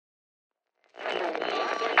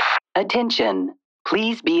Attention,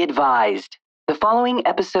 please be advised. The following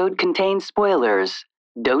episode contains spoilers.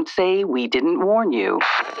 Don't say we didn't warn you.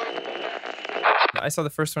 I saw the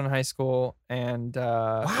first one in high school, and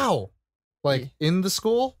Wow. Like in the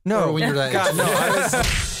school? No. Or when you're that God, age? no, I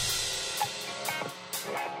was.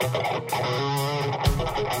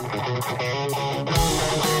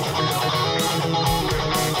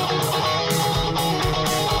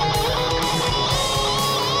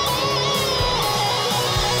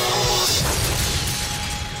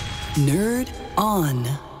 Nerd On.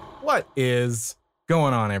 What is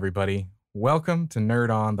going on, everybody? Welcome to Nerd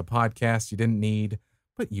On, the podcast you didn't need,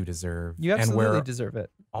 but you deserve. You and absolutely where deserve it.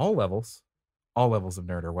 all levels of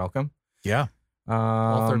nerd are welcome. Yeah.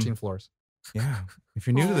 All 13 floors. Yeah. If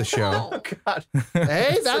you're new to the show, Oh God!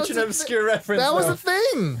 Hey, that Such was an obscure reference. That was though. a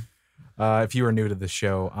thing. if you are new to the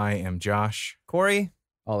show, I am Josh, Corey.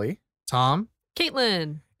 Ollie. Tom.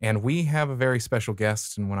 Caitlin. and we have a very special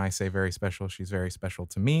guest. And when I say very special, she's very special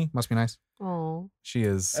to me. Must be nice. Oh. She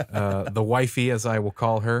is the wifey, as I will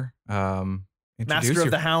call her. Master of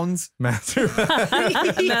the Hounds. Master.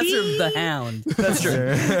 Master of the Hound. That's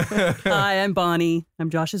true. Hi, I'm Bonnie. I'm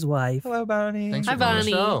Josh's wife. Hello, Bonnie. Thanks Hi, for coming on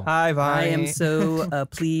the Bonnie. show. Hi, I Bonnie. am so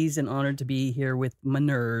pleased and honored to be here with my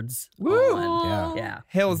nerds. Woo! On. Yeah. Yeah.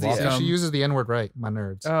 Hails the Welcome. She uses the N-word right. My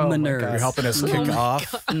nerds. Oh, My my nerds. God. You're helping us Oh kick my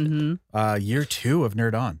off Mm-hmm. year 2 of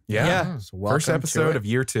Nerd On. Yeah. So welcome First episode to of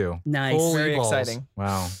year 2. Nice. Holy Very balls. exciting.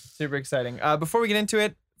 Wow. Super exciting. Before we get into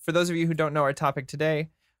it, for those of you who don't know our topic today,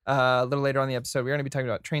 a little later on in the episode, we're going to be talking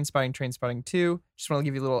about Trainspotting 2. Just want to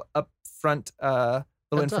give you a little upfront little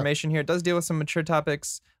Heads up. information here. It does deal with some mature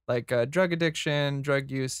topics like drug addiction, drug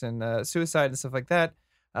use, and suicide and stuff like that.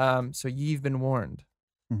 So you've been warned.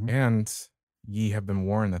 And ye have been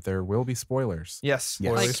warned that there will be spoilers. Yes.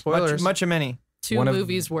 Yes. Like- Spoilers. Much of many. 2 One of-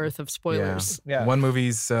 movies worth of spoilers. Yeah. One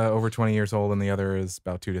movie's over 20 years old and the other is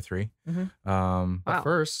about 2 to 3. Mhm. Um, But Wow.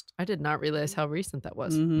 first, I did not realize how recent that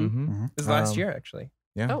was. Mhm. mhm. It was last Um, year, actually.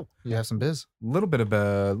 Yeah. Oh. you have some biz. Little bit of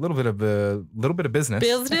business.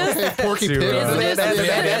 Business? Okay, Porky To, Pig. Business.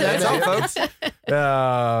 That's all, folks.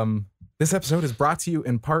 This episode is brought to you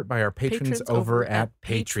in part by our patrons over at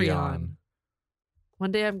Patreon.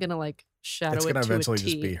 One day I'm going to like shadow It's it going to to eventually a T.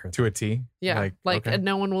 just be her. To a T. Yeah. Like, okay. and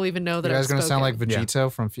no one will even know You that guys I've going to sound like spoken.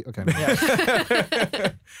 Vegito from... Okay.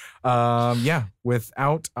 Yeah.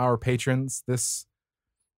 Without our patrons, this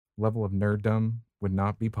level of nerddom would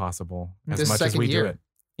not be possible as This much as second we do year. it.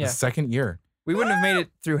 Yeah. The second year. We wouldn't have made it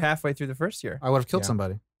through halfway through the first year. I would have killed Yeah.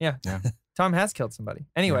 somebody. Tom has killed somebody.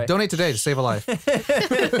 Anyway. Donate today to save a life.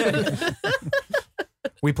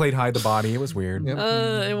 We played hide the body. It was weird. Yep.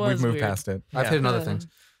 It was We've moved weird. past it. I've Yeah. hidden other Uh, things.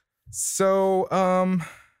 So,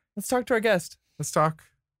 Let's talk to our guest. let's talk.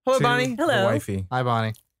 Hello, to Bonnie. the Hello. wifey. Hi,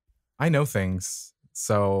 Bonnie. I know things,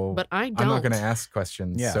 so But I don't. I'm not going to ask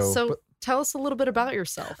questions. Yeah. So tell us a little bit about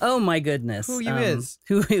yourself. Oh my goodness. Who you is?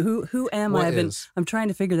 Who am What I? is? I'm trying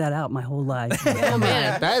to figure that out my whole life. Oh,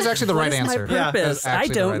 man. That is actually the What right is answer. my Yeah, purpose? that's I actually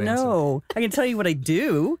the don't right answer. know. I can tell you what I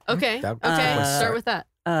do. Okay. That- Okay. Uh, Start with that.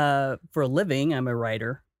 For a living, I'm a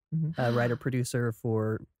writer, Mhm. a writer producer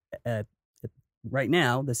for right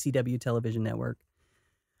now the CW television network.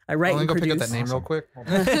 I write Let me and go pick produce. up that name real quick.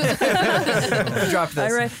 Drop this.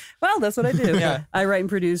 I write. Well, that's what I do. Yeah. I write and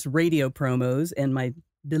produce radio promos, and my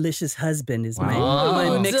delicious husband is my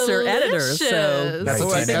Wow. mixer editor. So Delicious. That's So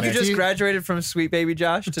I a think you team. just graduated from Sweet Baby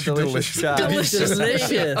Josh to Delicious Josh. Delicious.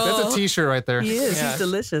 delicious. Oh. That's a T-shirt right there. He is. Yeah. He's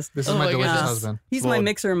delicious. This is Oh my my delicious goodness. husband. He's my Little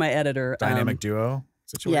mixer and my editor. Dynamic duo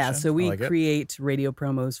situation. Yeah, so we I like it. create radio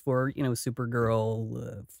promos for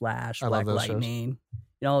Supergirl, Flash, I love Black those shows. Lightning,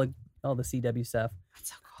 all the CW stuff. That's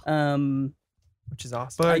so cool. Which is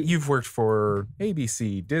awesome. But you've worked for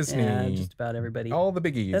ABC, Disney, Yeah, just about everybody. all the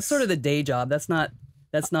biggies. That's sort of the day job. That's not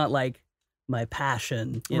like my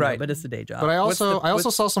passion, you know, Right. but it's the day job. But I What's also the-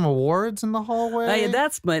 what's- saw some awards in the hallway.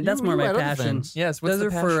 that's more You my write other passion. things. yes, what's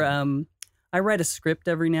Those the are for passion? I write a script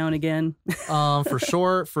every now and again. For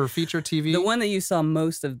short, for feature TV. The one that you saw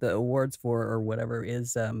most of the awards for or whatever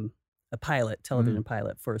is a pilot, television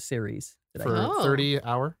pilot for a series that for I Oh. 30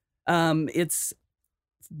 hour.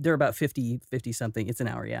 they're about 50 something. It's an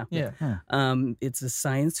hour, yeah. Yeah. It's a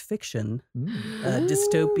science fiction, Mm.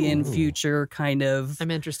 dystopian Ooh. future kind of.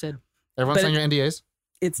 I'm interested. Everyone But sign your NDAs.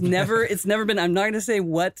 It's never been. I'm not going to say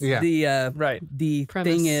what Yeah. Right. the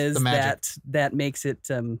Premise. thing is The magic. that makes it.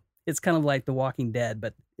 It's kind of like The Walking Dead,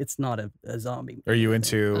 but it's not a zombie. Are you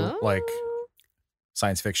into Oh. like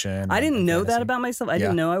science fiction? I didn't and know that fantasy? about myself. I Yeah.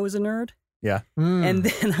 didn't know I was a nerd. Mm. And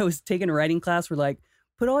then I was taking a writing class where like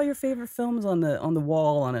put all your favorite films on the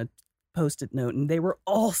wall on a Post-it note, and they were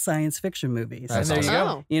all science fiction movies. And That's there you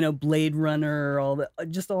awesome. go. Oh. Blade Runner, all the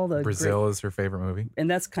Brazil is her favorite movie.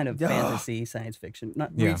 and that's kind of fantasy science fiction,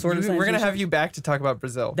 not Yeah. sort of. We're science gonna fiction. have you back to talk about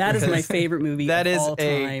Brazil. That is my because favorite movie. That of is all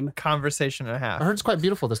a time. conversation and a half. I heard it's quite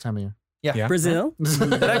beautiful this time of year. Yeah. Brazil.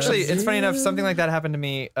 But actually, it's funny enough. Something like that happened to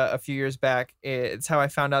me a few years back. It's how I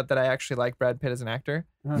found out that I actually like Brad Pitt as an actor.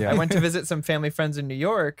 Yeah. I went to visit some family friends in New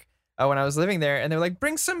York when I was living there, and they were like,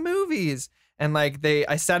 "Bring some movies." And like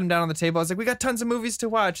I sat them down on the table. I was like, "We got tons of movies to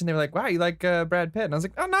watch," and they were like, "Wow, you like Brad Pitt?" And I was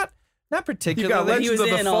like, "Oh, not particularly." got Legends of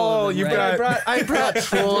the Fall, You've right? got I brought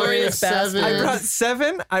Troy, Glorious Seven. I brought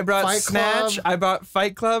Seven. I brought Fight Snatch. Club. I brought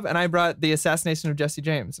Fight Club, and I brought The Assassination of Jesse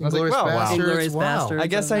James. And I was like, Inglourious "Well, Bastards. Inglourious Wow. Bastards. I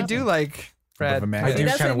guess I do like Brad." Of a man. I do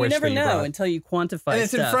That's kind what of you wish never that you know brought. until you quantify And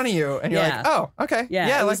it's in stuff. front of you, and you're Yeah. like, "Oh, okay, Yeah,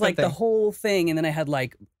 I it like was like that the thing." whole thing, and then I had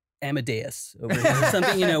like Amadeus over here,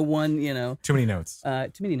 something, one, Too many notes.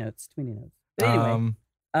 too many notes. But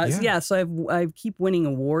anyway, so I keep winning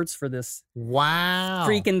awards for this Wow.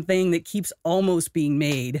 freaking thing that keeps almost being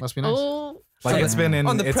made. Must be nice. Oh, Like it's been in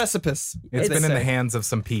on the it's- precipice. It's they been in the say. hands of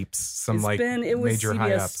some peeps, some It was major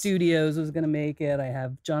high CBS ups. Studios was going to make it. I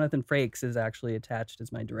have Jonathan Frakes is actually attached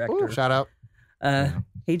as my director. Ooh, shout out.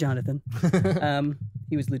 Hey, Jonathan.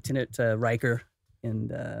 He was Lieutenant Riker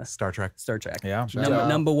in Star Trek. Star Trek. Yeah.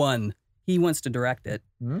 Number one. He wants to direct it,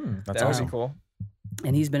 Mm. That's That would awesome. be cool.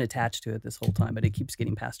 and he's been attached to it this whole time, but it keeps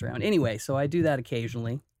getting passed around. Anyway, so I do that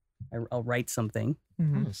occasionally. I'll write something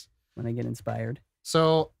Mhm. Nice. when I get inspired.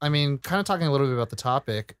 So, I mean, kind of talking a little bit about the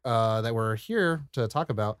topic that we're here to talk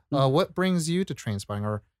about. What brings you to Trainspotting,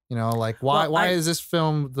 or like why Well, why is this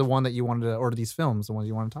film the one that you wanted to, or these films the ones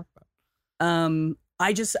you want to talk about?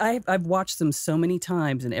 I've watched them so many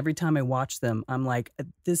times, and every time I watch them, I'm like,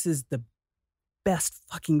 this is the best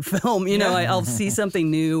fucking film. I'll see something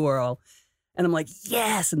new, and I'm like,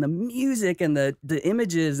 yes, and the music and the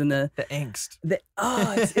images and the angst.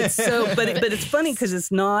 it's so. But it's funny because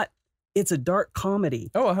it's a dark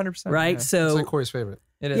comedy, Oh, 100%. right? Yeah. It's So like Corey's favorite.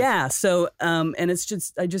 It is. yeah, so and it's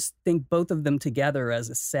just I just think both of them together as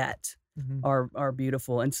a set Mhm. are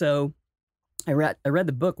beautiful, and so I read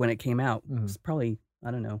the book when it came out. Mhm. It's probably I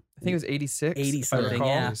don't know. I think it was 86. 80 if I something, recall.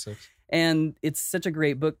 yeah. 86. And it's such a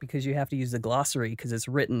great book because you have to use the glossary because it's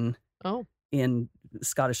written oh, in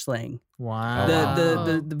Scottish slang. Wow.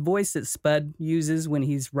 The voice that Spud uses when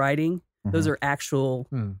he's writing, those are actual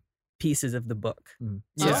Hmm. pieces of the book.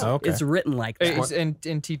 Yeah. So Oh, okay. it's written like that. It's in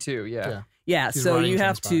T2, yeah. Yeah. Yeah, He's so writing you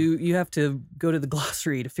have Trainspotting. to go to the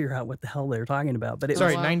glossary to figure out what the hell they're talking about. But it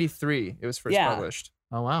Sorry, Wow. 93. It was first Yeah. published.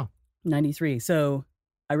 Oh wow. was 93. So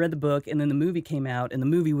I read the book, and then the movie came out, and the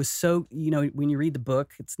movie was so when you read the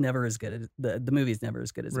book, it's never as good as the movie is never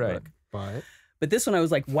as good as the Right. book. But But this one, I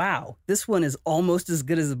was like, wow, this one is almost as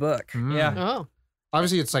good as the book. mm. Yeah. oh,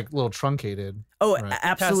 Obviously, it's like a little truncated. Oh, Right.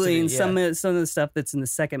 absolutely. be, And yeah. some of the stuff that's in the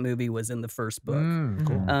second movie was in the first book. Mm,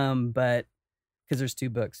 cool. But because there's two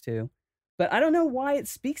books too. But I don't know why it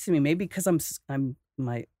speaks to me. Maybe because I'm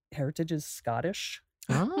my heritage is Scottish,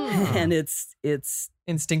 Ah. and it's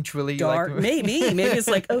Instinctually, you dark. like Maybe it's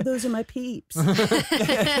like, oh, those are my peeps. I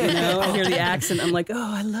hear the accent. I'm like,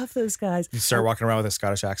 oh, I love those guys. You start walking around with a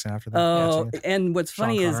Scottish accent after that. Oh, Yeah, and what's Sean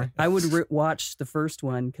funny is Connery. I would watch the first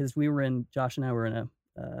one because Josh and I were in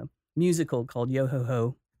a musical called Yo Ho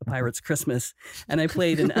Ho, A Pirate's Christmas, and I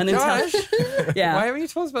played an unintelligible. Yeah, Why haven't you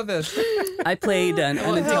told us about this? I played an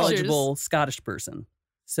Oh, unintelligible Scottish person.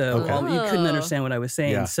 So Okay. you couldn't Oh. understand what I was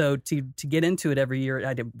saying. Yeah. So to get into it every year,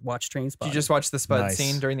 I did watch Trainspotting. Did you just watch the Spud Nice.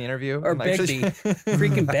 scene during the interview? Or And actually-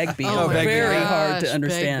 freaking Begbie? oh, my very gosh, hard to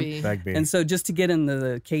understand. Begbie. Begbie. And so just to get into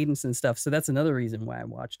the cadence and stuff, so that's another reason why I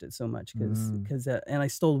watched it so much Mm. because and I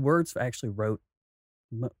stole words. I actually wrote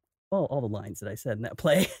all the lines that I said in that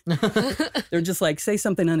play. They're just like say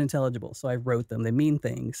something unintelligible, so I wrote them. They mean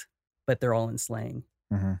things, but they're all in slang.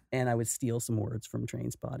 Mhm. And I would steal some words from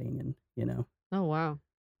Trainspotting, and Oh wow.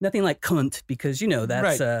 nothing like cunt because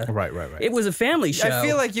that's Right. Right. it was a family show. I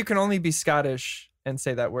feel like you can only be Scottish and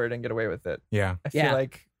say that word and get away with it. Yeah. I feel Yeah.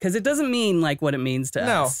 like because it doesn't mean like what it means to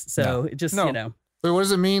No. us. So it just No. Wait, what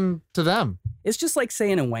does it mean to them? it's just like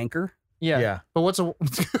saying a wanker. yeah. But what's a?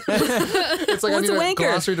 It's like I What's need a a wanker?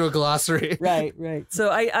 glossary to a glossary. Right. So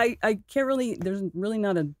I can't really. There's really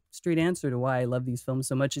not a straight answer to why I love these films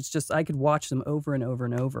so much. It's just I could watch them over and over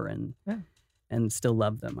and over and still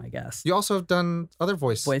love them. I guess. You also have done other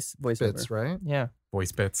Voiceover. bits, right? Yeah.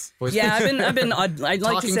 Voice bits. Voice Yeah, I'd like to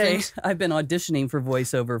Talking say things? I've been auditioning for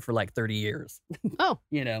voiceover for like 30 years. Oh.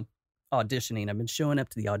 Auditioning. I've been showing up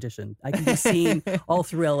to the audition. I can be seen all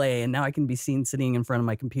through LA, and now I can be seen sitting in front of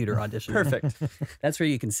my computer auditioning. Perfect. That's where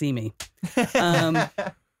you can see me.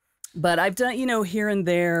 But I've done, here and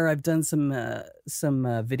there. I've done some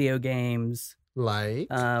video games. Like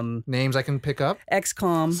names I can pick up.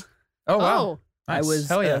 XCOM. Oh wow. Oh, I Nice. was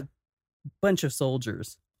Hell yeah. a bunch of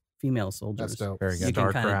soldiers, female soldiers. That's dope. Very You good.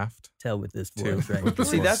 can kinda StarCraft. Tell with this Two. voice, right?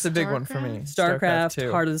 See, that's a big one for me. StarCraft,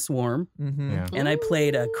 2. Heart of the Swarm, Mm-hmm. Yeah. and I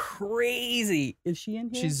played a crazy. Is she in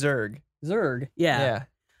here? She's Zerg. Zerg. Yeah. Yeah.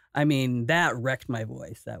 I mean, that wrecked my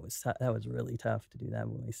voice. That was really tough to do that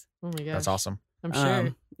voice. oh my gosh. That's awesome. I'm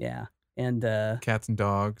sure. Yeah. And Cats and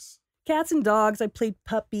dogs. cats and dogs. I played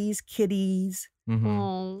puppies, kitties, Hmm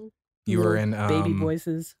Oh. You were little in baby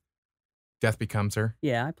voices. Death Becomes Her.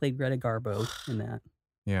 Yeah, I played Greta Garbo in that.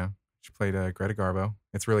 Yeah, she played Greta Garbo.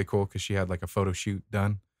 It's really cool because she had like a photo shoot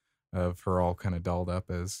done of her all kind of dolled up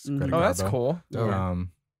as Mhm. Greta Oh, Garbo. that's cool.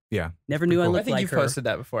 Yeah. Never pretty knew I cool. I looked think like you've her. posted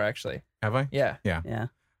that before, actually. Have I? Yeah. Yeah.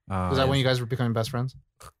 Is that when you guys were becoming best friends?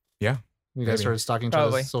 Yeah. You guys Maybe. started stalking each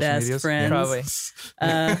Probably. other's social Best medias? friends.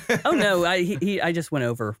 Probably. Oh no, I just went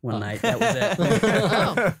over one night. That was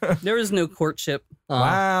it. Oh. There was no courtship.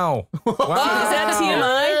 Wow. Wow. Is that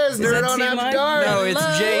TMI? Yes, Is Nerd that on TMI? After Dark. No, it's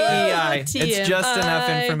Love JEI. It's just enough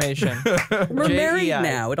TMI. information. We're married JEI.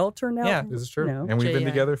 now. It all turned out. Yeah. This is true. And we've been JI.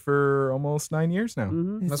 together for almost 9 years now.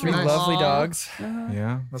 Mhm. Must Three be nice. lovely Aw. dogs.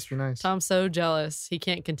 Yeah. Must be nice. Tom's so jealous. He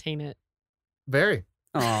can't contain it. Very.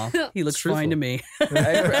 Aw, he looks truthful. fine to me.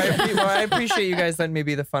 I appreciate you guys letting me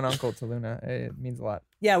be the fun uncle to Luna. It means a lot.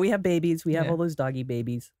 Yeah, we have babies. We have Yeah. all those doggy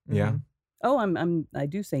babies. Yeah. Mhm. Oh, I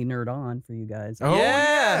do say nerd on for you guys. Oh,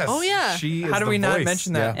 Yes. Oh, yeah. She is How do the we not voice.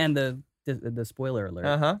 mention that? And the spoiler alert.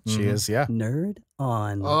 Uh-huh. She Mhm. is, yeah. Nerd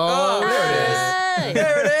on. Oh, there it is. Hey!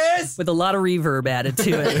 There it is. With a lot of reverb added to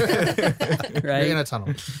it. You're right? in a tunnel.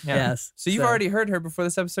 Yeah. Yes. So you've already heard her before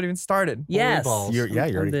this episode even started. Yes. balls. You I'm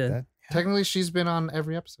already the- did that. Technically, she's been on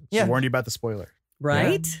every episode. Yeah. She warned you about the spoiler.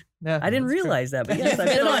 Right? Yeah, I didn't that's true. realize that, but yes, I've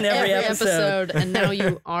You've been on every episode. and now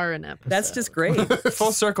you are an episode. That's just great.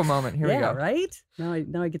 Full circle moment. Here yeah, we go. right?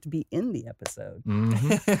 Now I get to be in the episode.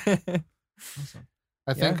 Mhm. Awesome.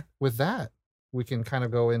 I think with that, we can kind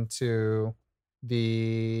of go into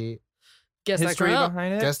the Guess that History grump.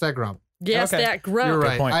 behind it. Guess That Grump. Guess Okay. that grump. You're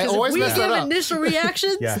right. point. I 'Cause always if we mess give that up. initial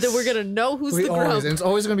reactions, Yes. then we're gonna know who's We the always, grump. and it's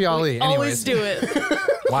always going to be Ali. We always Anyways. do it.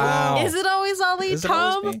 Wow. Is it always Ali? Does it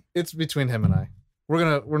always Tom? be? It's between him and I. We're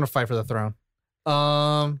gonna fight for the throne.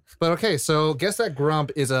 But okay, so Guess That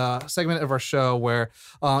Grump is a segment of our show where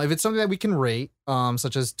if it's something that we can rate,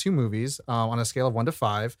 such as 2 movies, on a scale of 1 to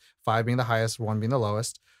 5, 5 being the highest, 1 being the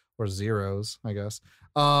lowest, or zeros, I guess.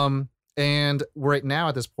 And right now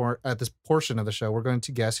at this portion of the show, we're going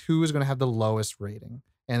to guess who is going to have the lowest rating,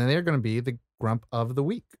 and then they're going to be the Grump of the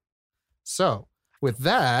week. So with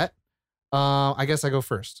that, I guess I go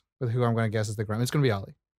first with who I'm going to guess is the Grump. It's going to be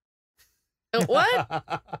Ali. What?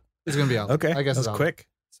 It's going to be Ali. Okay. I guess that it's was Ali. quick.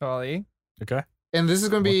 So Ali. Okay. And this is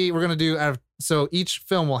going to be, we're going to do out of, so each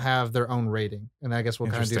film will have their own rating. And I guess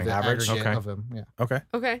we'll kind of do Interesting. the Average? aggregate Okay. of them. Yeah. Okay.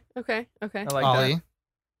 Okay. I like Ollie.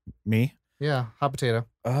 Me. Yeah. Hot potato.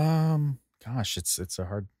 Gosh, it's a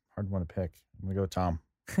hard one to pick. I'm gonna go with Tom.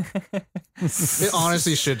 that. It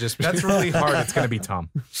honestly should just be. That's really hard. It's going to be Tom.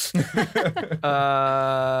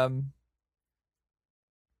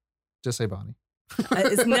 Just say Bonnie.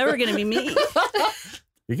 It's never going to be me.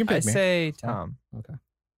 You can I pick me. say Tom. Okay.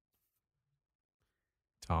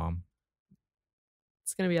 Tom.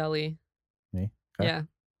 It's gonna be Ali. Me? Okay. Yeah.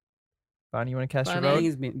 Bonnie, you want to cast your Bonnie. I vote? think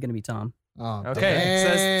it's going to be Tom. Oh, Okay. So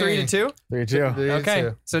that's 3 to 2. 3 2. 3 to Okay.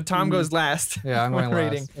 2. So Tom Mhm. goes last. Yeah, I'm going last.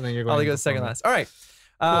 rating. And then you're going Ollie goes second before me. last. All right.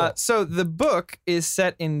 Cool. So the book is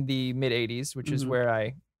set in the mid 80s, which is Mhm. where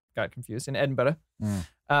I got confused, in Edinburgh.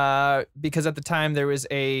 Mm. Because at the time there was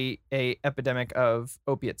a epidemic of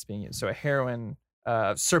opiates being used, so a heroin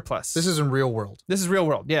surplus. This is in real world. This is real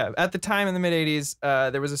world, yeah. At the time in the mid 80s,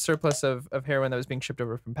 there was a surplus of heroin that was being shipped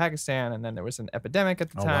over from Pakistan, and then there was an epidemic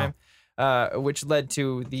at the Oh, wow. time, which led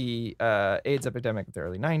to the AIDS epidemic of the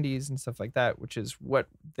early 90s and stuff like that, which is what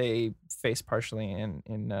they faced partially in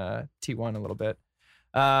T1 a little bit.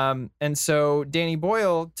 And so Danny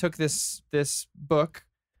Boyle took this book,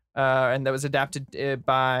 and that was adapted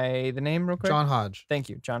by the name real quick. John Hodge, Thank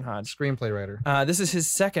you, John Hodge. screenplay writer. This is his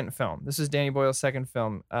second film. This is Danny Boyle's second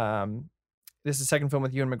film. This is the second film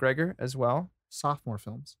with Ewan McGregor as well. Sophomore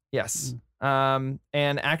films. Yes. And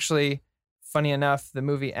actually, funny enough, the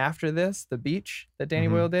movie after this, The Beach, that Danny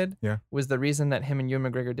Mhm. Boyle did, Yeah. was the reason that him and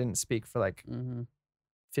Ewan McGregor didn't speak for like Mm-hmm.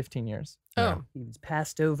 15 years. Oh. He was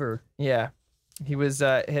passed over. Yeah. He was,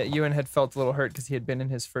 Ewan had felt a little hurt because he had been in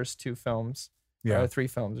his first 2 films, Yeah. or 3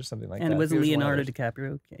 films or something like And that. it was He one of Leonardo those.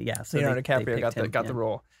 DiCaprio. Yeah. So Leonardo they DiCaprio picked got him, the yeah.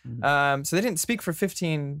 role. Mhm. So they didn't speak for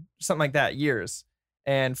 15, something like that, years.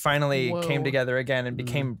 and finally came Whoa. together again and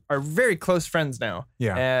became are very close friends now.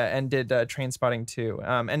 Yeah. And did Trainspotting 2.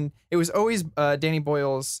 And it was always Danny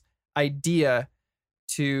Boyle's idea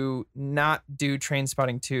to not do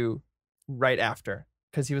Trainspotting 2 right after,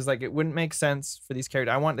 because he was like, it wouldn't make sense for these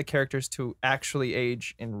characters. I want the characters to actually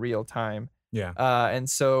age in real time. Yeah. And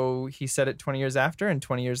so he said it 20 years after, and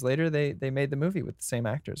 20 years later they made the movie with the same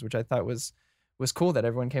actors, which I thought was cool that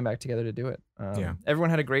everyone came back together to do it. Yeah. Everyone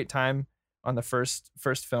had a great time on the first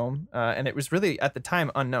film, and it was really at the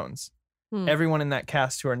time unknowns. Everyone in that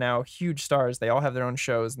cast who are now huge stars, they all have their own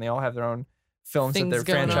shows and they all have their own films Things that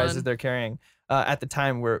their going franchises on. they're carrying. At the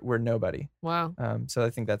time, we're nobody. Wow. So I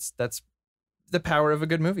think that's the power of a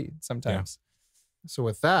good movie sometimes. So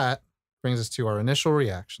with that, brings us to our initial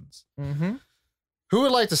reactions. Mm-hmm. Who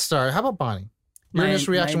would like to start? How about Bonnie? Your My-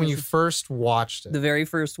 initial my reaction when you initial- first watched it. The very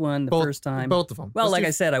first one, the both, first time. Both of them. Well, Let's like do-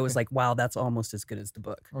 I said, I was like, wow, that's almost as good as the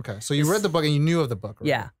book. Okay, so you read the book and you knew of the book. Right?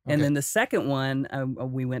 Yeah. And then the second one,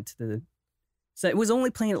 we went to the. So it was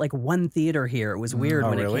only playing at like one theater here. It was weird Oh,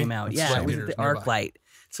 when really? it came out. That's Yeah, right. it was at Theaters the nearby. ArcLight.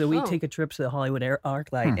 So we Oh. take a trip to the Hollywood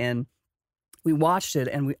ArcLight, and we watched it.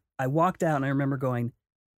 And I walked out, and I remember going,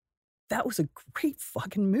 "That was a great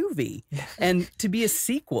fucking movie." And to be a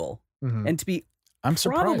sequel, Mhm. and to be I'm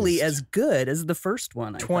surprised. probably as good as the first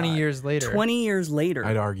one. I 20 thought. years later. 20 years later,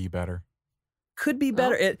 I'd argue better. could be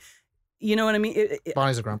better. It, you know what I mean?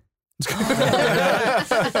 Bonnie's a grump.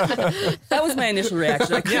 That was my initial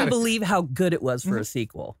reaction. I couldn't believe how good it was for a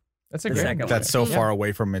sequel. That's a The great second one. That's so far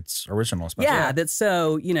away from its original. Especially. Yeah, that's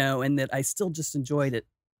so, and that I still just enjoyed it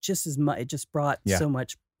just as much. It just brought Yeah. so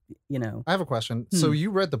much, I have a question. So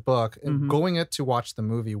you read the book and Mhm. going it to watch the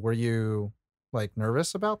movie, were you like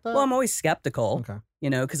nervous about that? Well, I'm always skeptical, Okay.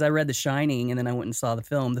 because I read The Shining and then I went and saw the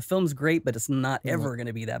film. The film's great, but it's not Mhm. ever going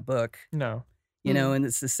to be that book, No, and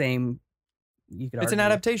it's the same. You could it's an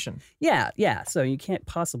argue. adaptation. Yeah. So you can't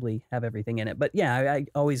possibly have everything in it. But yeah, I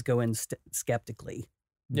always go in skeptically.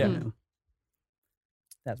 Yeah. You know.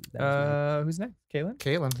 That was Who's next? Caitlin?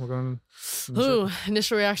 Caitlin, we're going. Ooh,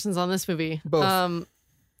 initial reactions on this movie. Both.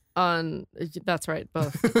 That's right,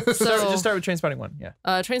 both. Just start with Trainspotting 1. Yeah.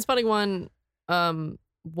 Trainspotting 1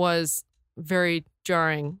 was very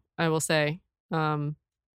jarring, I will say. I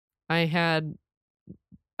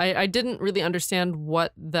didn't really understand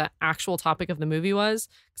what the actual topic of the movie was,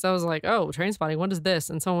 because I was like, oh, Trainspotting, what is this?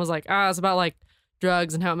 And someone was like, it's about like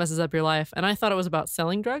drugs and how it messes up your life. And I thought it was about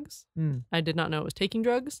selling drugs. Mm. I did not know it was taking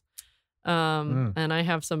drugs. And I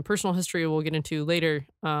have some personal history we'll get into later.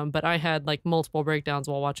 But I had like multiple breakdowns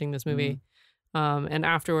while watching this movie. And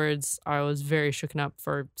afterwards I was very shooken up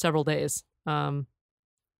for several days. And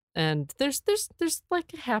there's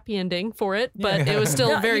like a happy ending for it, but it was still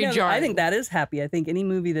Yeah, very jarring. I think that is happy. I think any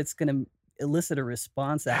movie that's going to elicit a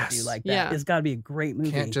response out of you Yes. like that Yeah. has got to be a great movie.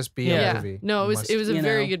 Can't just be yeah. a movie. No, it was a you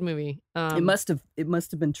very know, good movie. it must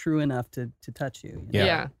have been true enough to touch you. you know?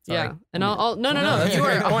 Yeah. Yeah. And I mean, I'll no, that's a you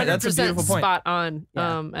are great point. That's a 100% beautiful point. spot on.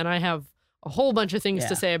 Yeah. And I have a whole bunch of things Yeah.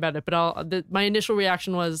 to say about it, but my initial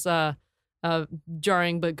reaction was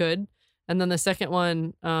jarring but good. And then the second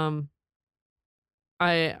one,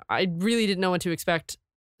 I really didn't know what to expect.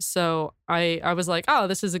 So I was like, oh,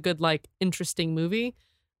 this is a good, like, interesting movie.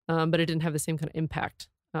 But it didn't have the same kind of impact.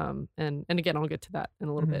 And again, I'll get to that in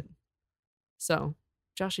a little Mhm. bit. So,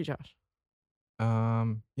 Joshy Josh.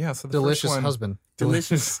 Yeah. So the Delicious first one, husband.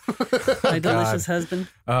 delicious. My God. delicious husband.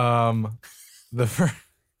 The first.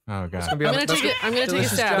 Oh god. Gonna be on- I'm gonna take a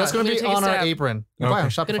delicious stab. job. That's going to I'm be take a on our stab. apron. You Okay. buy on I'm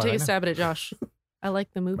Shopify gonna take right a now. stab at it, Josh. I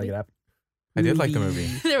like the Make movie. it happen. I did like the movie.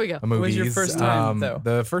 There we go. The What movies. was your first time, though?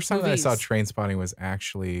 The first time that I saw Movies. Trainspotting was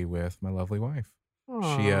actually with my lovely wife.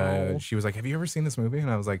 Aw. She was like, "Have you ever seen this movie?" And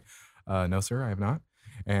I was like, "No, sir, I have not."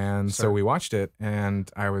 And Sir. so we watched it, and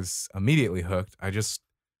I was immediately hooked.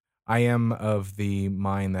 I am of the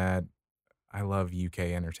mind that I love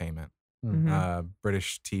UK entertainment, Mhm.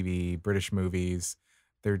 British TV, British movies.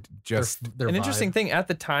 They're just Their An vibe. interesting thing at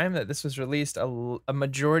the time that this was released, a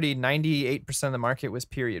majority, 98% of the market was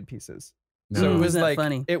period pieces. So no. it was Isn't that like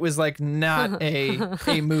funny? it was like not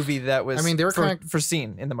a movie that was I mean, they were kinda-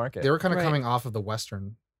 foreseen in the market. They were kind of Right. coming off of the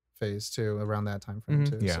Western phase too, around that time frame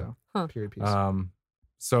Mhm. too. Yeah. So Huh. period piece.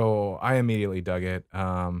 So I immediately dug it.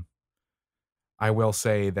 I will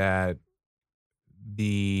say that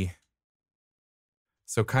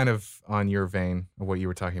so kind of on your vein of what you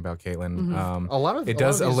were talking about, Caitlin. Mhm. a lot of It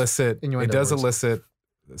does a lot of these elicit innuendo words.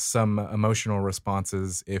 some emotional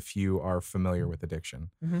responses if you are familiar with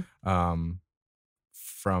addiction, Mhm.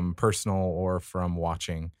 from personal or from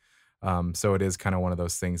watching. So it is kind of one of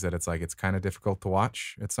those things that it's kind of difficult to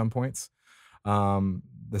watch at some points.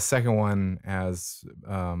 The second one, as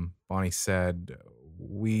Bonnie said,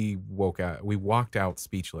 we walked out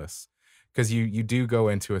speechless, because you do go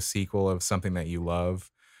into a sequel of something that you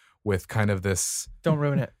love with kind of this Don't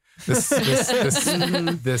ruin it. this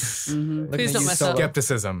Mhm. Look Please at don't you mess solo. up.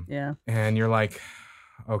 skepticism. Yeah. And you're like,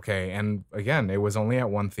 okay. And again, it was only at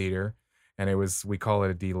one theater, and we call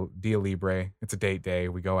it a dia libre. It's a date day.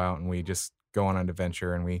 We go out and we just go on an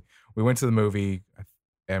adventure, and we went to the movie,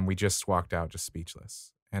 and we just walked out just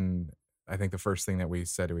speechless. And I think the first thing that we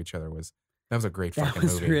said to each other was, that was a great That fucking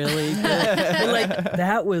was movie. really good. But, like,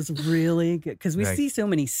 that was really good because we Like- see so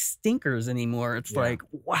many stinkers anymore. It's Yeah. like,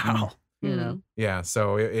 wow, you know. Yeah.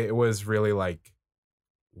 So it was really like,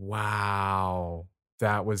 wow.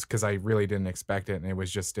 That was, because I really didn't expect it. And it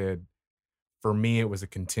was just for me, it was a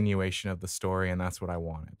continuation of the story, and that's what I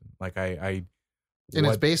wanted. Like And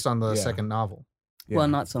it's based on the yeah. second novel. yeah. Well,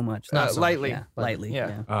 not so much. Not so much. lightly. Yeah, lightly.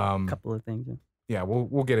 Yeah. Yeah. Um, A couple of things. Yeah. yeah,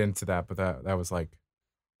 we'll get into that, but that was like,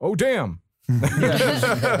 oh damn.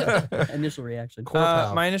 Initial reaction. Core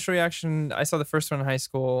pal. My initial reaction, I saw the first one in high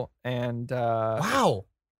school, and Wow.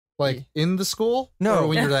 Like in the school? No. Or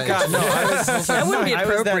when you're that God, age? no, I was That wouldn't be I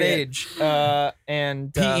was that appropriate. age,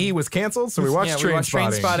 and PE was canceled, so we watched yeah, we watched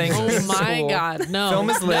Trainspotting. Trainspotting. Oh my School. God, no. Film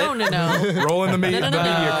is lit. No. Roll in the, No, no, the no,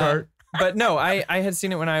 media no. cart. But no, I had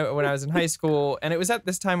seen it when I was in high school, and it was at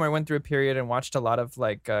this time where I went through a period and watched a lot of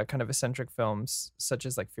like kind of eccentric films, such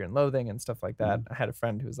as like Fear and Loathing and stuff like that. I had a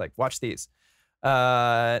friend who was like, "Watch these,"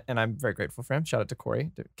 and I'm very grateful for him. Shout out to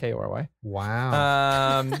Corey, Kory.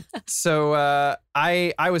 Wow. So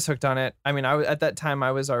I was hooked on it. I mean, at that time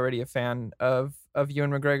I was already a fan of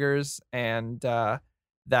Ewan McGregor's and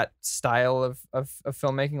that style of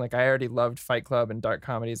filmmaking. Like I already loved Fight Club and dark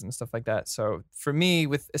comedies and stuff like that. So for me,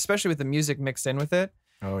 especially with the music mixed in with it,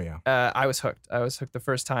 Oh yeah. I was hooked. I was hooked the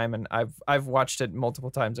first time, and I've watched it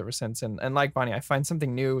multiple times ever since. And like Bonnie, I find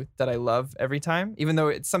something new that I love every time, even though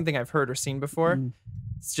it's something I've heard or seen before.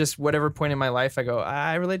 It's just whatever point in my life I go,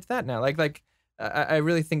 I relate to that now. Like I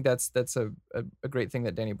really think that's a great thing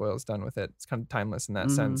that Danny Boyle's done with it. It's kind of timeless in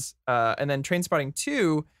that sense. And then Trainspotting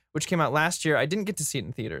 2, which came out last year, I didn't get to see it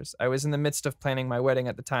in theaters. I was in the midst of planning my wedding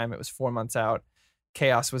at the time. It was 4 months out.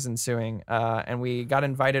 Chaos was ensuing, and we got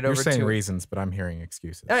invited You're over saying to reasons, but I'm hearing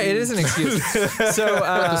excuses. It is an excuse. So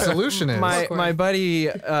But the solution is my buddy,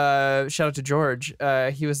 shout out to George.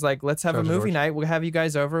 He was like, "Let's have Shout a out to movie George. night. We'll have you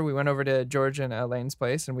guys over." We went over to George and Elaine's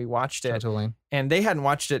place, and we watched Shout out it. to Elaine. And they hadn't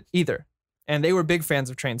watched it either, and they were big fans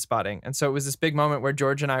of Trainspotting. And so it was this big moment where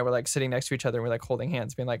George and I were like sitting next to each other, and we're like holding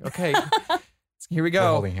hands, being like, "Okay, here we We're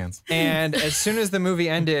go." holding hands. And as soon as the movie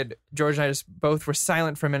ended, George and I just both were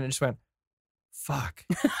silent for a minute and just went, "Fuck."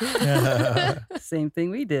 Same thing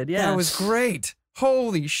we did. Yeah. That was great.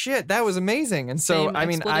 Holy shit, that was amazing. And so Same I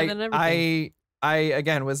mean, expletive and everything. I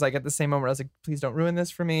again was like at the same moment, I was like, please don't ruin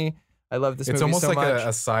this for me. I love this It's movie almost so like much.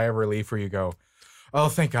 a sigh of relief where you go, oh,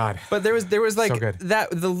 thank God. But there was like So good. that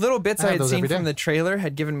the little bits I I have had those seen every from day. the trailer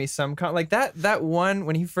had given me some like that one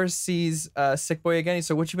when he first sees Sick Boy again. He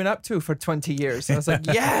said, "What you been up to for 20 years?" And I was like,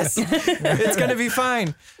 "Yes, it's gonna be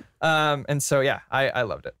fine." And so yeah, I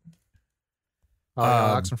loved it. Oh,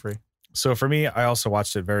 yeah, Um, Oxenfree. So for me, I also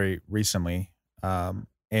watched it very recently,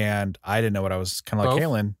 and I didn't know what I was kind of like Both?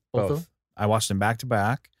 Kaylin. Both of Both. them? I watched them back to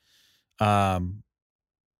back.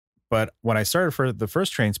 But when I started for the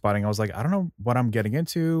first Trainspotting, I was like, I don't know what I'm getting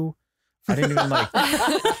into. I didn't even like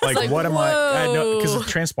It's what am I know because whoa.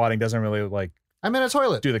 Trainspotting doesn't really like I'm in a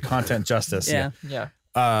toilet. do the content justice. Yeah.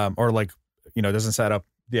 Yeah. Or like, doesn't set up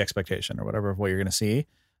the expectation or whatever of what you're going to see.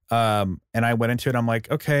 And I went into it. I'm like,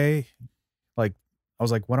 okay, like, I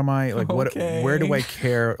was like, what am I like? Okay. Where do I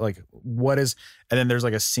care? Like, what is, and then there's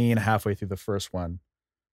like a scene halfway through the first one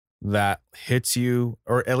that hits you,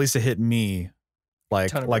 or at least it hit me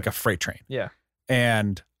Ton of like it. a freight train. Yeah.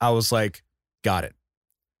 And I was like, got it.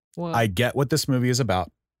 Whoa. I get what this movie is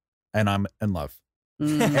about and I'm in love.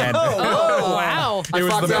 Mhm. And Oh, wow. It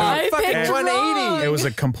was the I fucking picked 180. wrong. it was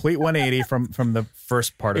a complete 180 from the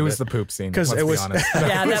first part It of was it. the poop scene. 'Cause let's it be was- honest.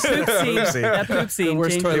 Yeah, that poop scene. scene. That poop scene. The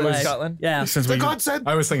worst changed toilet your in life. Scotland. Yeah. Since The we godsend.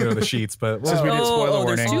 I was thinking of the sheets, but Since we did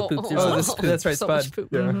spoiler there's warning. two poops. Oh, that's right, so much Spud. poop.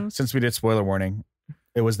 Yeah. Mhm. since we did spoiler warning,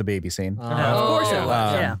 it was the baby scene. Of course it Oh.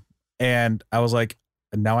 was. Yeah. And I was like,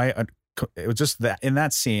 now it was just that in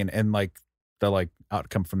that scene and like the like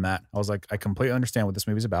outcome from that, I was like, I completely understand what this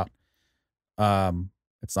movie's about.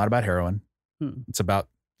 It's not about heroin. Hmm. It's about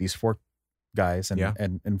these four guys and Yeah.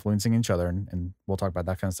 and influencing each other, and we'll talk about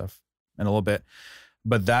that kind of stuff in a little bit.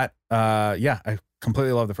 But that, I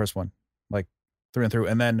completely love the first one, like through and through.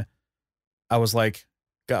 And then I was like,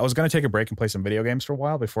 I was gonna take a break and play some video games for a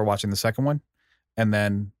while before watching the second one, and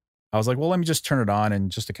then I was like, well, let me just turn it on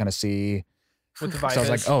and just to kind of see with the vibe. So I was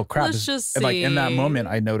like, is. oh crap. Let's this- just and, like in that see. moment,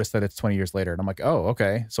 I noticed that it's 20 years later. And I'm like, oh,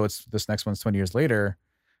 okay. So it's this next one's 20 years later.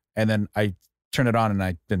 And then I turned it on and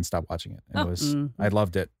I didn't stop watching it. And Oh. it was, Mhm. I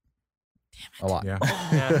loved it a lot. Yeah.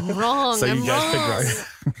 Yeah. I'm wrong. So I'm you guys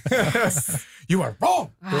picked wrong. right. You are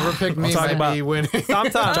wrong. Whoever picked me We'll talk might about- be winning. Tom,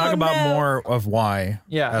 Tom. Talk about more of why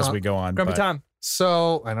Yeah. as we go on. Grumpy but- Tom.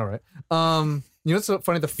 So I know, right? You know what's so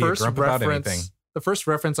funny? The Be a first grump about anything. reference, the first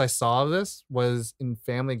reference I saw of this was in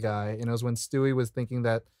Family Guy, and it was when Stewie was thinking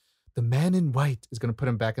that the man in white is going to put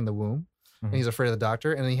him back in the womb, and he's afraid of the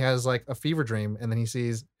doctor, and he has like a fever dream, and then he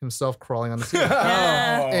sees himself crawling on the ceiling.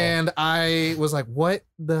 Yeah. And I was like, "What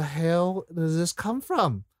the hell does this come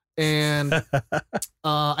from?" And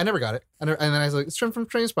I never got it. And then I was like, "It's from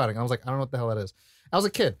Trainspotting." I was like, "I don't know what the hell that is." I was a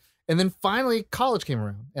kid, and then finally college came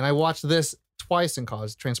around, and I watched this twice in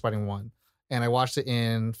college, Trainspotting 1, and I watched it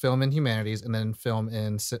in film and humanities, and then film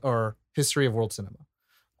in or history of world cinema.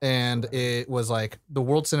 And it was like the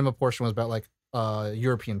world cinema portion was about like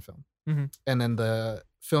European film, Mhm. and then the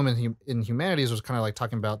film in humanities was kind of like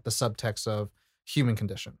talking about the subtext of human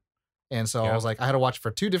condition. And so I Yeah. was like, I had to watch it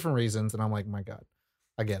for two different reasons, and I'm like, my God,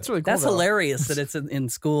 I get It's it. really cool. That's though. hilarious that it's in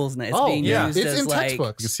schools and it's Oh, being yeah. used It's as in like You can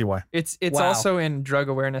textbooks. see why. It's Wow. also in drug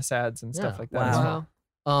awareness ads and stuff Yeah. like that. as Wow. well.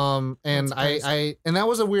 And That's I crazy. and that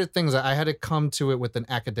was a weird thing, is that I had to come to it with an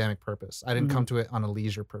academic purpose. I didn't come to it on a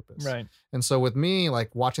leisure purpose. Right. And so with me,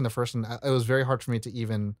 like watching the first one, it was very hard for me to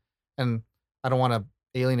even, and I don't want to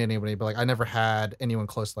alienate anybody, but like I never had anyone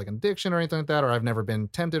close to like addiction or anything like that, or I've never been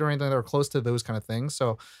tempted or anything like that, or close to those kind of things.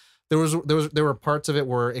 So there were parts of it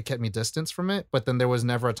where it kept me distance from it, but then there was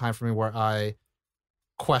never a time for me where I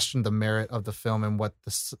questioned the merit of the film and what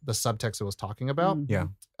the subtext it was talking about. Mhm. Yeah.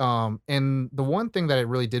 And the one thing that it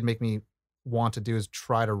really did make me want to do is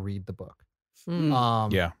try to read the book.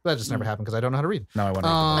 Mm. Yeah. That just never happened because I don't know how to read. No, I want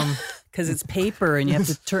to. Because it's paper and you have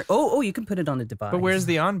to turn. Oh, you can put it on a device. But where's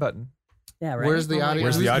the on button? Yeah, right. Where's the Oh my audio?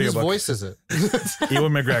 Where's the Whose audiobook? voice is it?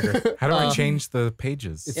 Ewan McGregor. How do I Uh, change the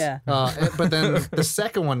pages? Yeah. But then the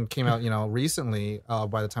second one came out, recently,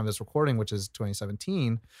 by the time of this recording, which is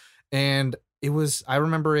 2017. And I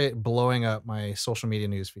remember it blowing up my social media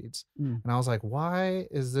news feeds. Mm. And I was like, why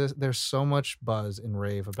is there's so much buzz and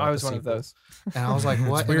rave about I was the one of sequel? those. And I was like,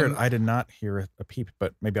 what? It's And weird. then- I did not hear a peep,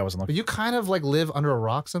 but maybe I wasn't but looking. you kind of like live under a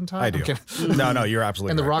rock sometimes. I I'm do. kidding. No, you're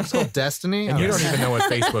absolutely And the right. rock's called Destiny. And you I'm don't kidding. even know what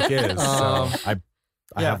Facebook is. Um, So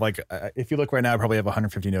I Yeah. have like, if you look right now, I probably have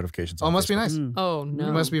 150 notifications. Oh, on must be Facebook. nice. Mm. Oh no.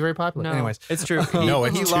 You must be very popular. No. Anyways, It's true. He, No,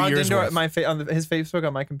 it's he 2 logged years into worth. his Facebook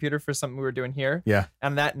on my computer for something we were doing here. Yeah.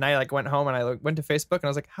 And that night, I went home and I went to Facebook and I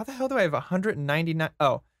was like, how the hell do I have 199?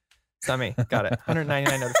 Oh, it's not me. Got it.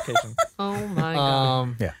 199 notifications. Oh my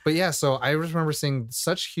god. Yeah. But yeah, so I just remember seeing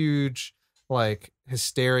such huge like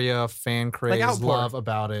hysteria, fan craze, outpour. love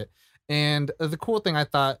about it. And the cool thing, I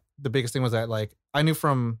thought the biggest thing was that like I knew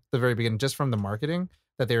from the very beginning, just from the marketing,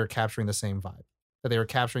 that they were capturing the same vibe, that they were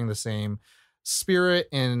capturing the same spirit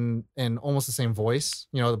and almost the same voice,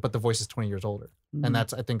 but the voice is 20 years older. Mhm. And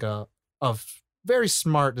that's, I think, a very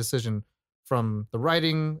smart decision from the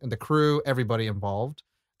writing and the crew, everybody involved,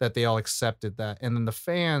 that they all accepted that. And then the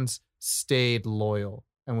fans stayed loyal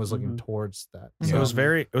and was looking towards that. So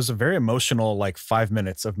it was a very emotional like 5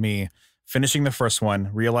 minutes of me finishing the first one,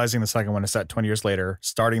 realizing the second one is set 20 years later,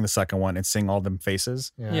 starting the second one and seeing all them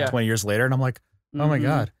faces Yeah. 20 years later. And I'm like, oh my Mhm.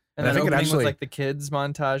 God. And I then think it opening actually- with like the kids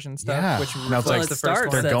montage and stuff, Yeah. which Now it's reflects like Well, it the first starts one.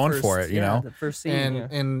 They're that going first- for it, you yeah, know? The first scene. And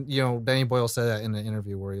Yeah. and Danny Boyle said that in the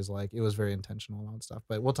interview where he's like, it was very intentional and stuff.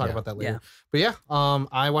 But we'll talk Yeah. about that later. Yeah. But yeah,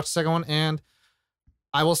 I watched the second one, and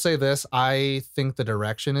I will say this: I think the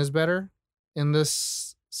direction is better in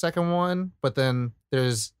this second one, but then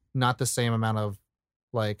there's not the same amount of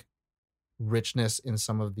like richness in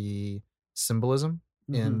some of the symbolism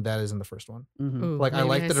in that is in the first one. Mhm. Ooh, like, I maybe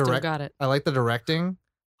like the still direct- got it. I like the directing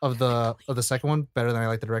of the second one better than I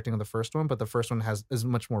like the directing of the first one, but the first one is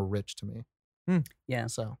much more rich to me. Yeah.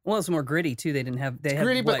 So Well, it's more gritty too. They had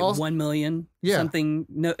gritty, but what, also- 1 million Yeah. something.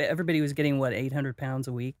 No, everybody was getting what 800 pounds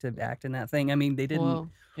a week to act in that thing. I mean, they didn't Whoa.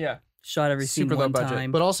 Yeah. shot every scene Super low one budget.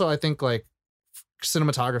 time. but also I think like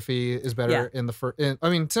cinematography is better Yeah. in the first. I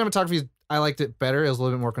mean, cinematography, I liked it better. It was a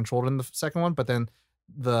little bit more controlled in the second one, but then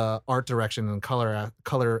the art direction and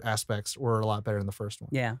color aspects were a lot better in the first one.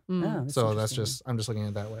 yeah. Mm. Oh, So that's interesting. I'm just looking at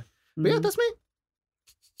it that way. But yeah, Mhm. that's me.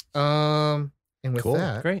 And with Cool.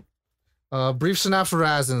 that, Great. brief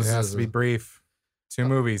synopsis. it has to be brief. 2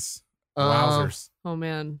 movies. Wowzers. Oh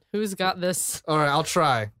man, who's got this? All right, I'll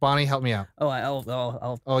try. Bonnie, help me out. Oh,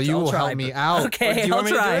 I'll Oh, you I'll will try, help me but- out. Okay, Do you I'll want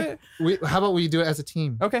me try. to do it? How about we do it as a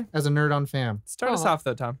team, Okay. as a nerd on fam? Start us Oh. off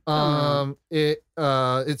though, Tom.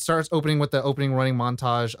 It starts opening with the opening running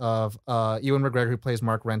montage of Ewan McGregor, who plays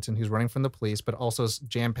Mark Renton, who's running from the police, but also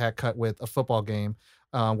jam packed cut with a football game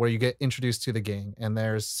where you get introduced to the gang. And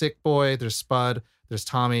there's Sick Boy, there's Spud, there's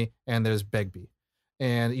Tommy, and there's Begbie.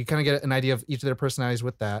 And you kind of get an idea of each of their personalities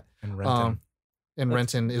with that. And Renton. And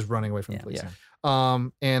Renton is running away from the Yeah. police. Yeah.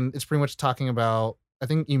 And it's pretty much talking about, I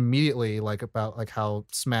think immediately, about how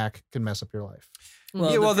smack can mess up your life.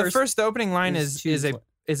 Well, the opening line is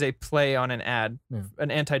is a play on an ad, Yeah. an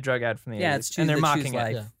anti-drug ad from the 80s. Yeah, it's and they're the mocking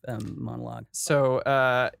Choose it. Life, monologue. So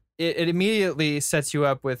it immediately sets you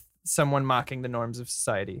up with someone mocking the norms of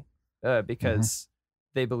society because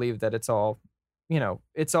they believe that it's all,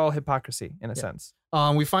 it's all hypocrisy in a sense.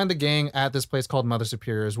 We find the gang at this place called Mother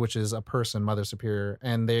Superiors, which is a person, Mother Superior,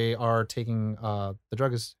 and they are taking the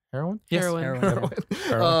drug is heroin. Yes. Heroin.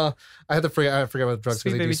 Heroin. I had to forget. I forget what drugs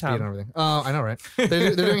Sweet because they do baby speed Tom. and everything. I know, right?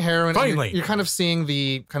 They're doing heroin. and Finally. you're kind of seeing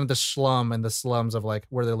the slum and the slums of like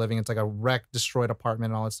where they're living. It's like a wrecked, destroyed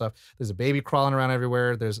apartment and all that stuff. There's a baby crawling around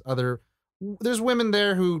everywhere. There's women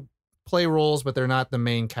there who play roles, but they're not the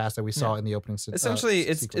main cast that we saw in the opening. Essentially,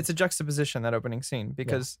 sequence. it's a juxtaposition, that opening scene,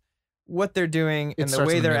 because what they're doing and the starts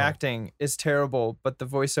way in the they're middle. acting is terrible, but the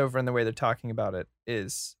voiceover and the way they're talking about it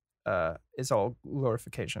is all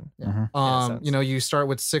glorification. sense. You start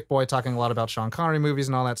with Sick Boy talking a lot about Sean Connery movies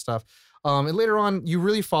and all that stuff. And later on, you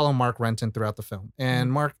really follow Mark Renton throughout the film.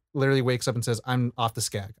 And Mark literally wakes up and says, I'm off the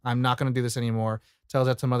skag. I'm not going to do this anymore. Tells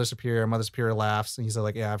that to Mother Superior. Mother Superior laughs. And he's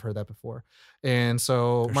like, yeah, I've heard that before. And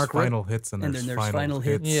so There's Mark Renton final hits and And there's then there's final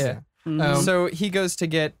hits. Yeah. Mhm. So he goes to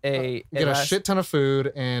get a last- shit ton of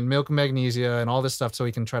food and milk and magnesia and all this stuff so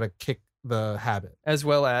he can try to kick the habit. as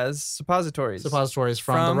well as suppositories. Suppositories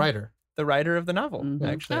from the From- writer. The writer of the novel, Mhm.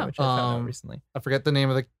 actually, Oh. which I found out Um, recently. I forget the name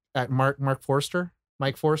of Mark Forster.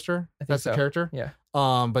 Mike Forster. I think That's the so. character. Yeah.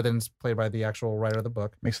 But then it's played by the actual writer of the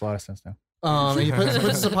book. Makes a lot of sense now. And he puts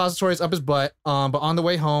the suppositories up his butt. But on the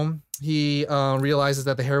way home, he realizes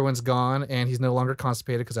that the heroin's gone and he's no longer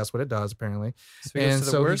constipated because that's what it does apparently. So he goes And to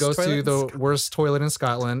the so he worst goes to toilet the worst toilet in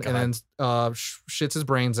Scotland and then shits his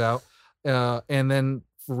brains out. And then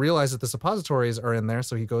realizes the suppositories are in there.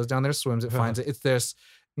 So he goes down there, swims it, finds it. It's this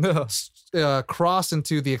cross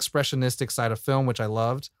into the expressionistic side of film, which I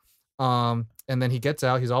loved. And then he gets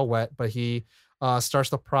out. He's all wet, but he starts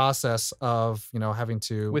the process of having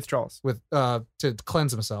to withdrawals. to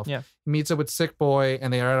cleanse himself. Yeah. He meets up with Sick Boy,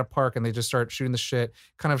 and they are at a park, and they just start shooting the shit,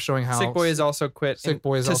 kind of showing how Sick Boy is also quit. Sick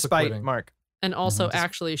Boy is to also spite quitting. Mark And also Mhm.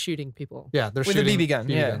 actually shooting people. Yeah, they're with shooting a BB gun.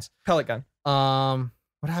 guns. Pellet gun.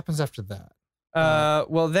 What happens after that?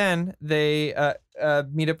 Well, then they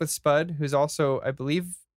meet up with Spud, who's also, I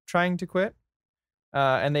believe, trying to quit.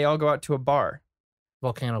 And they all go out to a bar.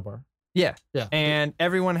 Volcano Bar. Yeah. Yeah. And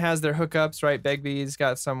everyone has their hookups, right? Begbie's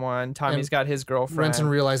got someone. Tommy's got his girlfriend. Renton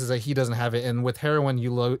realizes that he doesn't have it, and with heroin,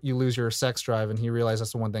 you lose your sex drive, and he realizes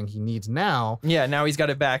that's the one thing he needs now. Yeah, now he's got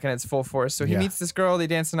it back and it's full force. So he Yeah. meets this girl. They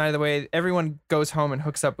dance the night of the way. Everyone goes home and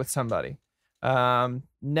hooks up with somebody.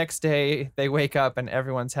 Next day, they wake up and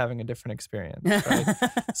everyone's having a different experience. Right?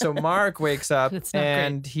 So Mark wakes up It's not great.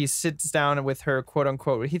 and he sits down with her, quote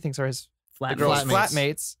unquote, what he thinks are his the Flat girl's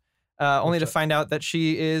Flatmates. flatmates, only to find out that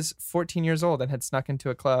she is 14 years old and had snuck into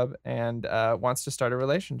a club and wants to start a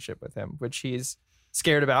relationship with him, which he's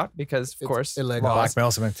scared about because, of It's course, illegal. laws.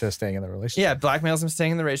 Blackmails him into staying in the relationship. Yeah, blackmails him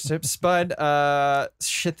staying in the relationship. Spud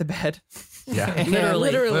shit the bed. Yeah. And, Literally.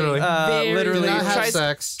 Literally. Very literally Did not have tries,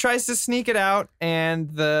 sex. tries to sneak it out, and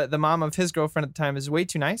the mom of his girlfriend at the time is way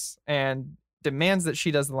too nice and demands that she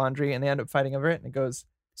does the laundry, and they end up fighting over it, and it goes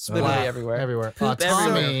literally Splat everywhere. Everywhere. Poop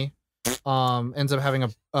Tommy ends up having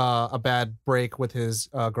a bad break with his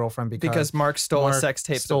girlfriend Because Mark stole a Mark sex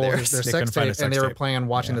tape stole of their theirs. They sex couldn't find a tape, and sex they were tape. planning on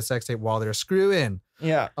watching Yeah. the sex tape while they're screwing.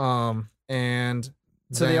 Yeah. And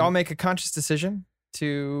So they then- all make a conscious decision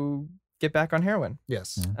to get back on heroin.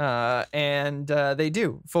 yes. And they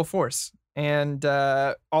do full force. And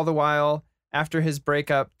all the while, after his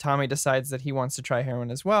breakup, Tommy decides that he wants to try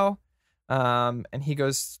heroin as well. And he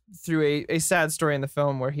goes through a sad story in the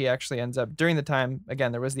film where he actually ends up, during the time,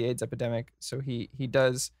 again, there was the AIDS epidemic. So he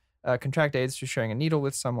does contract AIDS through sharing a needle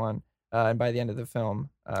with someone. And by the end of the film,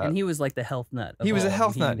 and he was like the health nut. of he was a all.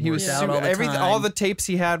 health nut. He was worked out super, all the all time. the tapes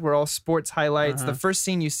he had were all sports highlights. Uh-huh. The first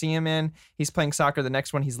scene you see him in, he's playing soccer. The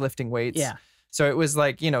next one, he's lifting weights. Yeah. So it was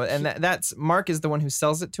like, and that's Mark is the one who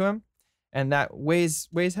sells it to him, and that weighs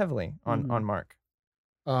heavily on Mark.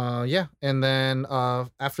 Yeah, and then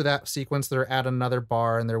after that sequence, they're at another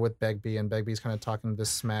bar and they're with Begbie, and Begbie's kind of talking this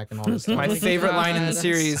smack and all this stuff. My favorite line in the God.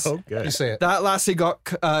 series. So good. You say it. That lassie got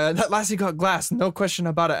glass, no question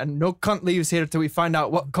about it, and no cunt leaves here till we find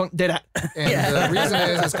out what cunt did it. And the reason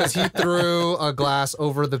is because he threw a glass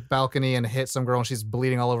over the balcony and hit some girl, and she's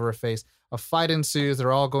bleeding all over her face. A fight ensues.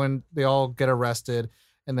 They all get arrested,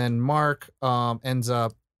 and then Mark ends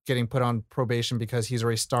up getting put on probation because he's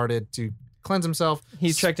already started to cleanse himself.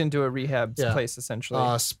 He's checked into a rehab Yeah. place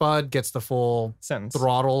essentially. Spud gets the full Sentence.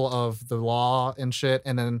 throttle of the law and shit,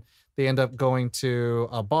 and then they end up going to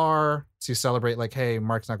a bar to celebrate, like, hey,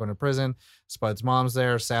 Mark's not going to prison. Spud's mom's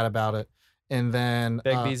there, sad about it, and then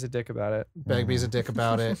Begbie's a dick about it. Begbie's a dick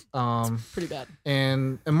about it. Pretty bad.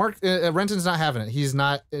 And Mark Renton's not having it. He's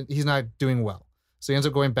not doing well. So he ends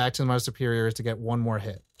up going back to the Mother Superior to get one more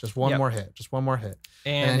hit. Just one Yep. more hit.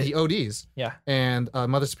 And And he ODs. yeah, And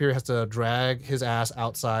Mother Superior has to drag his ass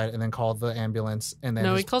outside and then call the ambulance. And then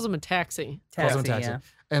No, he his, calls him a taxi. calls him Taxi, taxi. yeah.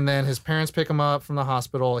 And then his parents pick him up from the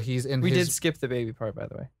hospital. He's in we his. did skip the baby part, by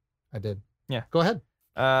the way. I did. Yeah. Go ahead.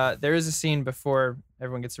 There is a scene before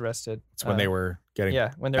everyone gets arrested. It's when they were getting.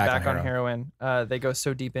 Yeah, when they're back back on on heroin. They go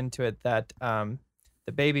so deep into it that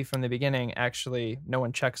the baby from the beginning, actually, no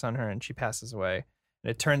one checks on her and she passes away. And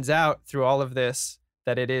it turns out through all of this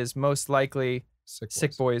that it is most likely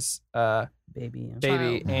Sick Boy's Baby. Yeah.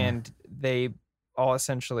 baby, Child. and they all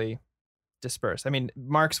essentially disperse. I mean,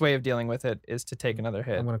 Mark's way of dealing with it is to take another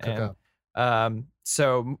hit. I'm going to cook and, up.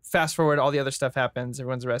 So fast forward, all the other stuff happens.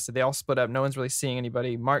 Everyone's arrested. They all split up. No one's really seeing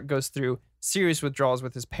anybody. Mark goes through serious withdrawals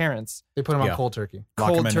with his parents. They put him Yeah. on cold turkey. Lock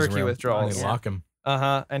him Cold in his turkey room. withdrawals. They lock him.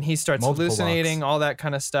 And he starts Multiple hallucinating, locks. all that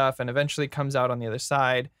kind of stuff, and eventually comes out on the other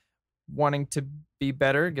side, wanting to be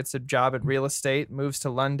better, gets a job at real estate, moves to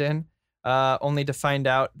London, only to find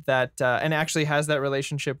out that, and actually has that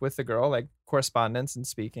relationship with the girl, like correspondence and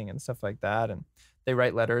speaking and stuff like that. And they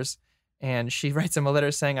write letters, and she writes him a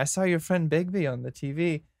letter saying, I saw your friend Begbie on the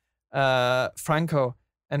TV, Franco.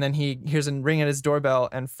 And then he hears a ring at his doorbell,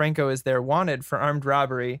 and Franco is there wanted for armed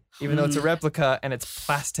robbery, even though it's a replica and it's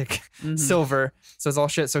plastic silver. So it's all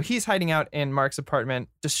shit. So he's hiding out in Mark's apartment,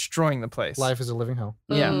 destroying the place. Life is a living hell.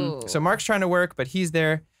 Yeah. Ooh. So Mark's trying to work, but he's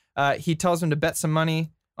there. He tells him to bet some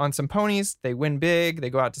money on some ponies. They win big. They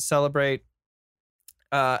go out to celebrate.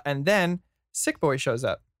 And then Sick Boy shows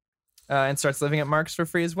up and starts living at Mark's for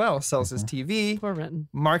free as well. Sells his TV. Poor Renton.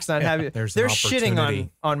 Mark's not happy. There's They're an shitting opportunity.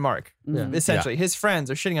 on Mark. Yeah. Essentially, his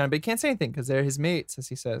friends are shitting on him, but he can't say anything because they're his mates, as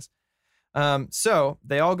he says. So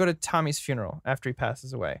they all go to Tommy's funeral after he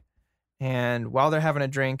passes away. And while they're having a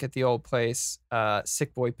drink at the old place,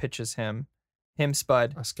 Sick Boy pitches him,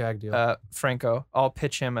 Spud, A skag deal. Franco, all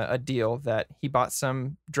pitch him a deal that he bought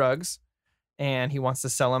some drugs and he wants to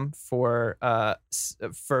sell them for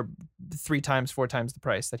 3 times, 4 times the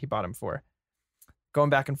price that he bought him for.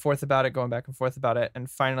 Going back and forth about it. And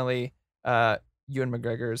finally, Ewan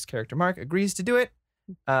McGregor's character Mark agrees to do it.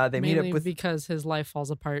 They meet Mainly up with because his life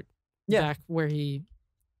falls apart Yeah. back where he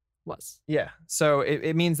was. Yeah. So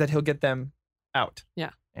it means that he'll get them out.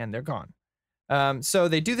 Yeah. And they're gone. So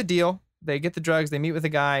they do the deal. They get the drugs. They meet with a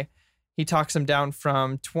guy. He talks them down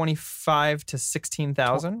from 25 to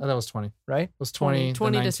 16,000, Oh, that was 20. right? It was 20,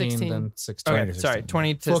 20 then to 19, 16. then 16. Okay, 20 to sorry, 16.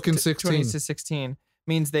 20 to Fucking 20 16. to 16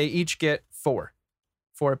 means they each get 4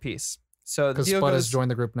 apiece. So the Because deal Spud has goes.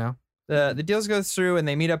 joined the group now. The deals goes through and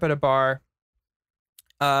they meet up at a bar.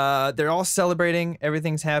 They're all celebrating.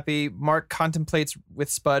 Everything's happy. Mark contemplates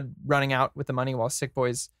with Spud running out with the money while Sick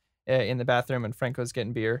Boy's in the bathroom and Franco's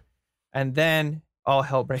getting beer. And then all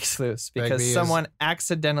hell breaks loose because Begbie is- someone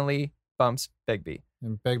accidentally bumps Begbie.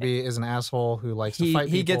 And Begbie is an asshole who likes to fight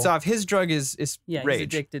people. He gets off. His drug is Yeah, he's rage.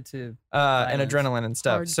 addicted to. And Violence. adrenaline and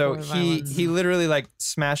stuff. So Hardcore he violence. literally like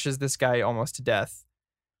smashes this guy almost to death.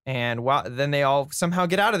 And then they all somehow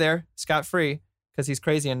get out of there scot free because he's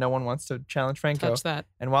crazy and no one wants to challenge Franco. Touch that.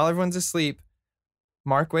 And while everyone's asleep,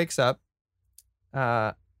 Mark wakes up,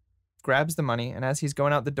 grabs the money, and as he's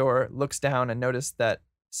going out the door, looks down and notices that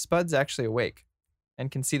Spud's actually awake and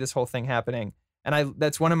can see this whole thing happening. And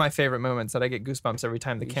that's one of my favorite moments that I get goosebumps every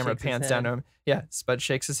time the He camera shakes his pans down to head. him. Yeah, Spud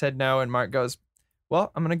shakes his head no, and Mark goes,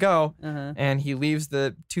 "Well, I'm gonna go," Uh-huh. and he leaves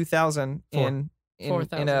the 2,000 in a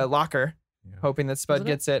 4,000. locker, Yeah. hoping that Spud Wasn't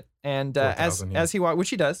it? gets it. And as 4,000, yeah. he walks, which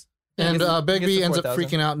he does, And He gets the Begbie ends up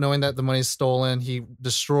 4,000. freaking out knowing that the money's stolen. He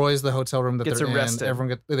destroys the hotel room that Gets they're arrested.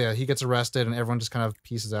 in. He gets arrested and everyone just kind of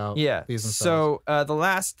pieces out. Yeah. Leaves themselves. So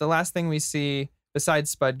the last thing we see besides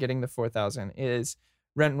Spud getting the 4,000 is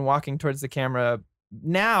Renton walking towards the camera.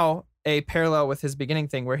 Now a parallel with his beginning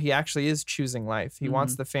thing where he actually is choosing life. He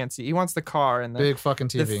wants the fancy. He wants the car and the Big fucking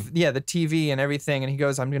TV. the TV and everything. And he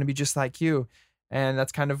goes, "I'm going to be just like you." and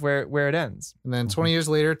that's kind of where it ends. And then 20 years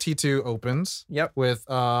later, T2 opens Yep. with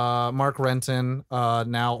Mark Renton,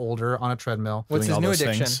 now older, on a treadmill. What's Doing his all new those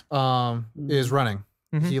addiction? things. Is running.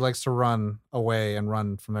 Mhm. He likes to run away and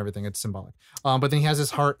run from everything. It's symbolic. But then he has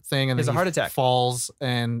this heart thing, and He has then a heart attack. falls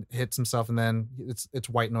and hits himself, and then it's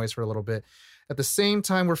white noise for a little bit. At the same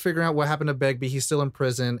time, we're figuring out what happened to Begbie. He's still in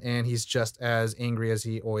prison, and he's just as angry as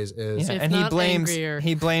he always is. Yeah, If and not angrier.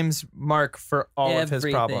 he blames Mark for all of his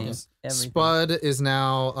Everything. problems. Everything. Spud is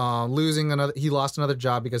now losing another. He lost another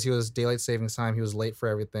job because he was daylight savings time. He was late for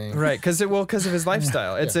everything. Right, because of his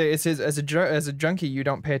lifestyle. It's his as a junkie, you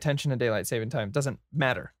don't pay attention to daylight saving time. It doesn't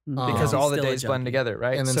matter because He's all the still a days blend junkie. together,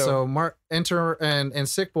 right? And then so Mark enter and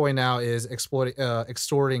Sick Boy now is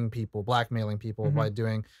extorting people, blackmailing people by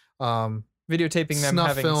doing videotaping them snuff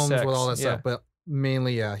having films sex. with all that Yeah. stuff. But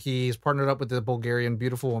mainly, he's partnered up with the Bulgarian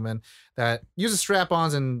beautiful woman that uses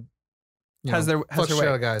strap-ons and Has her fucks way.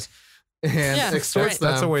 shadow guys and Yeah, extorts right.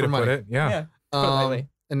 them. That's a way for to money. put it. Yeah. Put it lightly.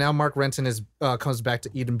 And now Mark Renton is comes back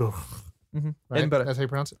to Edinburgh. Mhm. Right? Edinburgh. That's how you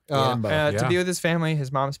pronounce it. Edinburgh. To Yeah. be with his family.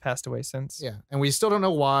 His mom's passed away since. Yeah, and we still don't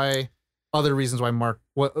know why. Other reasons why Mark,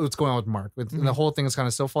 what's going on with Mark? And the whole thing is kind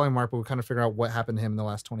of still following Mark, but we kind of figure out what happened to him in the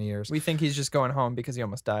last 20 years. We think he's just going home because he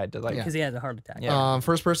almost died. To like, Yeah. Because he had a heart attack. Yeah.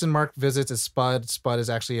 First person Mark visits is Spud. Spud is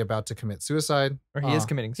actually about to commit suicide. or he is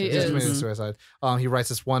committing He suicide. He's is. committing suicide. He writes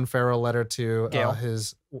this one farewell letter to Gail.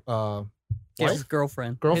 his His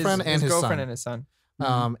girlfriend. girlfriend and his girlfriend son. and his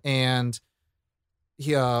son. And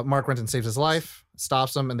he Mark Renton saves his life,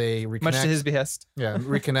 stops him, and they reconnect. Much to his behest. Yeah,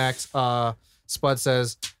 reconnect. Spud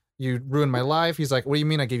says, "You ruined my life." He's like, "What do you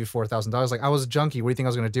mean? I gave you $4,000?" Like, I was a junkie. What do you think I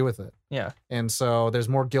was going to do with it? Yeah. And so there's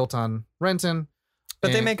more guilt on Renton.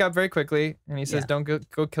 But they And- make up very quickly, and he says, Yeah. "Don't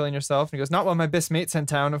go killing yourself." And he goes, "Not while my best mate's in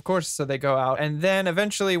town, of course." So they go out, and then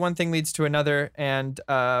eventually one thing leads to another, and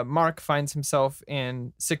Mark finds himself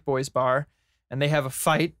in Sick Boy's bar, and they have a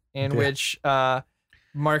fight in which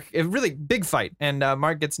Mark, a really big fight, and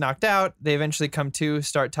Mark gets knocked out. They eventually come to,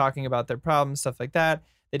 start talking about their problems, stuff like that.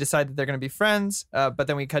 They decide that they're going to be friends, but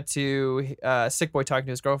then we cut to Sick Boy talking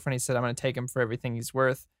to his girlfriend. He said, "I'm going to take him for everything he's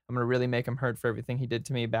worth. I'm going to really make him hurt for everything he did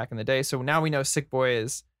to me back in the day." So now we know Sick Boy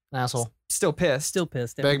is An asshole. still pissed. Still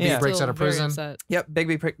pissed. Begbie Yeah. breaks Still out of very prison. upset. Yep,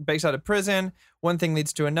 Begbie breaks out of prison. One thing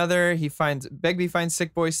leads to another. Begbie finds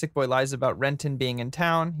Sick Boy. Sick Boy lies about Renton being in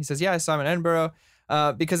town. He says, "Yeah, I saw him in Edinburgh."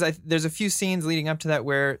 Because there's a few scenes leading up to that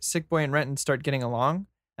where Sick Boy and Renton start getting along.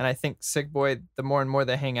 And I think Sick Boy, the more and more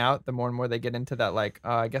they hang out, the more and more they get into that, like,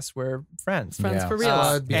 I guess we're friends. Friends Yeah. for real.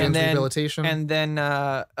 Spud begins and then- rehabilitation. And then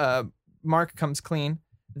Mark comes clean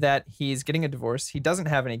that he's getting a divorce. He doesn't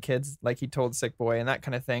have any kids, like he told Sick Boy, and that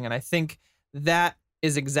kind of thing. And I think that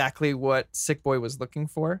is exactly what Sick Boy was looking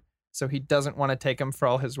for. So he doesn't want to take him for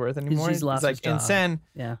all his worth anymore. he's lost like, his job.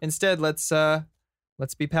 instead, Yeah.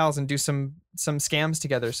 let's be pals and do some scams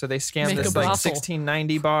together. So they scam Make a this like brothel.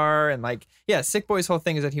 1690 bar, and like, yeah, Sick Boy's whole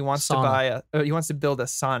thing is that he wants to Sauna. he wants to build a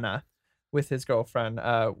sauna with his girlfriend,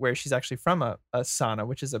 where she's actually from a sauna,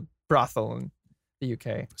 which is a brothel in the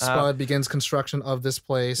UK. Spud begins construction of this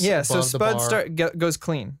place. Yeah, so above the bar. Spud goes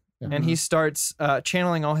clean. Yeah. And he starts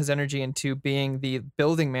channeling all his energy into being the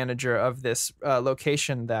building manager of this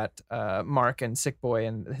location that Mark and Sick Boy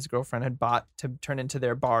and his girlfriend had bought to turn into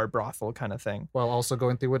their bar brothel kind of thing. While also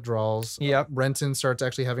going through withdrawals. Yep. Renton starts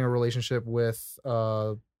actually having a relationship with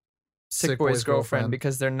Sick Boy's girlfriend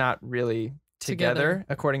because they're not really together, Together.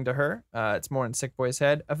 according to her. It's more in Sick Boy's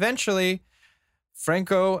head. Eventually,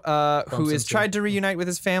 Franco, who has into- tried to reunite with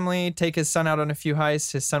his family, take his son out on a few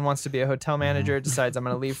heists. His son wants to be a hotel manager, decides, "I'm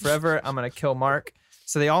going to leave forever. I'm going to kill Mark."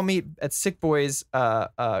 So they all meet at Sick Boy's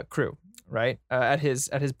crew, right? At his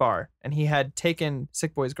bar. And he had taken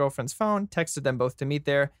Sick Boy's girlfriend's phone, texted them both to meet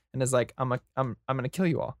there, and is like, I'm going to kill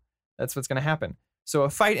you all. That's what's going to happen. So a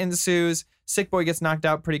fight ensues. Sick Boy gets knocked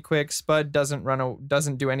out pretty quick. Spud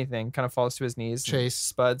doesn't do anything, kind of falls to his knees. Chase.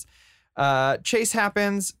 Spud's. Chase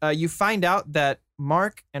happens. You find out that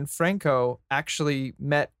Mark and Franco actually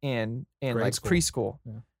met in Grade like school. preschool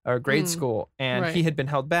Yeah. or grade Mm, school, and right. he had been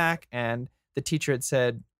held back, and the teacher had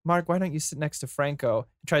said, "Mark, why don't you sit next to Franco?"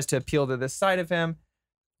 He tries to appeal to this side of him.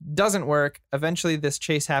 Doesn't work. Eventually, this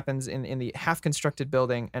chase happens in the half-constructed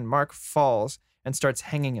building, and Mark falls and starts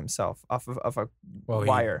hanging himself off of a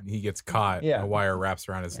wire. He gets caught. Yeah. A wire wraps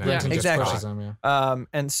around his neck. Yeah. Renton just exactly. pushes him, yeah.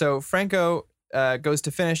 And so Franco goes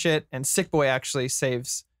to finish it, and Sick Boy actually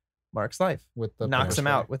saves Mark's life. With the Knocks him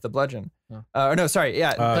pepper out with the bludgeon. Yeah. No, sorry.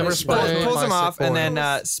 Yeah. Pepper spray pulls him by off, Sick and Boy.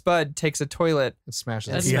 then Spud takes a toilet spray. It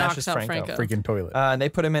smashes That him. Yeah. knocks out Franco. Freaking toilet. and they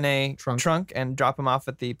put him in a Trunk. trunk and drop him off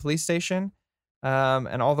at the police station.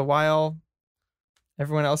 And all the while,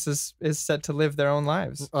 Everyone else is set to live their own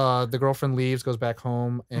lives. The girlfriend leaves, goes back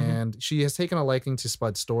home, and she has taken a liking to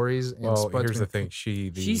Spud's stories. And Well, Spud's here's the been- thing: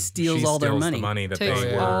 she steals all their money. The money that Takes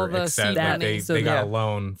they all were the accept, seed that money. they got Yeah. a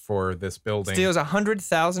loan for this building. Steals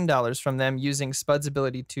 $100,000 from them using Spud's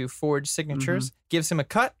ability to forge signatures, gives him a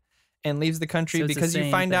cut, and leaves the country So it's the because you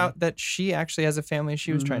same find thing. out that she actually has a family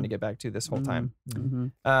she was trying Mhm. to get back to this whole time.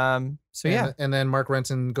 Mhm. So yeah, And then Mark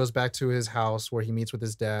Renton goes back to his house where he meets with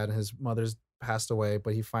his dad. His mother's passed away,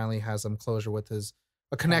 but he finally has some closure with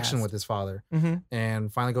a connection Past. with his father. hmm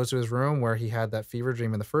And finally goes to his room where he had that fever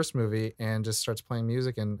dream in the first movie and just starts playing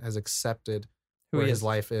music and has accepted Who where he his is.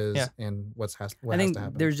 life is Yeah. and what I has think to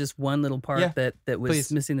happen. there's just one little part Yeah, that was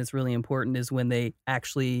please. missing that's really important is when they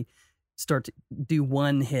actually start to do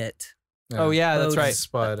one hit. Oh yeah, that's Both right.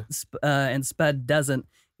 Spud. And Spud doesn't.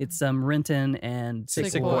 It's Renton and Sick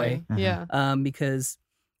Sick Boy. boy. Yeah. because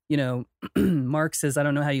Mark says, I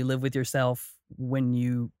don't know how you live with yourself when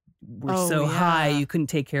you were Oh, so high yeah. you couldn't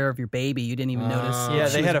take care of your baby. You didn't even notice. Yeah,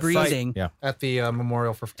 she they was had a fight. breathing. Yeah. At the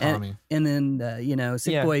memorial for Tommy. And then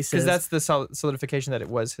Sick Boy says, because that's the solidification that it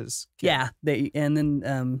was his. Kid. yeah. And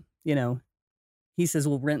then he says,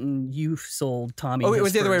 well, Renton, you sold Tommy. Oh, it his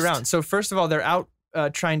was the other way first." around. So first of all, they're out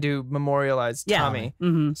trying to memorialize Yeah. Tommy.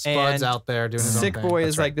 Mm-hmm. Spud's and out there doing his Sick own thing. Boy That's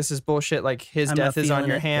is right. like, this is bullshit. Like his I'm death not is on feeling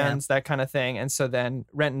your it, yeah. hands, that kind of thing. And so then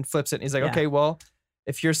Renton flips it. And he's like, Yeah. okay, well,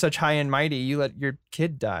 if you're such high and mighty, you let your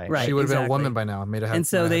kid die. Right. She would have been a exactly. woman by now. Made a And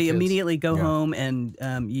so they immediately go Yeah. home and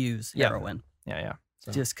use Yeah. heroin. Yeah, yeah.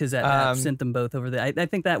 So- Just because that Um, sent them both over there. I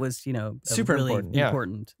think that was, Super really important, yeah.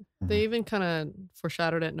 important. They even kind of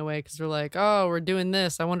foreshadowed it in a way because they're like, oh, we're doing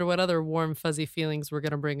this. I wonder what other warm, fuzzy feelings we're going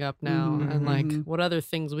to bring up now and like Mhm. what other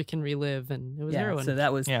things we can relive. And it was Yeah, heroin. so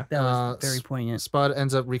that was Yeah. that was Uh, very s- poignant. Spud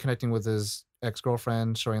ends up reconnecting with his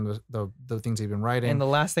ex-girlfriend, showing the things he'd been writing. And the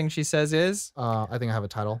last thing she says is, I think I have a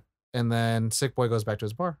title. And then Sick Boy goes back to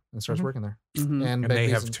his bar and starts Mhm. working there. Mhm. And, and they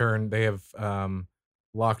Begbie's have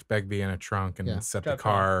locked Begbie in a trunk and Yeah. set the Dropped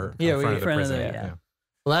car Yeah, in we- front of the front of prison. the- yeah. yeah.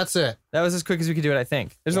 Well, that's it. that was as quick as we could do it, I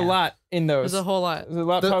think. There's a Yeah. lot in those. There's a whole lot. There's a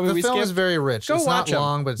lot The probably we film is skipped. very rich. Go it's watch not 'em.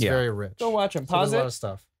 long, but it's Yeah. very rich. Go watch them. So there's Pause a lot it of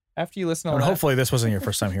stuff. after you listen to all And that. hopefully this wasn't your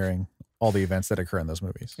first time hearing all the events that occur in those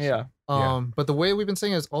movies. Yeah. But the way we've been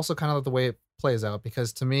saying is also kind of the way it plays out,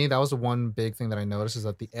 because to me that was the one big thing that I noticed is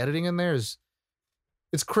that the editing in there is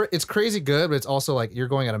it's crazy good, but it's also like you're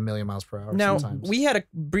going at 1,000,000 miles per hour. Now, sometimes. we had a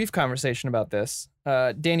brief conversation about this.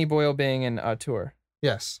 Danny Boyle being an auteur.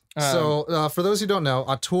 Yes. So for those who don't know,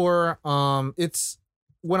 auteur, it's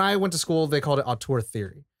when I went to school, they called it auteur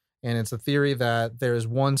theory. And it's a theory that there is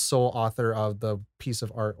one sole author of the piece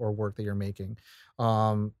of art or work that you're making.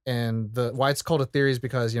 And why it's called a theory is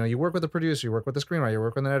because, you work with a producer, you work with a screenwriter, you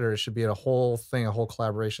work with an editor. It should be a whole thing, a whole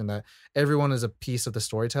collaboration that everyone is a piece of the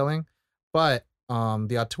storytelling. But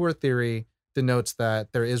the auteur theory denotes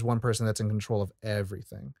that there is one person that's in control of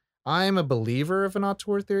everything. I'm a believer of an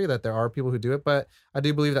auteur theory, that there are people who do it, but I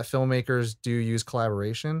do believe that filmmakers do use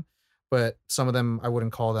collaboration, but some of them, I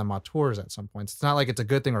wouldn't call them auteurs at some points. It's not like it's a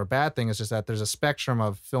good thing or a bad thing. It's just that there's a spectrum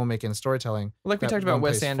of filmmaking and storytelling. Like we that talked about, one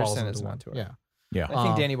Wes place falls Anderson as into an one. auteur. Yeah. Yeah. I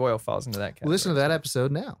think Um, Danny Boyle falls into that category. Listen to that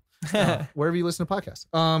episode now, wherever you listen to podcasts.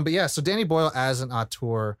 But yeah, so Danny Boyle as an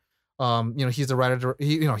auteur, he's the writer,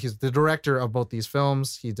 he's the director of both these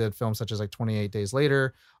films. He did films such as like 28 Days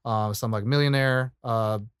Later, some like Millionaire,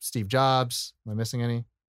 Steve Jobs. Am I missing any?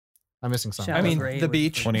 I'm missing some. Shallow I mean, Grave The was-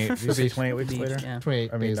 Beach. 28, did you say 28 weeks Beach, later? Yeah. 28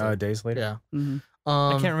 I mean, days. days later. Yeah. Mhm.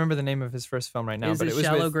 I can't remember the name of his first film right now, Is but it it was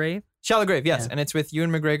Shallow with Grave? Shallow Grave, yes, Yeah. and it's with Ewan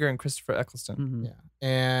McGregor and Christopher Eccleston. Mhm. Yeah.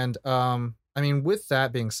 And I mean, with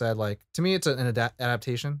that being said, like to me, it's an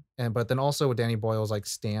adaptation, but then also with Danny Boyle's like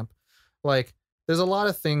stamp, like there's a lot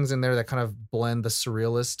of things in there that kind of blend the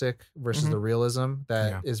surrealistic versus Mhm. the realism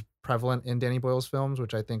that is prevalent in Danny Boyle's films,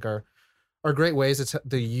 which I think are great ways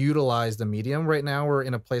to utilize the medium. Right now, we're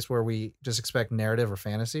in a place where we just expect narrative or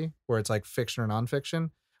fantasy, where it's like fiction or nonfiction,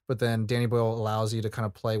 but then Danny Boyle allows you to kind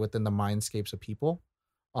of play within the mindscapes of people,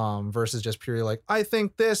 versus just purely like I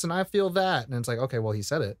think this and I feel that, and it's like okay, well he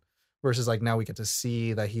said it. Versus like now we get to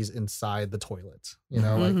see that he's inside the toilet, like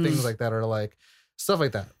Mhm. things like that are like stuff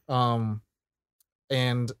like that.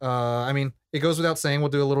 I mean, it goes without saying, we'll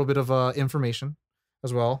do a little bit of information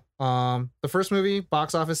as well. The first movie,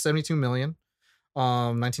 box office, 72 million,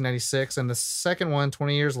 1996. And the second one,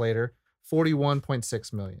 20 years later,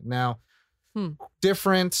 41.6 million. Now,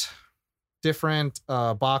 different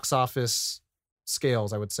box office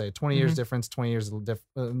scales, I would say. 20 years difference, 20 years,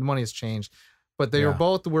 money has changed. But they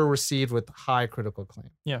were received with high critical acclaim.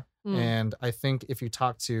 Yeah. Mm. And I think if you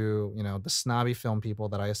talk to, the snobby film people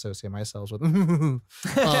that I associate myself with,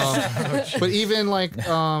 but even like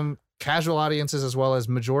casual audiences as well as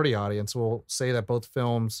majority audience will say that both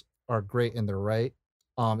films are great in their right.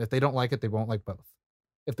 If they don't like it, they won't like both.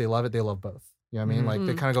 If they love it, they love both. You know what I mean? Like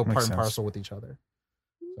they kind of go Makes part and sense. parcel with each other.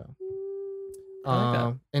 So, I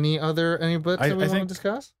like any books that we want to think-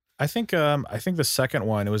 discuss? I think the second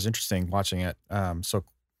one, it was interesting watching it. So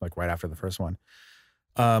like right after the first one,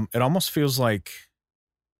 it almost feels like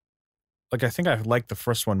I think I liked the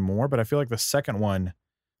first one more, but I feel like the second one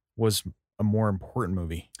was a more important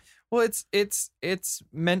movie. Well, it's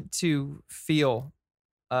meant to feel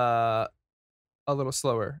a little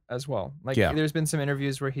slower as well. Like Yeah. there's been some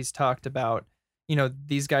interviews where he's talked about,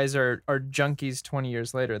 these guys are junkies 20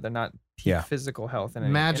 years later. They're not peak Yeah. physical health in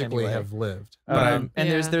any Magically way. have lived. And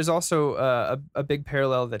Yeah. there's also a big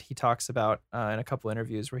parallel that he talks about in a couple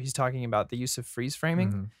interviews where he's talking about the use of freeze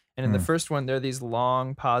framing. Mhm. And in the Mm. first one, there are these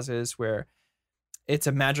long pauses where it's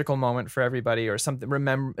a magical moment for everybody, or something.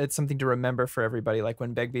 It's something to remember for everybody. Like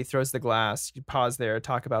when Begbie throws the glass, you pause there,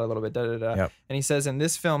 talk about it a little bit, da da da. Yep. And he says in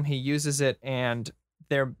this film, he uses it, and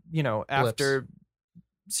they're after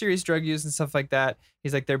serious drug use and stuff like that,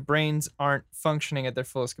 he's like their brains aren't functioning at their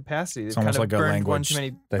fullest capacity. They've almost like a burned one language too many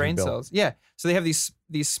that he brain built. cells. Yeah. So they have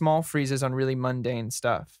these small freezes on really mundane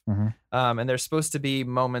stuff. Mhm. And they're supposed to be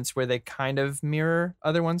moments where they kind of mirror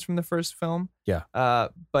other ones from the first film. Yeah.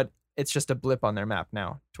 But it's just a blip on their map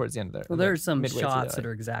now towards the end of their. Well, there's some midway through shots the- that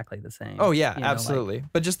are exactly the same. Oh yeah, you know, like- absolutely.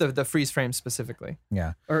 But just the freeze frame specifically.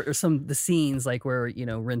 Yeah. or the scenes like where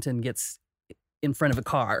Renton gets in front of a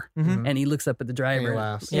car Mhm. and he looks up at the driver And he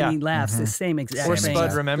laughs. Yeah. he laughs. The Mhm. same exact Or thing. Spud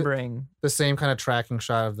exact- remembering. The same kind of tracking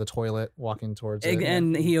shot of the toilet walking towards it.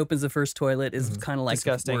 And he opens the first toilet is Mhm. kind of like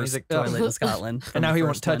Disgusting. the He's worst like, "Ugh." toilet in Scotland. from And now the he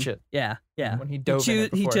won't first touch one. it. Yeah, yeah. When he dove in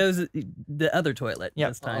it He before. chose the other toilet Yep.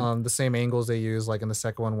 this time. The same angles they use, like in the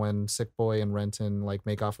second one when Sick Boy and Renton like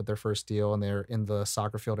make off with their first deal, and they're in the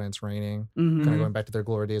soccer field and it's raining, Mhm. kind of going back to their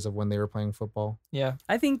glory days of when they were playing football. Yeah.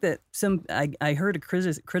 I think that I heard a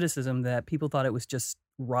criticism that people thought it was just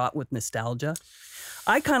wrought with nostalgia.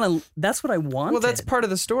 That's what I wanted. Well, that's part of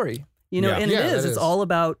the story. Yeah. And Yeah, it is. that It's is. all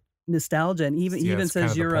about nostalgia, and he Yeah, even it's kind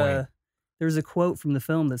says of the you're point. There's a quote from the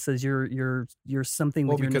film that says you're something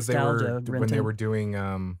Well, with your because they nostalgia. were when they Renton. were doing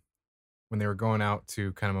when they were going out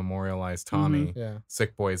to kind of memorialize Tommy. Yeah.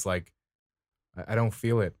 Sick Boy's like, I don't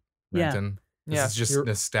feel it, Yeah. Renton. This Yeah. is just You're-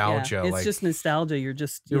 nostalgia. Yeah, it's like just nostalgia. You're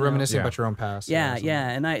just You're you know- reminiscing Yeah. about your own past. Yeah, or something. yeah,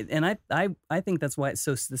 and I think that's why it's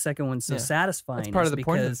so the second one's so Yeah. satisfying. That's part is of the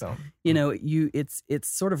point of the because, film. it's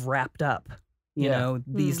sort of wrapped up. Yeah.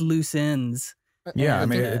 These loose ends. Yeah, I And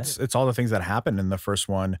mean, think- it's all the things that happened in the first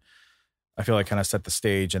one. I feel like kind of set the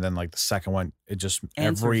stage, and then like the second one, it just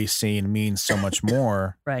Answers. every scene means so much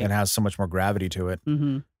more, Right. and has so much more gravity to it,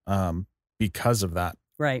 Mm-hmm. because of that.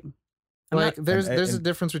 Right. like there's and- a and-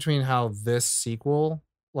 difference between how this sequel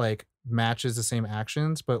like matches the same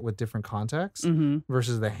actions but with different contexts Mm-hmm.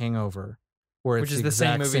 versus The Hangover, where it's Which is the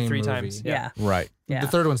same exact movie three times. Yeah. Right. Yeah. The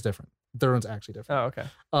third one's different. The third one's actually different.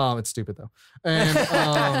 Oh, okay. It's stupid though, and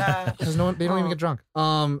because they don't even get drunk.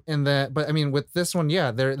 And that, but I mean, with this one,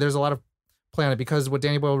 yeah, there's a lot of play on it because what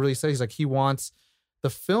Danny Boyle really says, he's like he wants the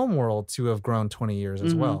film world to have grown 20 years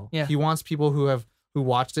as Mhm. well. Yeah. He wants people who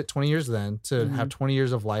watched it 20 years then to have 20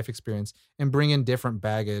 years of life experience and bring in different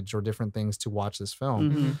baggage or different things to watch this film.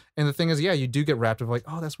 Mhm. And the thing is, yeah, you do get wrapped up like,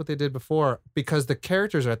 oh, that's what they did before because the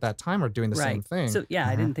characters at that time are doing the same Right. thing. So yeah,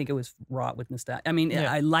 I Mhm. didn't think it was wrought with nostalgia. I mean,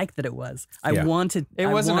 Yeah. I liked that it was. I Yeah. wanted. It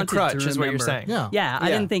I wasn't a wanted to crutch, is what you're remember. saying. yeah. Yeah, I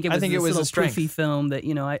Yeah. didn't think it I was think this it was a little strength. poofy film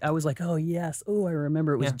that I was like, oh yes, oh I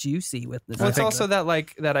remember it was Yeah. juicy with Well, nostalgia. it's also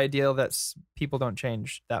that ideal that people don't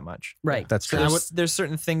change that much. right. That's So true. there's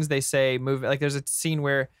certain things they say move. Like there's a scene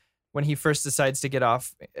where when he first decides to get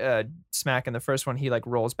off Smack in the first one, he like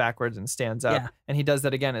rolls backwards and stands up, Yeah. and he does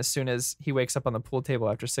that again as soon as he wakes up on the pool table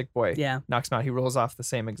after Sick Boy Yeah. knocks him out. He rolls off the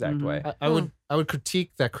same exact Mhm. way. I would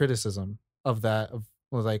critique that criticism of that of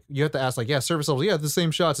well, like you have to ask like yeah surface level the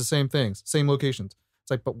same shots the same things same locations.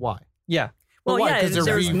 It's like but why? Yeah, Well, why? yeah, 'Cause they're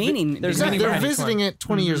there's re- meaning. there's Exactly. meaning They're behind each visiting one. it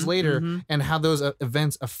 20 years Mhm, later mhm. and how those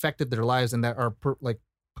events affected their lives and that are like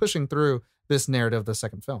pushing through this narrative of the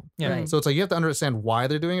second film. yeah. Right. So it's like you have to understand why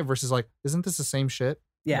they're doing it versus like isn't this the same shit?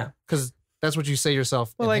 Yeah. Because that's what you say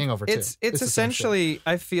yourself Well, in like Hangover it's too. it's the same shit. essentially.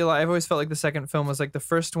 I've always felt like the second film was like the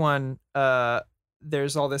first one.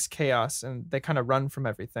 There's all this chaos and they kind of run from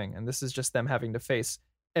everything, and this is just them having to face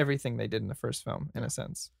everything they did in the first film in a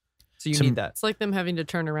sense. So you To- need that. It's like them having to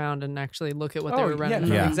turn around and actually look at what they were running yeah,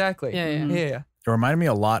 from. Yeah. exactly. Yeah, yeah. yeah, yeah. It reminded me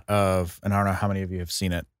a lot of, and I don't know how many of you have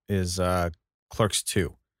seen it, is Clerks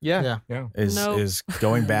 2. Yeah. Yeah. Yeah. Nope. Is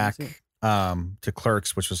going back haven't to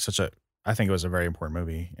Clerks, which was I think it was a very important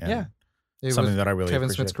movie. And Yeah. It something was that I really Kevin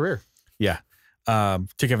appreciate. Smith's career.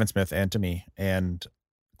 To Kevin Smith and to me. And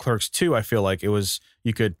Clerks 2, I feel like it was,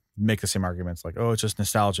 you could make the same arguments like, oh, it's just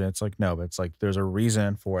nostalgia. It's like, no, but it's like there's a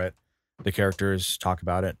reason for it. The characters talk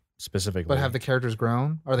about it specifically. But have the characters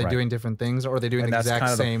grown? Are they Right. doing different things, or are they doing And the that's exact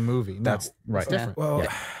kind of the- same movie? No, that's right. It's different. Well,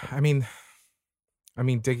 Yeah. I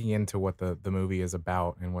mean, digging into what the movie is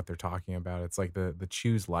about and what they're talking about, it's like the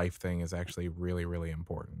choose life thing is actually really, really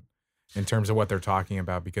important in terms of what they're talking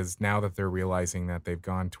about, because now that they're realizing that they've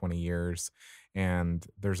gone 20 years and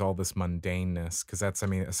there's all this mundaneness, because that's, I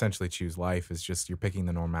mean, essentially choose life is just you're picking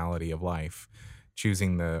the normality of life,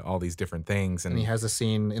 choosing all these different things. And he has a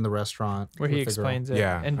scene in the restaurant Where he with the girl. explains it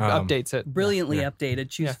Yeah, and um, updates it. Brilliantly Yeah. updated.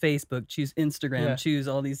 Choose Yeah. Facebook. Choose Instagram. Yeah. Choose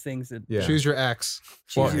all these things that. Yeah. Choose your ex.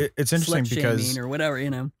 Well, choose your it's interesting slut because shaming or whatever, you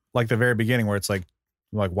know. like the very beginning where it's like,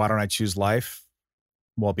 why don't I choose life?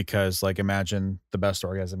 Well, because like imagine the best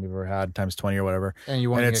orgasm you've ever had times 20 or whatever. And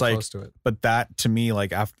you want And to it's get like- close to it. But that to me,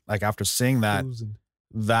 like after seeing that,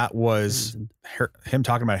 that was him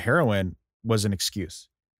talking about heroin was an excuse.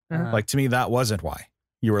 Uh-huh. Like to me, that wasn't why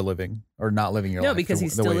you were living or not living your No, life. because he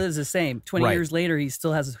the still way- is the same. 20 Right. years later, he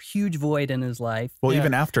still has a huge void in his life. Well, Yeah.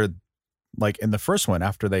 even after, like in the first one,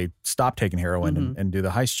 after they stop taking heroin and do the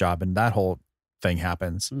heist job, and that whole thing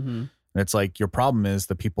happens, Mm-hmm. and it's like your problem is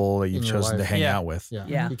the people that you've In your chosen to life. hang Yeah. out with. Yeah.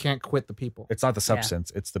 Yeah. You can't quit the people. It's not the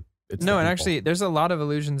substance; it's the it's No, the and people. actually, there's a lot of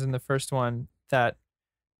illusions in the first one that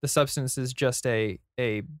the substance is just a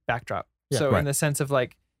backdrop. Yeah. So Right. in the sense of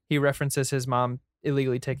like he references his mom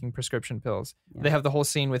illegally taking prescription pills. Yeah. They have the whole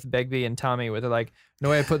scene with Begbie and Tommy where they're like,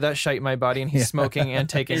 "No way, I put that shite in my body," and he's Yeah. smoking and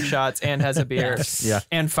taking shots and has a beer Yeah.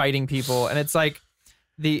 and fighting people, and it's like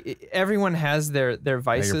everyone has their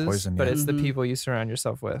vices, poison, but yeah. it's Mhm. the people you surround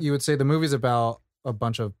yourself with. You would say the movie's about a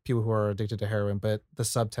bunch of people who are addicted to heroin, but the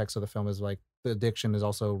subtext of the film is like the addiction is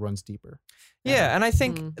also runs deeper. Yeah, and I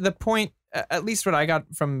think Mm. the point, at least what I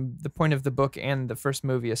got from the point of the book and the first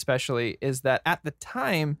movie especially, is that at the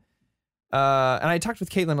time, and I talked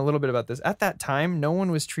with Caitlin a little bit about this. At that time, no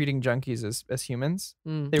one was treating junkies as humans.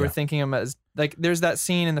 Mm. They were Yeah. thinking them as like. There's that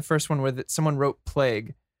scene in the first one where someone wrote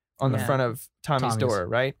 "plague" on the Yeah. front of Tommy's Tommy's. door,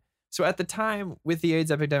 right? So at the time, with the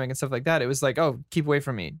AIDS epidemic and stuff like that, it was like, oh, keep away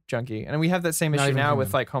from me, junkie. And we have that same Not issue even now with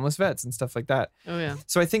human. like homeless vets and stuff like that. Oh yeah.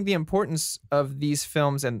 So I think the importance of these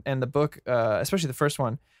films and the book, especially the first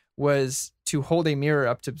one, was to hold a mirror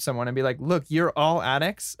up to someone and be like, look, you're all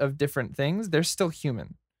addicts of different things. They're still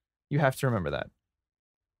human. You have to remember that.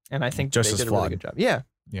 And I think Just they as did a really flawed. good job. Yeah.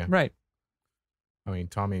 Yeah. Right. I mean,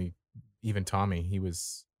 Tommy, he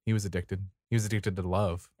was addicted. He was addicted to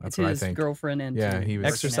love. That's to what I his think. girlfriend and Yeah, to he was- working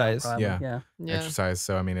out, Exercise. probably. Yeah. Yeah. Yeah. Exercise.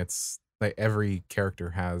 So I mean, it's like every character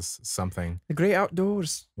has something. The great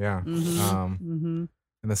outdoors. Yeah. Mhm.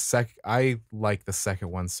 And I like the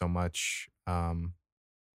second one so much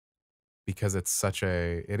because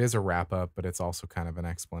it is a wrap up, but it's also kind of an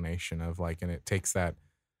explanation of like, and it takes that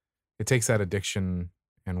addiction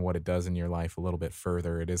and what it does in your life a little bit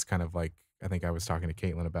further. It is kind of like, I think I was talking to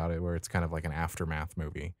Caitlin about it, where it's kind of like an aftermath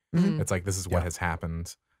movie. Mhm. It's like, this is what Yeah. has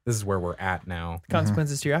happened. This is where we're at now.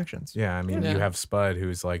 Consequences to your actions. Yeah. I mean, Yeah. you have Spud,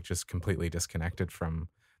 who's like just completely disconnected from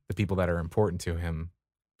the people that are important to him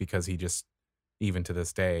because he just, even to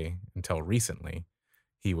this day, until recently,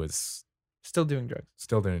 he was Still doing drugs.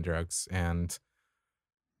 still doing drugs. And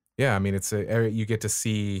yeah, I mean, you get to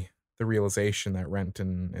see the realization that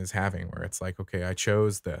Renton is having, where it's like, okay, I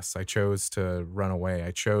chose this. I chose to run away. I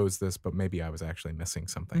chose this, but maybe I was actually missing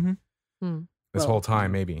something Mhm. Hmm. this Well, whole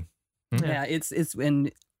time, maybe. Yeah. It's when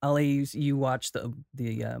Ali, you watch the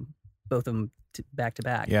both of them back to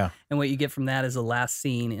back. Yeah. And what you get from that is the last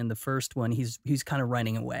scene in the first one. He's kind of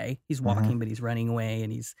running away. He's walking, but he's running away,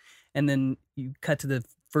 and then you cut to the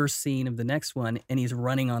first scene of the next one, and he's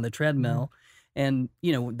running on the treadmill, and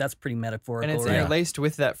that's pretty metaphorical, And it's right? interlaced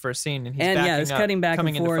with that first scene. And he's And backing it's up, cutting back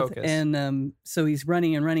coming and into forth, focus. and so he's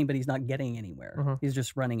running and running, but he's not getting anywhere. Mhm. He's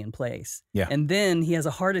just running in place. Yeah. And then he has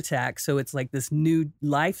a heart attack. So it's like this new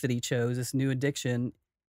life that he chose, this new addiction.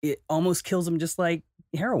 It almost kills him, just like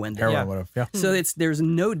heroin did. Heroin Yeah. would have. Yeah. So there's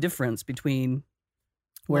no difference between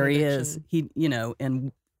where One he is. addiction.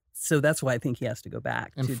 And so that's why I think he has to go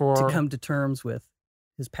back And to for- come to terms with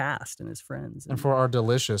his past and his friends. And for our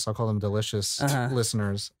delicious, I'll call them delicious Uh-huh.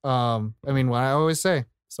 listeners. I mean, what I always say,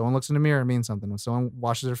 someone looks in the mirror, it means something. When someone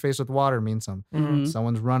washes their face with water, it means something. Mhm.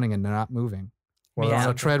 Someone's running and they're not moving. Or they're Yeah.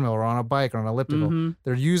 on a treadmill or on a bike or on an elliptical. Mhm.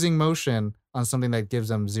 They're using motion on something that gives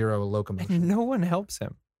them zero locomotion. And no one helps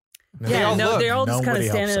him. They Yeah, all no, look. they're all just kind of Nobody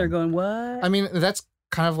standing helps there him. going, "What?" I mean, that's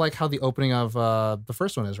kind of like how the opening of the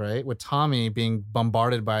first one is, right? With Tommy being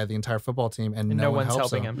bombarded by the entire football team and, And no no one one's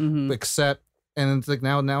helps helping him. him. Mhm. Except, and it's like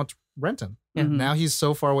now it's Renton. Yeah. Mhm. Now he's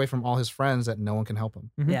so far away from all his friends that no one can help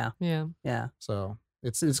him. Mhm. Yeah, Yeah. yeah. So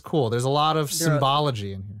It's cool. There's a lot of There are-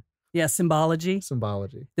 symbology in here. Yeah, symbology.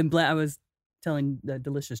 Symbology. Then I was telling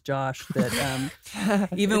Delicious Josh that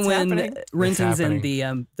even It's when happening. Renton's in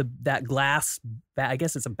happening. that glass, I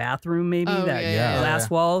guess it's a bathroom maybe, Oh, that yeah. glass Yeah.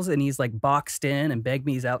 walls, and he's like boxed in, and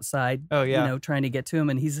Begme's outside, Oh yeah, you know, trying to get to him,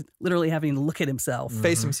 and he's literally having to look at himself, Mm.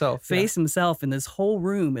 face himself. yeah. face himself, and this whole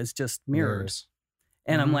room is just mirrored.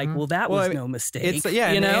 And I'm like, Mhm. well, that Well, was I mean, no mistake. It's yeah,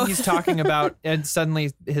 you and, know, and he's talking about, and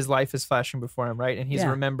suddenly his life is flashing before him, right? And he's Yeah.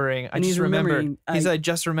 remembering. And he's remembered. remembering, I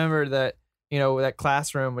just remembered that that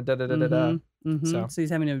classroom with da da da da da. So. So he's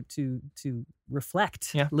having to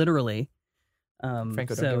reflect, Yeah. literally. Franco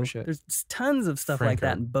don't so give a shit. there's tons of stuff like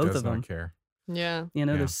that in both does of not them. care. Yeah. You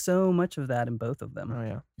know, Yeah. there's so much of that in both of them.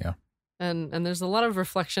 Oh yeah. And there's a lot of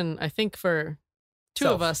reflection, I think, for two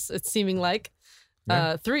Self. of us, it's seeming like.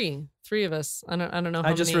 Yeah. Three of us. I don't know how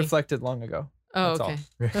I just many. reflected long ago. Oh, That's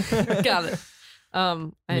all. okay. Got it.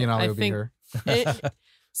 Me and Ollie I will be think here.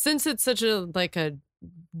 since it's such a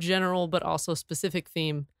general but also specific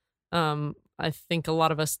theme, I think a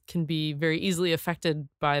lot of us can be very easily affected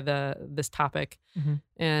by this topic. Mhm.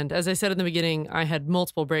 And as I said in the beginning, I had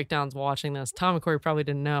multiple breakdowns while watching this. Tom and Corey probably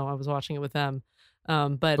didn't know I was watching it with them.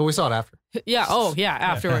 But But we saw it after. yeah,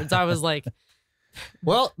 afterwards I was like,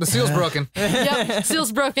 Well, the seal's broken. yep,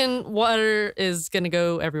 seal's broken. Water is gonna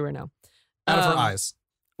go everywhere now. Out of her Um, eyes.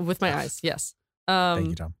 With my eyes, yes. Thank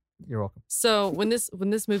you, Tom. You're welcome. So when this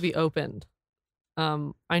movie opened,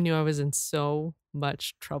 I knew I was in so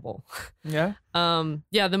much trouble. Yeah.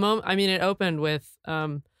 The moment, I mean, it opened with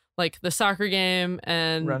like the soccer game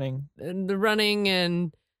and Running. and the running,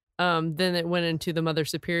 and then it went into the Mother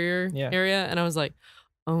Superior Yeah. area, and I was like,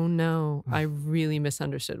 oh no, I really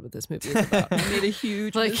misunderstood what this movie is about. I made a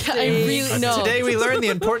huge Like, mistake. I really know. Today we learned the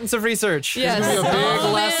importance of research. Yes. It's gonna be a big Oh,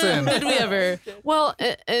 man, lesson. Did we ever? Well,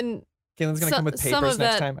 and Caitlin's gonna So- come with some papers of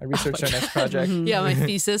next that- time. I researched Oh our my next God. project. yeah, my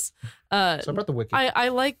thesis. So I brought the wiki. I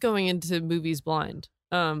like going into movies blind.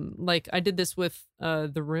 Like I did this with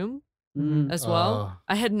The Room Mm. as well. Oh.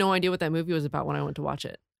 I had no idea what that movie was about when I went to watch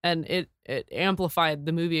it, and it amplified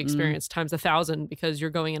the movie experience times 1,000 because you're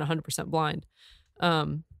going in 100% blind.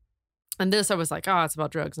 And this I was like, it's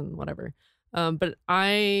about drugs and whatever. But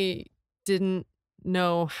I didn't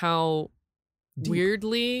know how Deep.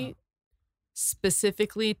 weirdly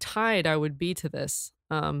specifically tied I would be to this.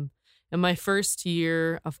 In my first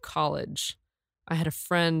year of college, I had a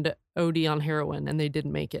friend OD on heroin and they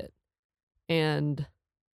didn't make it. And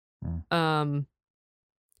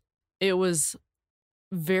it was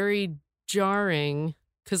very jarring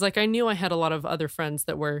because like I knew I had a lot of other friends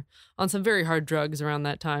that were on some very hard drugs around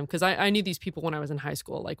that time because I knew these people when I was in high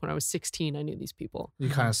school. Like when I was 16, I knew these people. You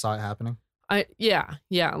kind of saw it happening. Yeah.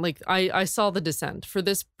 Like I saw the descent. For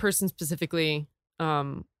this person specifically,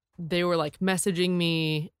 they were like messaging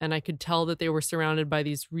me and I could tell that they were surrounded by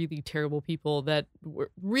these really terrible people that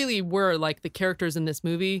really were like the characters in this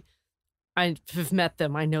movie. I have met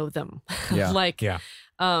them. I know them. Yeah. Like, Yeah.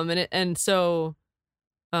 So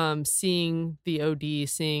seeing the OD,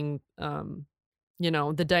 seeing,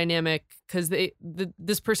 the dynamic, because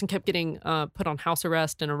this person kept getting put on house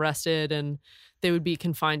arrest and arrested, and they would be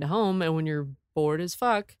confined to home. And when you're bored as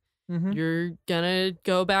fuck, Mhm. you're gonna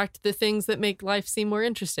go back to the things that make life seem more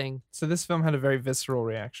interesting. So this film had a very visceral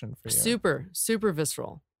reaction for you. Super, super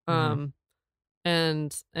visceral. Mhm.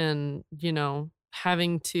 And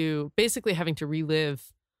having to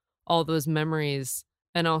relive all those memories,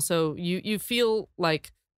 and also you feel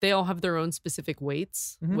like they all have their own specific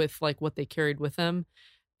weights Mhm. with like what they carried with them.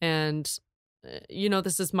 And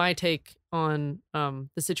this is my take on the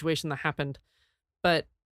situation that happened, but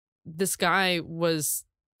this guy was,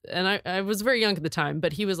 and I was very young at the time,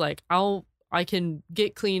 but he was like, I can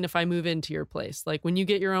get clean if I move into your place. Like when you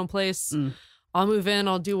get your own place, Mm. I'll move in,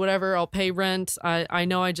 I'll do whatever, I'll pay rent. I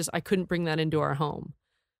know I couldn't bring that into our home.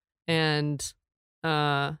 And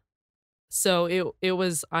so it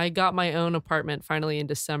was, I got my own apartment finally in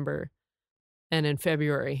December, and in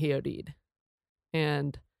February he OD'd.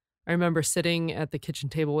 And I remember sitting at the kitchen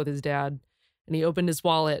table with his dad, and he opened his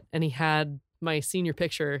wallet and he had my senior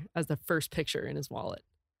picture as the first picture in his wallet.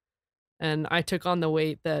 And I took on the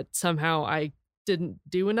weight that somehow I didn't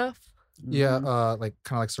do enough. Yeah, Mhm. like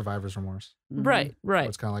kind of like survivor's remorse. Mhm. Right. Where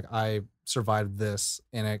it's kind of like I survived this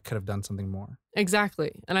and I could have done something more.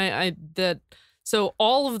 Exactly. And so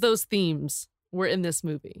all of those themes were in this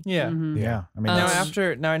movie. Yeah. Mhm. Yeah. I mean, Now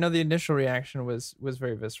that's- now I know the initial reaction was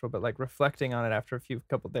very visceral, but like reflecting on it after a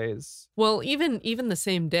couple days. Well, even the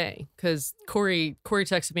same day, because Corey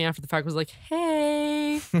texted me after the fact, was like,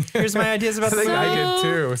 "Hey, Here's my ideas about I the think I did So-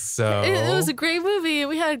 too. So it was a great movie.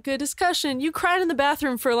 We had a good discussion. You cried in the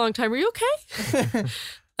bathroom for a long time. Are you okay?"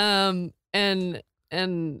 And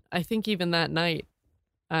and I think even that night,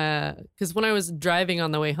 because when I was driving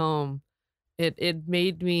on the way home, it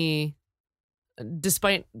made me,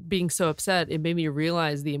 despite being so upset, it made me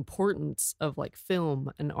realize the importance of like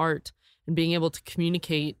film and art and being able to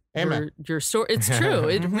communicate your story. It's true.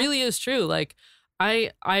 It really is true. Like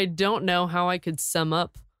I don't know how I could sum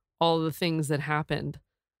up all the things that happened.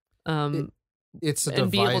 It's a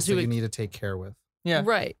and be able device to that you need to take care with. Yeah.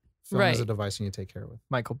 Right. Film Right. is a device you need to take care with.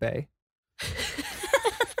 Michael Bay.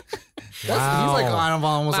 He's like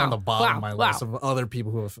almost on Wow. the bottom of Wow. my list Wow. of other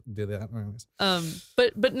people who have did that. Anyways.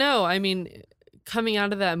 But no, I mean, coming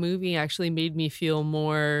out of that movie actually made me feel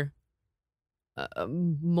more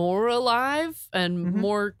alive and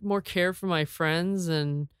more care for my friends,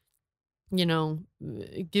 and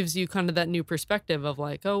it gives you kind of that new perspective of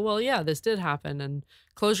like, oh well, yeah, this did happen, and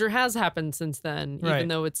closure has happened since then, even Right.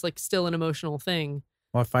 though it's like still an emotional thing.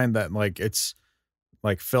 Well, I find that like it's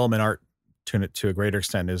like film and art to a greater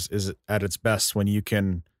extent is at its best when you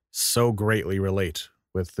can so greatly relate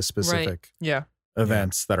with the specific Yeah.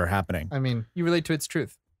 events that are happening. I mean, You relate to its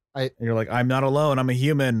truth. And you're like, I'm not alone. I'm a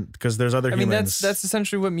human because there's other I mean, humans. that's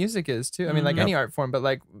essentially what music is too. I mean, like any art form, but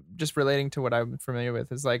like just relating to what I'm familiar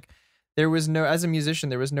with is like there was no, as a musician,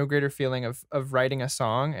 there was no greater feeling of writing a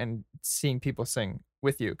song and seeing people sing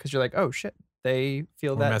with you, because you're like, oh shit, they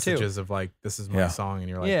feel Or that messages of like, this is my Yeah. song, and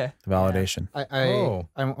you're too. like, Yeah. the validation.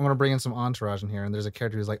 I'm going to bring in some entourage in here, and there's a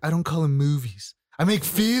character who's like, I don't call them movies, I make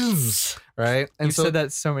films, right? And You've said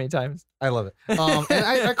that so many times. I love it. And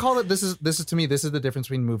I call it, this is to me, this is the difference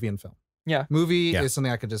between movie and film. Yeah. Movie Yeah. is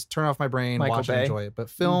something I could just turn off my brain, Michael watch Bay. and enjoy it. But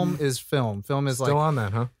film is film. Film is still like, on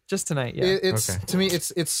that, huh? Just tonight. Yeah. it's Okay. to me,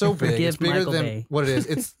 it's so big. Forgive It's bigger Michael than Bay. what it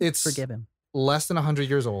is. It's Forgive him. less than 100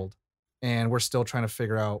 years old, and we're still trying to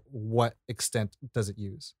figure out what extent does it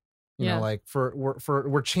use. You Yeah. know, like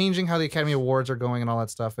we're changing how the Academy Awards are going and all that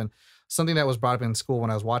stuff. And something that was brought up in school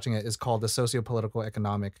when I was watching it is called the socio-political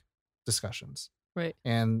economic discussions. Right.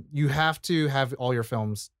 And you have to have all your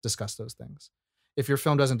films discuss those things. If your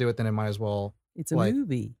film doesn't do it, then it might as well. It's a like-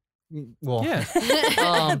 movie. Well,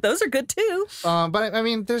 Yeah. Those are good too. but I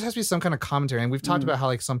mean, there has to be some kind of commentary, and we've talked Mm. about how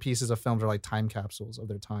like some pieces of films are like time capsules of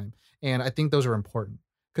their time, and I think those are important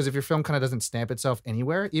because if your film kind of doesn't stamp itself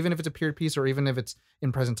anywhere, even if it's a period piece or even if it's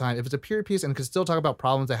in present time, if it's a period piece and can still talk about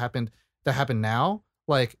problems that happen now,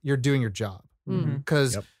 like you're doing your job. Mm.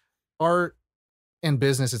 Because Yep. art and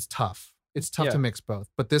business is tough. It's tough Yeah. to mix both,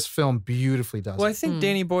 but this film beautifully does. Well, I it. think Mm.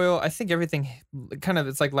 Danny Boyle, I think everything kind of,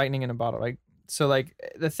 it's like lightning in a bottle. Like, so like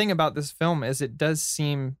the thing about this film is it does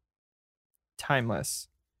seem timeless.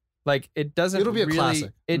 Like it doesn't It'll be a really,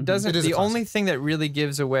 classic. it Mhm. doesn't, It is a the only classic. thing that really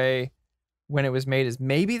gives away when it was made is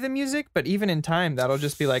maybe the music, but even in time, that'll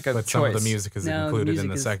just be like a But choice. some of the music is No, the included in music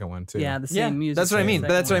the is- second one too. Yeah, the same Yeah, music. that's what I same mean. But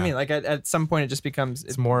thing. that's what I Yeah. mean. Like at some point, it just becomes,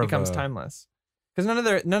 It's more of becomes a- timeless. Because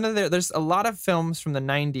none of their, there's a lot of films from the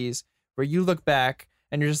 90s where you look back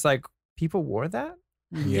and you're just like, people wore that?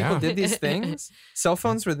 Yeah. People did these things? Cell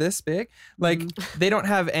phones were this big? Like, they don't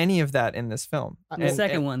have any of that in this film. The And-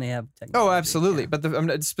 second and- one they have. Oh, technology, absolutely. yeah.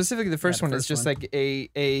 But specifically the first the one is first just one. like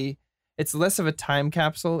a it's less of a time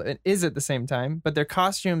capsule. It is at the same time, but their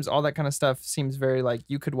costumes, all that kind of stuff seems very like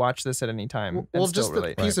you could watch this at any time. and well, still just the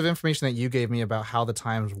relate. piece of information that you gave me about how the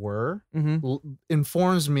times were Mm-hmm.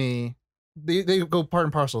 informs me. They go part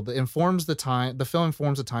and parcel. The informs the time. The film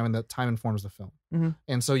informs the time, and the time informs the film. Mhm.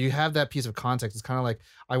 And so you have that piece of context. It's kind of like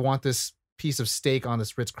I want this piece of steak on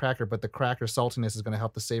this Ritz cracker, but the cracker saltiness is going to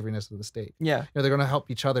help the savoriness of the steak. Yeah. You know, they're going to help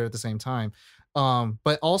each other at the same time.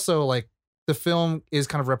 But also like the film is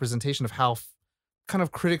kind of representation of how kind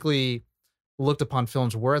of critically looked upon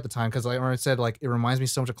films were at the time. Because like I said, like it reminds me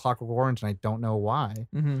so much of Clockwork Orange, and I don't know why.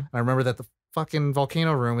 Mm-hmm. I remember that the fucking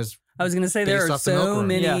volcano room is I was going to say there based are off the Milk so Room.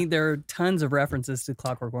 many. Yeah. There are tons of references to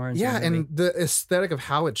Clockwork Orange. in yeah, the movie. and the aesthetic of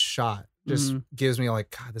how it's shot just Mhm. gives me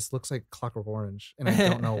like, God, this looks like Clockwork Orange, and I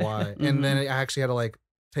don't know why. And then I actually had to like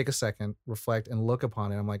take a second, reflect, and look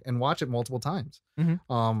upon it. I'm like, and watch it multiple times. Mhm.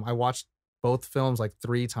 I watched both films like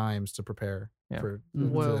 3 times to prepare Yeah. for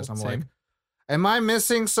Whoa. this. I'm Same. like, am I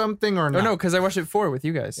missing something or Oh not? no, because I watched it 4 with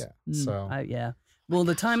you guys. Yeah. Mm, So yeah. Well,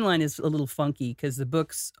 the timeline is a little funky because the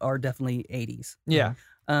books are definitely 80s. Yeah.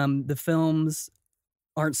 The films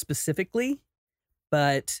aren't specifically,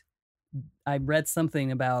 but I read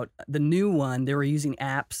something about the new one. They were using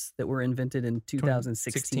apps that were invented in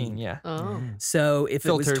 2016. Yeah. Oh. So if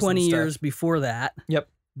Filters it and was 20 stuff. years before that, Yep.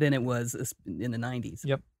 then it was in the 90s.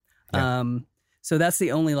 Yep. So that's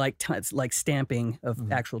the only it's like stamping of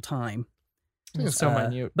Mhm. actual time. I think It's so Uh,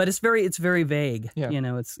 minute. But it's very vague. Yeah. You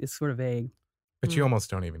know, it's sort of vague. But you almost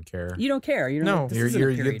don't even care. You don't care. You No. don't. This isn't a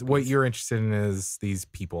period What piece. you're interested in is these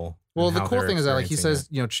people. Well, and the how cool they're thing is that like he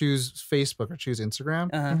experiencing says, choose Facebook or choose Instagram.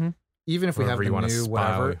 Uh-huh. Even if we have wherever the you want new to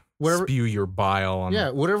whatever, spew your bile on. yeah,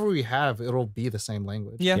 whatever we have, it'll be the same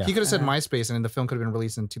language. Yeah. He could have said Uh-huh. MySpace, and then the film could have been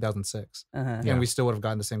released in 2006, Uh-huh. Yeah. and we still would have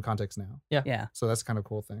gotten the same context now. Yeah. So that's kind of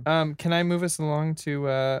cool thing. Can I move us along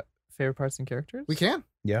to favorite parts and characters? We can.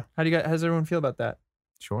 How does everyone feel about that?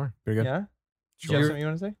 Sure. Pretty good. Yeah. Do you Sure. have something you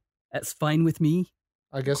want to say? That's fine with me.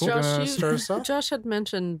 I guess Josh, you're gonna start us off. Josh had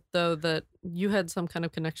mentioned though that you had some kind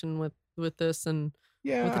of connection with this and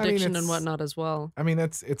Yeah. with addiction and whatnot as well. I mean,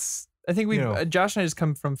 it's I think we You know. Josh and I just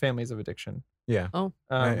come from families of addiction. yeah.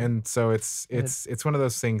 And so it's one of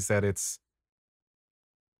those things that it's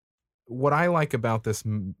what I like about these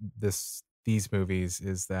movies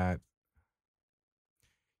is that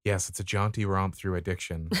yes, it's a jaunty romp through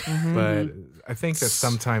addiction, Mhm. but I think that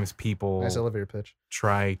sometimes people Nice elevator pitch.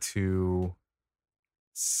 try to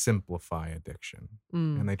simplify addiction,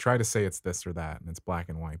 Mm. and they try to say it's this or that, and it's black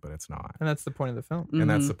and white, but it's not. and that's the point of the film. And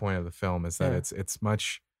that's Mhm. the point of the film is that Yeah. it's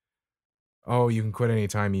much. Oh, you can quit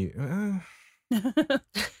anytime you.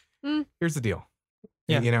 Here's the deal.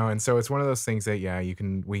 Yeah. And so it's one of those things that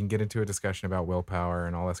we can get into a discussion about willpower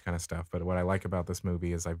and all this kind of stuff. But what I like about this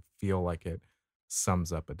movie is I feel like it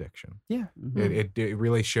sums up addiction. Mhm. It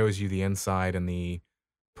really shows you the inside and the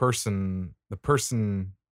person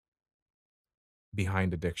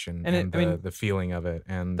behind addiction And and, I mean, the feeling of it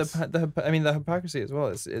and the hypocrisy as well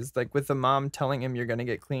is like with the mom telling him you're going to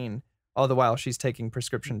get clean, all the while she's taking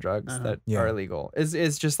prescription drugs Uh-huh. that Yeah. are illegal.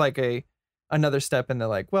 Is just like another step in the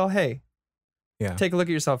like, well, hey, Yeah. take a look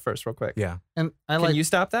at yourself first, real quick. yeah. And I Can like you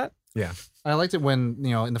stop that? I liked it when,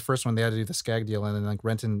 in the first one they had to do the skag deal, and then like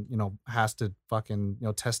Renton, has to fucking,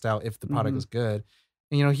 test out if the product Mhm. is good.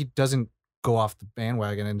 And he doesn't go off the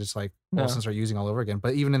bandwagon and just like all of a No. sudden start using all over again.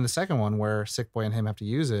 But even in the second one where Sick Boy and him have to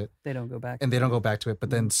use it They don't go back. and they to don't it. go back to it, but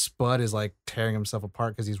then Spud is like tearing himself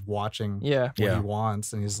apart because he's watching Yeah. what Yeah. he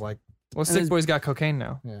wants, and he's like, Well, And Sick his- Boy's got cocaine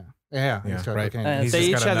now. yeah, Yeah, he's got right. cocaine. He's They just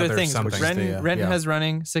each got have their another things. something. Renton, Yeah. Renton Yeah. has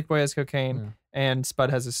running, Sick Boy has cocaine, Yeah. and Spud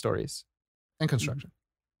has his stories. And construction.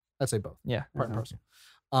 I'd say both, Yeah. part and Uh-huh.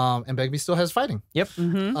 parcel. And Begbie still has fighting.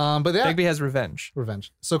 Mhm. But yeah, Begbie has revenge.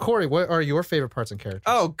 revenge. So Corey, what are your favorite parts and characters?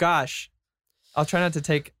 Oh gosh, I'll try not to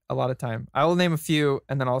take a lot of time. I will name a few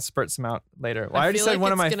and then I'll spurt some out later. Well, I already feel said like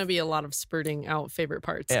one it's of my. going to be a lot of spurting out favorite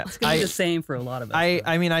parts. Yeah. It's gonna be the same for a lot of us.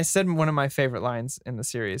 I mean, I said one of my favorite lines in the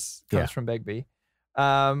series comes Yeah. from Begbie.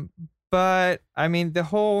 But I mean, the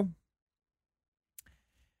whole,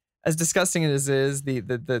 as disgusting as it is,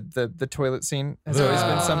 the toilet scene has always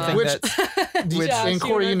been something Which- that, And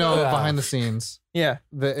Corey, remember? behind the scenes, yeah,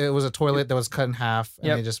 it was a toilet that was cut in half, and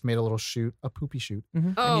Yep. they just made a little chute, a poopy chute.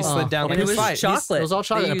 and Oh. he slid down. And and it he was fight. chocolate. It was all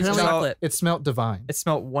chocolate. They and used apparently, chocolate. it smelled divine. It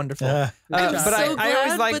smelled wonderful. Yeah. I'm but so I always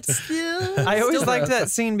glad, liked. but still, I always still liked gross. that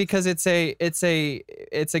scene because it's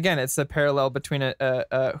the parallel between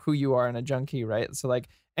a who you are and a junkie, right? So like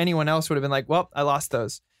anyone else would have been like, well, I lost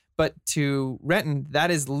those. But to Renton,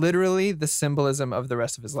 that is literally the symbolism of the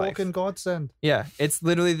rest of his life. Fucking godsend. Yeah, it's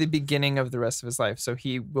literally the beginning of the rest of his life. So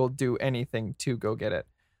he will do anything to go get it.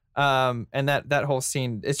 And that whole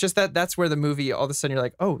scene, it's just that's where the movie, all of a sudden you're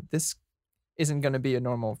like, oh, this isn't going to be a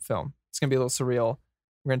normal film. It's going to be a little surreal.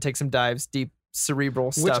 We're going to take some dives, deep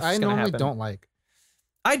cerebral stuff. Which I normally don't like.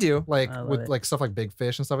 I do. Like I love with it. like stuff like Big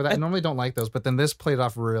Fish and stuff like that. I normally don't like those, but then this played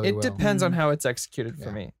off really It well. depends on Mm. how it's executed for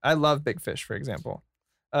Yeah. me. I love Big Fish, for example.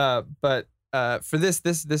 But for this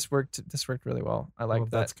worked really well. I like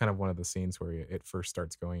that. That's kind of one of the scenes where it first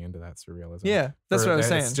starts going into that surrealism. Yeah, that's Or what I was that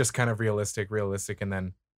saying. It's just kind of realistic, and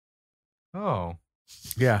then, oh,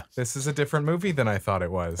 Yeah. this is a different movie than I thought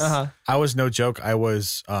it was. Uh-huh. I was no joke. I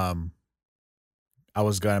was gonna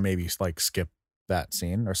maybe like skip that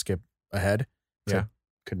scene or skip ahead. 'Cause Yeah.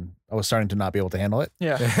 I was starting to not be able to handle it.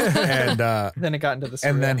 Yeah. And Then it got into the surreal.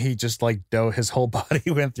 and then he just like his whole body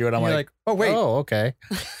went through it. I'm You're like, oh wait, oh, okay.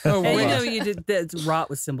 oh And wait. you know, you did that's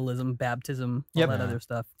wrought with symbolism, baptism, all Yep. that other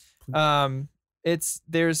stuff. It's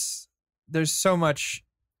there's so much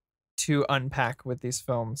to unpack with these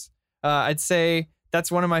films. I'd say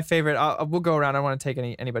that's one of my favorite. We'll go around. I don't want to take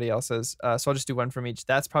anybody else's, so I'll just do one from each.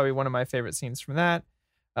 That's probably one of my favorite scenes from that.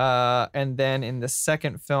 And then in the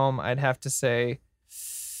second film, I'd have to say,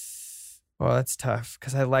 well, that's tough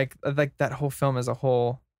because I like that whole film as a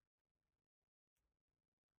whole.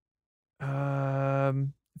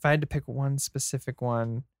 If I had to pick one specific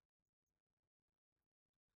one,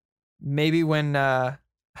 maybe when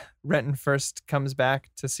Renton first comes back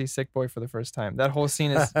to see Sick Boy for the first time. That whole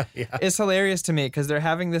scene is Yeah. it's hilarious to me because they're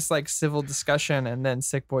having this like civil discussion and then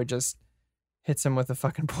Sick Boy just hits him with a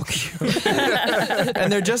fucking pool cue.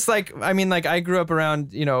 And they're just like, I mean, like I grew up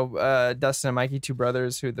around, you know, Dustin and Mikey, two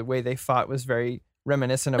brothers who the way they fought was very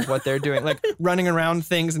reminiscent of what they're doing, like running around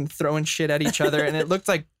things and throwing shit at each other. And it looked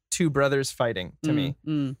like two brothers fighting to me.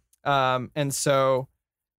 And so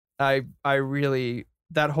I really,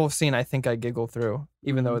 that whole scene, I think I giggle through,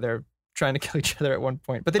 even though they're trying to kill each other at one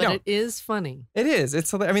point, but they don't. It is funny. It is.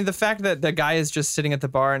 It's. I mean, the fact that the guy is just sitting at the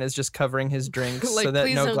bar and is just covering his drinks Like, so that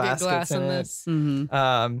please no don't glass get glass gets in in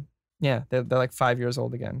it. this. Yeah, they're like 5 years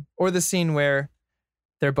old again. Or the scene where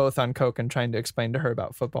they're both on coke and trying to explain to her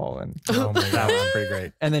about football, and Oh my That god. was pretty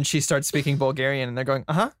great. and then she starts speaking Bulgarian, and they're going,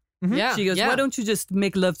 Yeah. She goes, yeah. why don't you just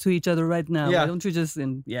make love to each other right now? Yeah. Why don't you just,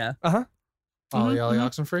 and yeah. Ollie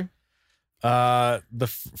Oxenfree.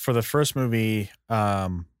 For the first movie,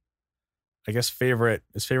 I guess favorite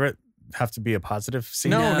have to be a positive scene?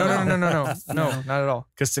 no, No. no, not at all.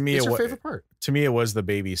 Because to me, What's it your wa- favorite part? to me it was the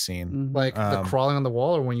baby scene. Mhm. Like the crawling on the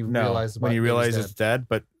wall, or when you No, realize when you baby's realize dead? it's dead,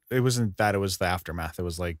 but it wasn't that. It was the aftermath. It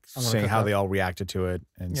was like I'm gonna seeing cut how that. they all reacted to it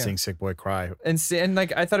and Yeah. seeing Sick Boy cry. And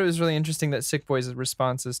like I thought it was really interesting that Sick Boy's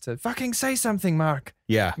response is to fucking say something, Mark.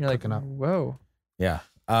 Yeah, You're like, Cooking up. whoa. yeah.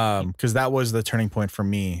 Because that was the turning point for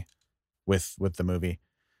me with the movie.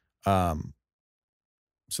 So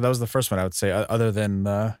that was the first one I would say, other than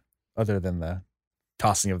the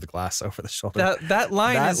tossing of the glass over the shoulder. That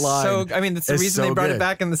line That is so. line I mean, that's the is reason they so brought it good.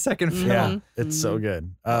 back in the second film. Yeah, it's so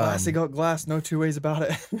good. Glass, they got glass. No two ways about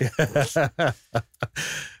it.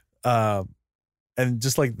 And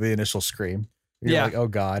just like the initial scream, you're Yeah. like, oh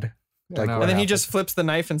god. Yeah, Like, no, what And then he happened? just flips the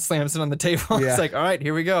knife and slams it on the table. Yeah. It's like, all right,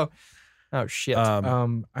 here we go. Oh shit. I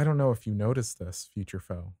don't know if you noticed this, Future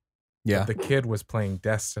Foe. yeah. The kid was playing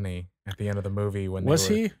Destiny at the end of the movie when Was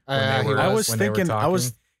they were, he? when they he were- was. I was when they were thinking. I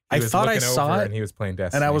was. talking. He I was thought I looking saw over it, and he was playing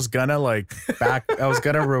Destiny. and I was gonna like back. I was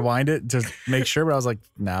gonna rewind it to make sure, but I was like,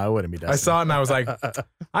 no, it wouldn't be Destiny. I saw it and I was like,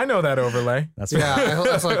 I know that overlay. That's Yeah,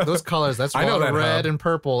 that's like those colors. That's I know that red hub. and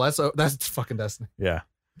purple. That's fucking Destiny. yeah.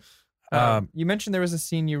 You mentioned there was a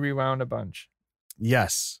scene you rewound a bunch.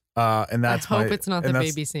 Yes. And that's I hope my- it's not and the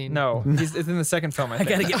that's- baby scene. No, it's in the second film. I I think.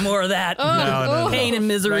 gotta get more of that. No. Pain and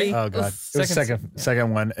misery. Oh god, it was Second-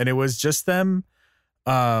 second one, and it was just them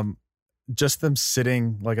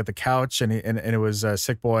sitting like at the couch, and it was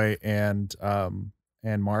Sick Boy and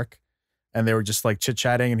Mark, and they were just like chit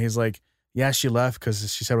chatting, and he's like, yeah, she left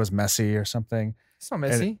because she said it was messy or something. It's not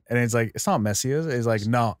messy. And he's like, it's not messy. Is it? He's like,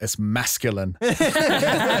 no, it's masculine.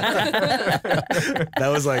 That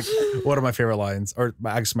was like one of my favorite lines, or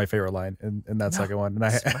actually my favorite line in that second one. And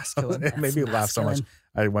it's masculine. it made me laugh so much. masculine.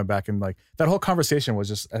 I went back and like that whole conversation was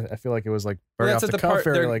just. I feel like it was like Well, very that's off at the the cuff. part.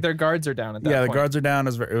 Very, Their, like, their guards are down at that yeah, the point. guards are down.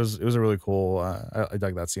 It was a really cool. I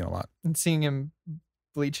dug that scene a lot. And seeing him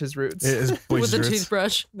bleach his roots. It is With the roots.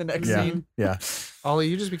 toothbrush. the next Yeah, scene. yeah. Ollie,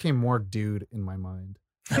 you just became more dude in my mind.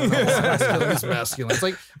 I don't know, it's masculine. It's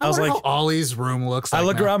like I was like, how Ollie's room looks. Like I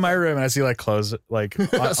look now. around my room and I see like clothes like on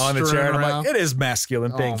the Strewn chair, and I'm around. like, it is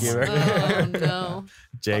masculine. Thank Oh you. my Oh no.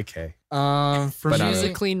 Jk. For But me, Use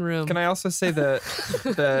a clean room. Can I also say the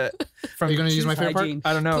from? are you going to use my favorite Hygiene.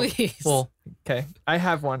 I don't know. Please. part? Well, Okay, I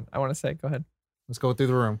have one. I want to say. Go ahead. let's go through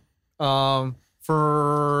the room.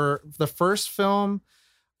 For the first film,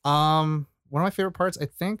 one of my favorite parts, I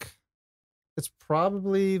think, it's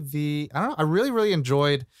probably I don't know. I really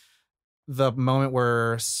enjoyed the moment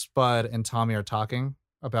where Spud and Tommy are talking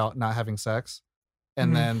about not having sex,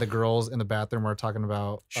 and Mhm. then the girls in the bathroom are talking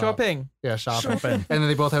about Shopping. Yeah, shopping. Shopping. And then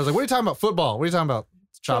they both have like, what are you talking about? Football. What are you talking about?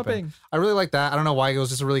 Shopping. I really like that. I don't know why. It was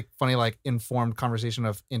just a really funny, like informed conversation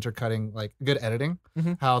of intercutting, like good editing,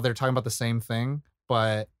 Mhm. how they're talking about the same thing,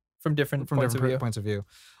 but From different from points different of view. points of view.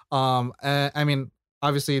 I mean,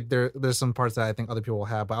 obviously there's some parts that I think other people will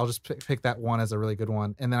have, but I'll just pick that one as a really good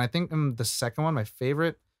one. And then I think the second one, my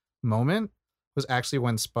favorite moment was actually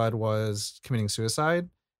when Spud was committing suicide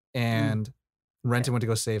and Renton went to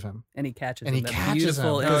go save him. And he catches And he him. That catches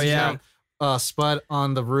beautiful him. Oh, because he's yeah. got, Spud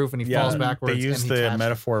on the roof and he Yeah, falls backwards. They use and he the catches him.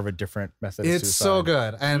 metaphor of a different method. of It's so suicide.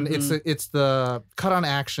 good, and it's the cut on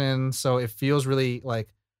action, so it feels really like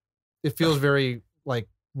it feels very like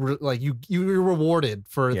you're rewarded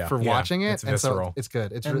for Yeah. watching it, It's and so visceral. it's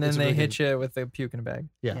good. It's And really, then it's they really hit good. you with a puke in a bag.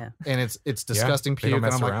 Yeah. And it's disgusting they don't puke, and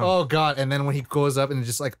mess I'm like, around. oh god! And then when he goes up and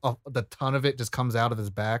just like the ton of it just comes out of his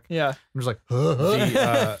back, Yeah. I'm just like,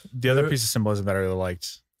 The other piece of symbolism that I really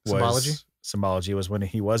liked was Symbology? was when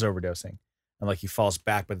he was overdosing and like he falls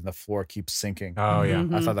back, but then the floor keeps sinking. Oh yeah.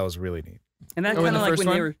 I thought that was really neat. And that Oh, in kind the of like first when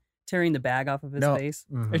one? they were tearing the bag off of his No. face.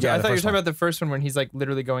 Mhm. I Yeah, the thought you were first talking one. about the first one when he's like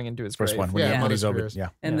literally going into his First grave. one when, Yeah, when Mother he's over. Superiors. Yeah.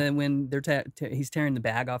 And Yeah. then when they're he's tearing the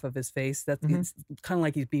bag off of his face, that's Mhm. it's kind of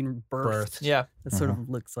like he's being birthed. Yeah, That sort of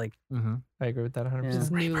looks like Mm-hmm. I agree with that 100%.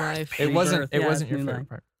 His new life. It wasn't. Rebirth. It Yeah, wasn't your new favorite life.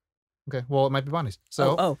 part. Okay, well, it might be Bonnie's.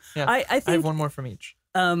 So, yeah. I I have think one more from each.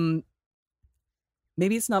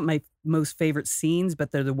 maybe it's not my most favorite scenes,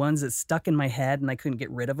 but they're the ones that stuck in my head and I couldn't get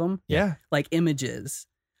rid of them. Yeah. Like images,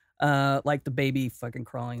 like the baby fucking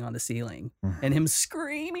crawling on the ceiling Mhm. and him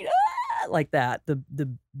screaming like that. The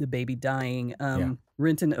baby dying. Yeah.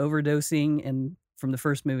 Renton overdosing and from the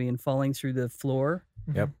first movie and falling through the floor.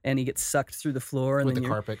 Yep. And he gets sucked through the floor, and with then the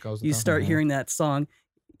you're- carpet goes. you down. start Mhm. hearing that song.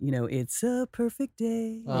 You know, it's a perfect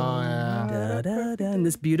day. Oh, yeah. Da, da, da, and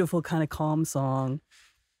this beautiful kind of calm song.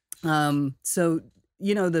 So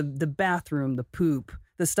you know the bathroom, the poop,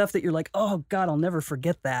 the stuff that you're like, oh God, I'll never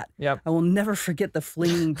forget that. Yep. I will never forget the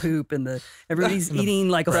flinging poop and the everybody's And the eating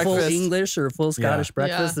like a full breakfast. English or a full Scottish Yeah.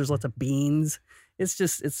 breakfast. Yeah. There's lots of beans. It's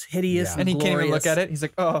just it's hideous Yeah. and And he can't even look glorious. at it. He's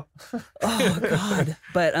like, oh. Oh God.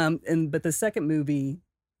 But the second movie,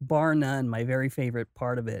 bar none, my very favorite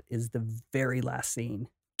part of it is the very last scene.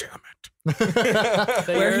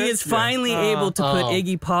 Where he is finally able to put Oh.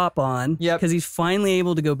 Iggy Pop on. Yep. Because he's finally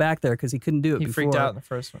able to go back there because he couldn't do it He before. freaked out in the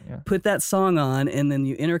first one. Yeah. Put that song on, and then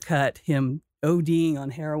you intercut him ODing on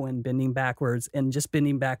heroin, bending backwards, and just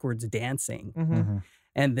bending backwards dancing. Mm-hmm. Mhm.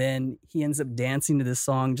 And then he ends up dancing to this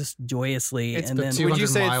song just joyously. It's and the then two- Would you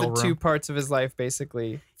say it's 200 the mile two room. parts of his life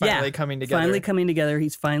basically Yeah. finally coming together? finally coming together.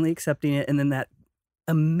 He's finally accepting it, and then that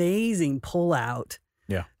amazing pull out.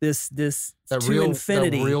 Yeah. This that to real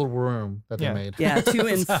infinity. that real room that Yeah. they made. Yeah, to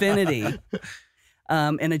infinity.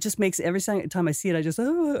 And it just makes every time I see it,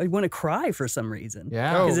 I want to cry for some reason.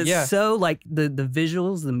 Yeah. Oh, Because it's yeah. so like the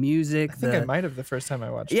visuals, the music, I think I might have the first time I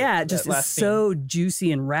watched it. yeah, that just it's last scene. so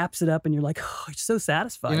juicy and wraps it up, and you're like, oh, it's so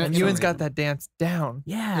satisfying. You know, And you know- Ewan's got that dance down.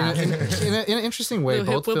 Yeah. In an interesting way,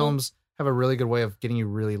 Little hip both wibble. films have a really good way of getting you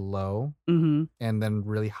really low hmm and then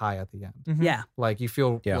really high at the end. Mhm. Yeah. Like you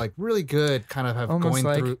feel Yeah. like really good, kind of have Almost going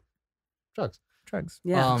like- through drugs. Drugs.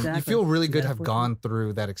 Yeah. You exactly. feel really good to have Metaphor. gone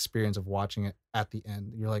through that experience of watching it at the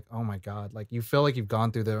end. You're like, oh my god, like you feel like you've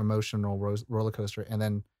gone through the emotional roller coaster, and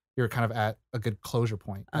then you're kind of at a good closure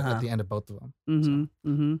point Uh-huh. at the end of both of them.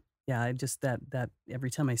 Mm-hmm. Mm-hmm. Yeah. I just that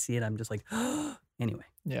every time I see it, I'm just like, anyway.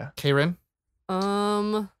 Yeah. Karen,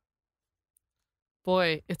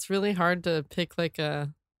 Boy, it's really hard to pick like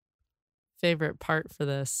a favorite part for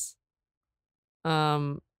this.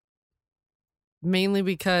 Mainly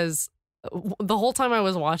because the whole time I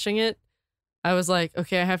was watching it, I was like,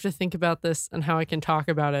 okay, I have to think about this and how I can talk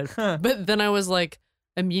about it. But then I was like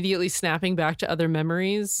immediately snapping back to other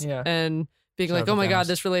memories Yeah. and being Shout out like, to oh my God, Dennis.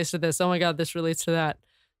 this relates to this. Oh my God, this relates to that.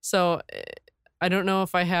 So I don't know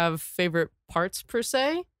if I have favorite parts per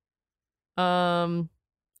se.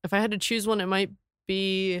 If I had to choose one, it might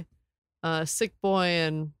be Sick Boy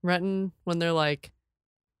and Renton when they're like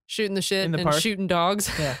shooting the shit In the and park? shooting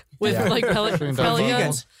dogs Yeah. with Yeah. like pellet Shooting pellet dogs.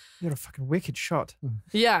 guns. You got a fucking wicked shot.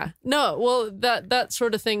 Yeah. No, well that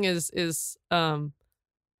sort of thing is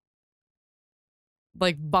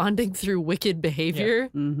like bonding through wicked behavior.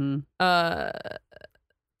 Mm-hmm.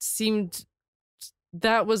 Seemed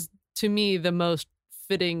that was to me the most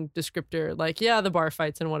fitting descriptor. Like, yeah, the bar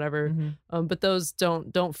fights and whatever. Mhm. But those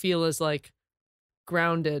don't feel as like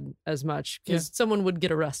grounded as much because someone would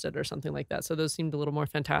get arrested or something like that. So those seemed a little more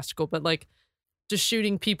fantastical. But like just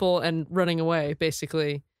shooting people and running away,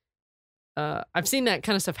 basically. I've seen that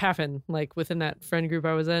kind of stuff happen, like within that friend group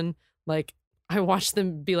I was in. Like I watched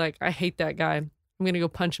them be like, I hate that guy. I'm gonna go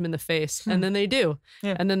punch him in the face. And then they do.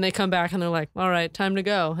 Yeah. And then they come back and they're like, all right, time to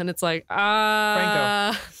go. And it's like,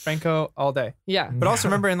 Franco all day. Yeah. But also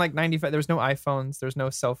remember in like 95, there was no iPhones. There's no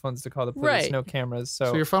cell phones to call the police. Right. No cameras. So,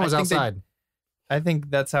 so your phone was I think outside. I think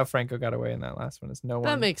that's how Franco got away in that last one. Is no one.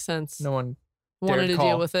 That makes sense. no one. Wanted to call.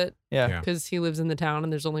 deal with it Yeah. Yeah. because he lives in the town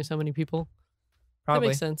and there's only so many people. That Probably.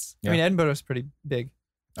 makes sense. I mean, Edinburgh's pretty big.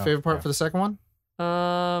 Oh, Favorite part yeah. for the second one?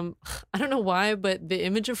 I don't know why, but the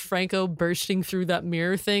image of Franco bursting through that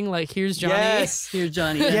mirror thing, like here's Johnny. Yes. Here's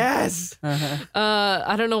Johnny. Yes. Uh-huh.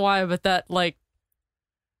 I don't know why, but that like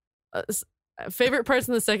favorite parts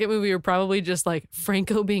in the second movie are probably just like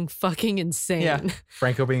Franco being fucking insane. Yeah.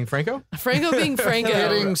 Franco being Franco? Franco being Franco.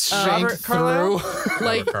 Getting shanked Robert Carlyle? through.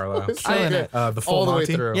 Like Carlo. Killing it. The full all the way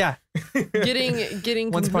Monty. through. Yeah.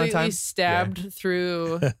 getting Once upon a completely time? stabbed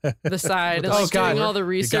through the side and Oh, like God. doing all the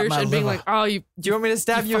research my and being liver. like, oh, you Do you want me to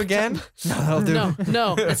stab you fucked again? up. No, that'll do.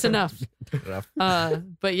 no, it's enough. Enough.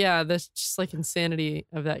 But yeah, that's just like insanity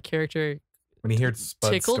of that character. When he heard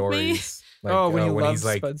Spud's Tickled me. stories. Like, oh, when he when loves he's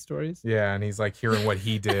like, Spud stories. yeah, and he's like hearing what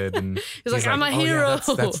he did, and He's like, "I'm a "Oh, yeah, hero."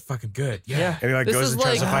 that's fucking good. Yeah. Yeah. And he like This goes is and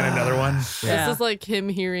tries to like- find another one. Yeah. This is like him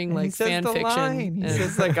hearing And he like says fan the fiction. line. He and-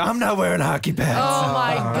 says like, "I'm not wearing hockey pads." oh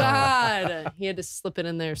my god, he had to slip it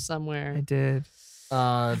in there I somewhere. did.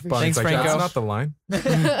 Bunny's Thanks, like, Franco. that's not the line.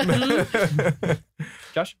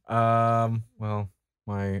 Josh? Well,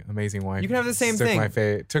 my amazing wife. You can have the same took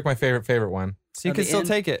thing. Took my favorite one. So you At can the still end.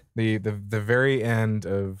 take it. The very end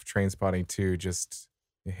of Trainspotting 2 just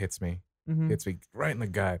it hits me. Mhm. Hits me right in the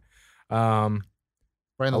gut.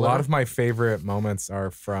 Right in A the lot liver? of my favorite moments are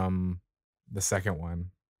from the second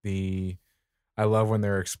one. I love when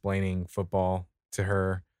they're explaining football to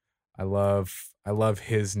her. I love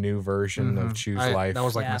his new version of Mhm. Choose I- Life. That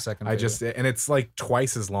was like Yeah. my second. I just favorite. and it's like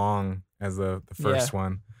twice as long as the first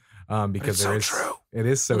one. Because it's there so is true. it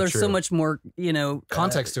is so well, there's true. so much more,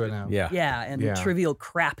 context to it now. Yeah. Yeah, and Yeah. trivial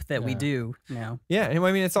crap that we Yeah. do now. Yeah, and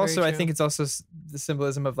I mean, it's Very also I true. think it's also the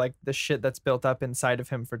symbolism of like the shit that's built up inside of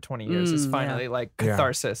him for 20 years is Yeah. finally like Yeah.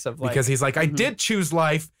 catharsis of like, because he's like, I Mhm. did choose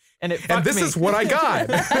life, and it and fucked this me. is what I got.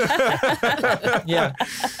 Yeah.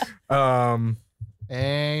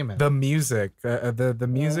 Amen. The music, the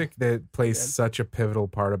music that plays Good. such a pivotal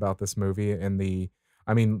part about this movie, and the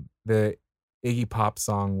Iggy Pop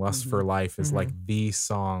song "Lust for Life" is like the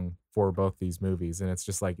song for both these movies, and it's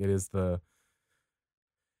just like it's the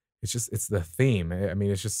theme. I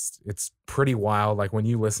mean, it's pretty wild. Like when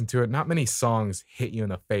you listen to it, not many songs hit you in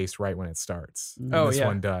the face right when it starts. And Oh, this yeah.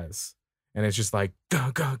 one does, and it's just like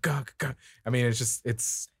go go go go. I mean,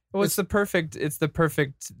 it's Well, it's the perfect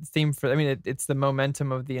theme for. I mean, it's the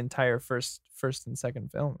momentum of the entire first and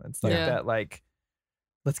second film. It's like Yeah. that, like,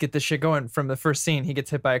 let's get this shit going from the first scene. He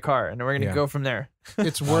gets hit by a car, and we're gonna Yeah. go from there.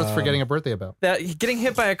 It's worth forgetting a birthday about. That getting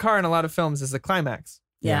hit by a car in a lot of films is the climax.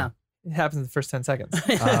 Yeah. It happens in the first 10 seconds.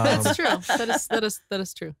 That's true. That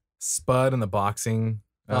is true. Spud and the boxing.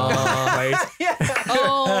 Oh. place.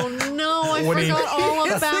 Oh no, I When he- forgot all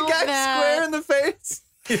Hits about the guy that. square in the face,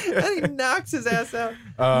 and he knocks his ass out.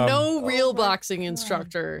 No real boxing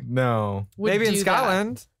instructor No. would Maybe in do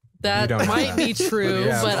Scotland. That, You don't know might that. be true,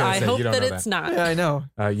 Yeah, I was but gonna I say, hope you don't that know it's that. not. Yeah, I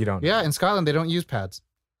know. You don't. Yeah, in Scotland they don't use pads.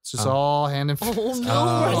 It's just Oh. all hand and Oh, fist. no.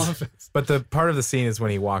 All in fist. But the part of the scene is when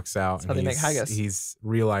he walks out That's how and they make he's, haggis. he's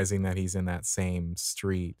realizing that he's in that same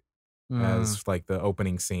street Mm. as like the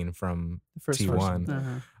opening scene from The first T1. version.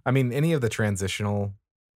 Uh-huh. I mean, any of the transitional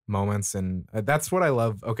moments, and that's what I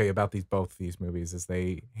love. Okay, about both these movies is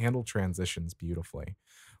they handle transitions beautifully.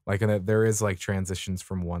 Like, and there is like transitions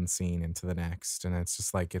from one scene into the next, and it's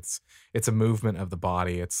just like it's a movement of the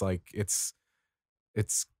body. It's like it's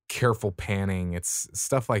careful panning. It's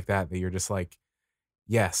stuff like that you're just like,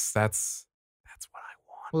 yes, that's what I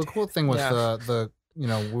want. Well, the cool thing with Yeah. the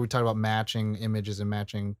when we talk about matching images and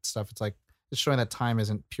matching stuff, it's like it's showing that time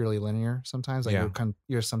isn't purely linear. Sometimes, like Yeah.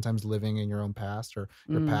 you're sometimes living in your own past, or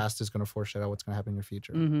your Mm. past is going to foreshadow what's going to happen in your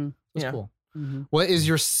future. Mm-hmm. That's Yeah. cool. Mm-hmm. What is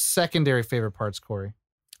your secondary favorite parts, Corey?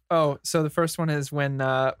 Oh, so the first one is when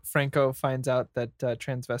Franco finds out that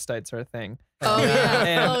transvestites are a thing. Oh yeah.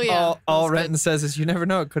 And Oh yeah. all That's Renton says is, "You never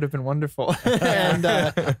know; it could have been wonderful."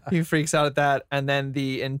 And he freaks out at that. And then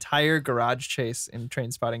the entire garage chase in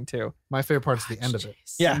Trainspotting 2. My favorite part's the end of it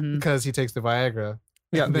Yeah, Mhm. because he takes the Viagra.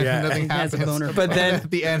 Yeah. and then Yeah. nothing He has happens. a boner. But then-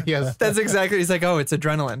 at the end, he has that's exactly. He's like, "Oh, it's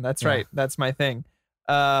adrenaline. That's Yeah. right. That's my thing."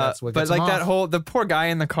 That's what But gets like him that off. the poor guy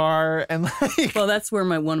in the car and like, Well, that's where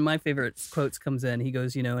one of my favorite quotes comes in. He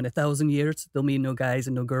goes, in 1,000 years, there'll be no guys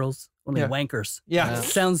and no girls, only Yeah. wankers. yeah,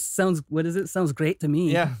 Sounds. What is it? Sounds great to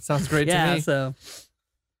me. yeah, sounds great yeah. to me. So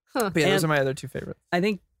But yeah, those And- are my other two favorites. I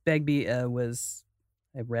think Begbie was.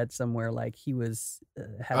 I read somewhere like he was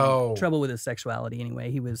having Oh. trouble with his sexuality.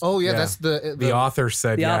 Anyway, he was. Oh yeah, Yeah. that's the The author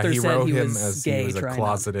said, The author he said wrote he him was as gay, he was a trying to-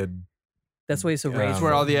 closeted. That's why he's so Yeah. rageful. That's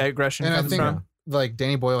where all the aggression And I comes think from. like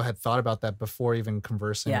Danny Boyle had thought about that before even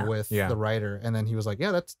conversing Yeah. with Yeah. the writer, and then he was like,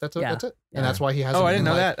 "Yeah, that's it, Yeah. that's it." Yeah. And that's why he has. Oh, him I didn't in,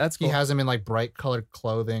 know like, that. That's cool. He has him in like bright colored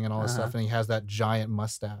clothing and all this Uh-huh. stuff, and he has that giant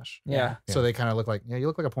mustache. yeah, So they kind of look like, yeah, you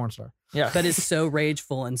look like a porn star. yeah. But it's so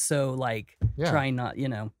rageful and so like Yeah, trying not,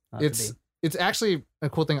 not to it's be. it's actually a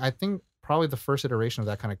cool thing. I think probably the first iteration of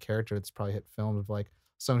that kind of character that's probably hit film of like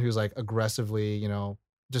someone who's like aggressively,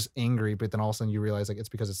 just angry, but then all of a sudden you realize like it's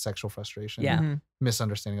because it's sexual frustration, Yeah. Mhm.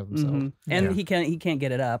 misunderstanding of themselves. Mhm. And Yeah. he can't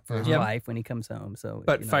get it up for his Yeah. wife when he comes home. So,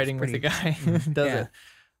 But it's fighting with the pretty- guy does Yeah. it.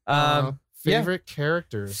 Uh, yeah. favorite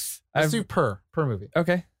characters. Let's I've- do per movie.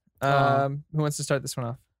 Okay. Um, Who wants to start this one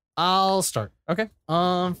off? I'll start. Okay.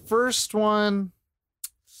 First one,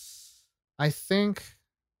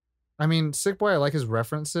 Sick Boy, I like his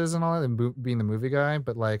references and all that, and being the movie guy,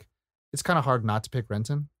 but like, it's kind of hard not to pick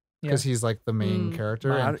Renton because he's like the main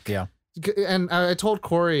character. Yeah. And I told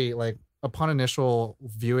Corey, like, upon initial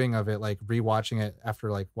viewing of it, like rewatching it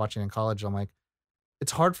after like watching it in college, I'm like,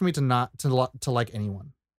 it's hard for me to not to like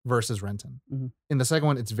anyone versus Renton. Mhm. In the second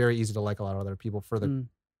one, it's very easy to like a lot of other people for their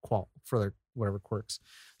for their whatever quirks.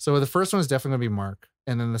 So the first one is definitely gonna be Mark,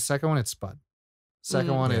 and then the second one it's Spud.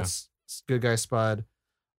 Second one it's good guy Spud.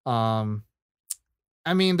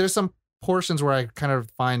 I mean, there's some portions where I kind of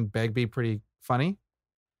find Begbie pretty funny,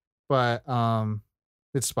 but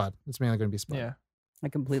it's Spud. It's mainly going to be Spud. Yeah. I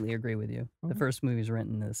completely agree with you. The Okay. first movie's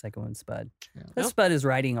Renton, the second one's Spud. Yeah. That Spud is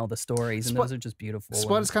writing all the stories, and Spud- those are just beautiful.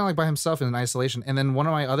 Spud and- is kind of like by himself in isolation. And then one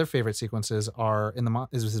of my other favorite sequences are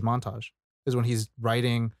is his montage. Is when he's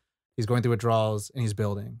writing, he's going through withdrawals, and he's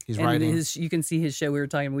building. He's and writing. you can see his show. We were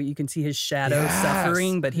talking about. You can see his shadow Yes.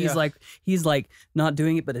 suffering, but he's Yeah. like not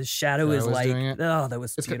doing it. But his shadow is Shadow is like, doing it. oh, that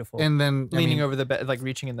was It's good. beautiful. And then I Leaning mean, over the bed, like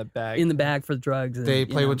reaching in the bag. in the bag for the drugs. And, they you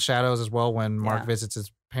play know. with shadows as well when Mark Yeah. visits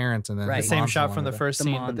his parents, and then Right. his the same mom's no shot from longer the there. first The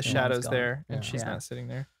scene, mom- but the the mom's shadow's gone. there and Yeah. she's Yeah. not sitting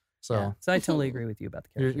there. So Yeah. So I totally agree with you about the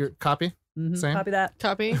characters. your copy, Mhm. same. Copy that.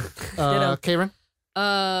 Copy. Ditto. Karen,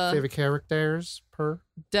 Uh, favorite characters per.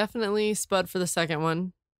 definitely Spud for the second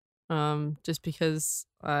one. Just because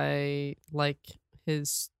I like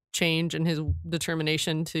his change and his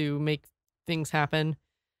determination to make things happen.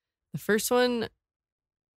 The first one,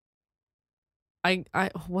 I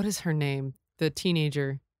what is her name? The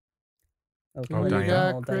teenager, Okay. Oh, well, you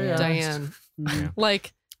Diane. got Diane. Diane. Mhm.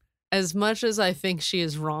 Like, as much as I think she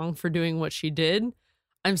is wrong for doing what she did,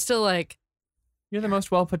 I'm still like, You're the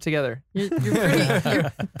most well put together. you're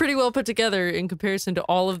pretty well put together in comparison to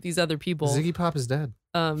all of these other people. Ziggy Pop is dead.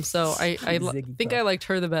 So I Ziggy think Pop. I liked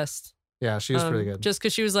her the best. Yeah, she was pretty good. Just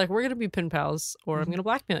because she was like, we're gonna be pen pals, or I'm gonna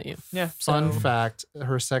blackmail you. Yeah. Fun So- fact: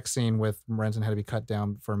 her sex scene with Renton had to be cut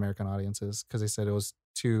down for American audiences because they said it was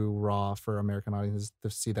too raw for American audiences to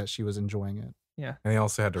see that she was enjoying it. And they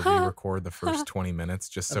also had to re-record the first 20 minutes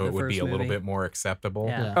just Of so the it would be first a little movie. bit more acceptable.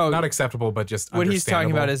 Yeah. Oh, Not acceptable, but just what he's talking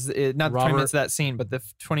about understandable. is not the 20 Robert- minutes of that scene, but the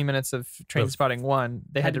 20 minutes of Train Spotting 1.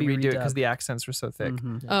 They had to Had to be redo it because redubbed. the accents were so thick.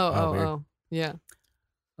 Mhm. weird. Oh, yeah.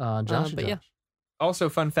 Josh, but yeah. Also,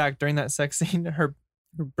 fun fact: during that sex scene, her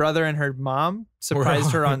brother and her mom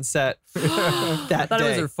surprised her on set I that thought it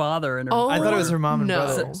was day. her father and her. Oh, I thought it was her mom and no.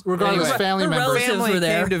 brother. regardless, Anyway, family her members. relatives Family were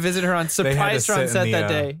there. came to visit her on They had to surprised her on sit set in that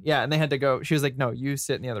the, day. Yeah, and they had to go. She was like, "No, you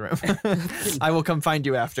sit in the other room. I will come find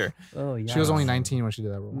you after." Oh yeah. She was only 19 when she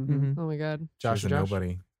did that role. Mhm. Oh my god. Josh, She's a Josh?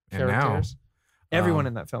 nobody. And now, Characters? Everyone Um,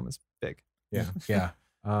 in that film is big. yeah. Yeah.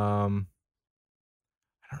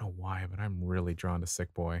 I don't know why, but I'm really drawn to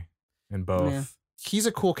Sick Boy in both. Yeah. He's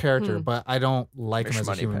a cool character, Hmm. but I don't like him Rich as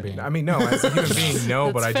a money human penny. being. I mean, no, as a human being,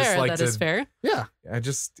 no, but That's I just fair. like That to. is fair. yeah, I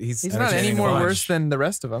just he's He's not any entertaining more to worse watch. than the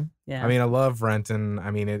rest of them. Yeah. I mean, I love Renton.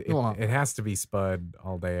 I mean, it Hold on. it has to be Spud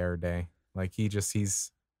all day, every day. Like he's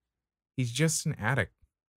just an addict.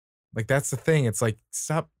 Like that's the thing. It's like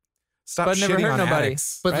stop Spud never shitting hurt on nobody.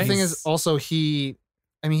 addicts. but the Right? thing is, also he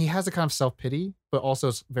has a kind of self pity, but also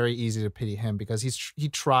it's very easy to pity him because he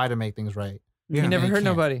tried to make things right. Yeah. He never and he hurt can't.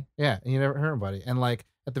 nobody. Yeah, and he never hurt anybody. And like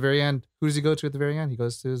at the very end, who does he go to at the very end? He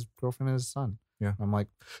goes to his girlfriend and his son. Yeah. I'm like,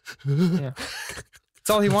 Yeah. That's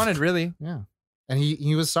all he wanted, really. yeah. And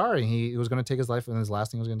he was sorry. He was going to take his life, and his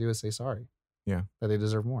last thing he was going to do is say sorry. Yeah. That they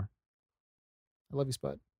deserve more. I love you,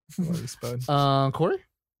 Spud. I love you, Spud. Corey? Corey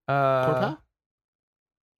Powell?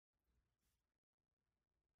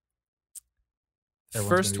 Everyone's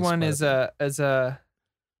First gonna one be is Spud.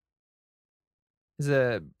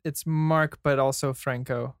 it's Mark, but also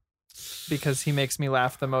Franco, because he makes me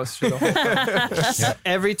laugh the most through the whole film. Yeah.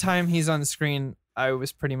 Every time he's on screen, I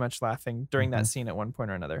was pretty much laughing during Mm-hmm. that scene at one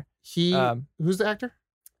point or another. He Um, who's the actor?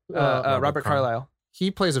 Robert Carlyle. Carlyle,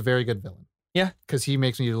 He plays a very good villain. Yeah. Because he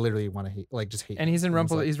makes me literally want to hate, like just hate. and he's in him.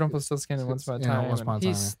 It's like- he's Rumpelstiltskin in Once Upon a Time. Once and Upon a Time.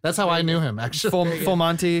 he's yeah. That's how I very knew good. him, actually. Full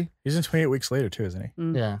Monty. He's in 28 Weeks Later too, isn't he?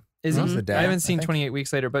 Mm. Yeah. Is Huh? he? He's the dad, I haven't I seen think. 28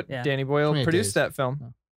 Weeks Later, but Yeah. Danny Boyle 28 produced days. that film.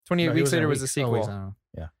 No. 28 No, he Weeks in Later was a weeks. sequel. Oh, I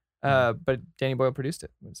don't know. But Danny Boyle produced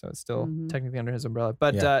it, so it's still Mhm. technically under his umbrella.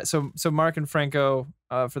 But Yeah. so Mark and Franco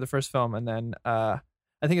for the first film, and then I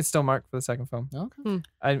think it's still Mark for the second film.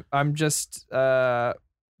 Okay. I'm just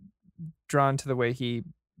drawn to the way he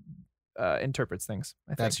interprets things.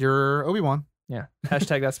 I think. That's your Obi-Wan. Yeah.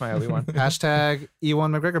 Hashtag that's my Obi-Wan. Hashtag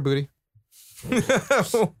Ewan McGregor booty.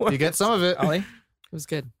 You get some of it. Ollie? It was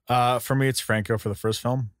good. For me, it's Franco for the first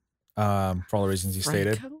film. For all the reasons you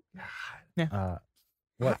stated. Franco?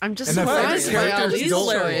 What? I'm just And the surprised favorite by all characters these you don't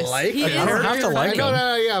hilarious. like? He I is don't have to very like funny. No, him.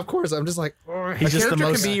 no, yeah, of course. I'm just like, A He's just the character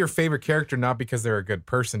most- can be your favorite character not because they're a good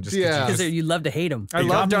person, just 'cause Yeah. you Because just- you love to hate him. I He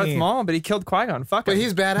love got Darth me- Maul, but he killed Qui-Gon. Fuck but him.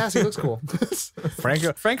 he's badass. He looks cool.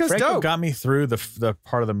 Franco Franco's Franco dope. got me through the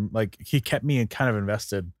part of the, like, he kept me kind of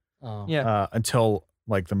invested Oh. Yeah. until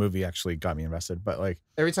like the movie actually got me invested. But like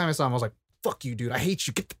Every time I saw him, I was like, "Fuck you, dude! I hate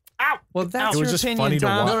you. Get the out." Well, that's It was your just opinion, funny to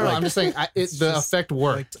Tom. watch. No, like- I'm just saying the just, effect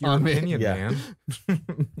worked your on me. opinion, Yeah. man.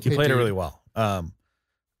 he Hey, played it dude. really well.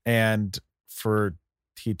 And for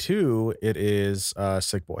T2, it is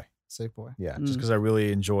Sick Boy. Sick boy. Yeah, Mm. just because I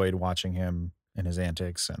really enjoyed watching him and his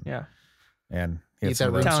antics, and Yeah. and he Eat had some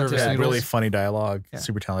that room really, service yeah, noodles. really funny dialogue. Yeah.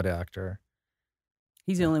 Super talented actor.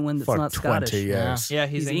 He's the only one that's Fuck, not Scottish. 20 years. Yeah,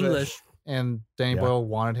 He's English. And Danny Yeah. Boyle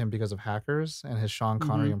wanted him because of Hackers and his Sean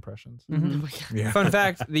Connery Mhm. impressions. Mhm. Yeah. Fun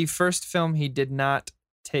fact: the first film he did not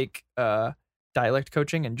take dialect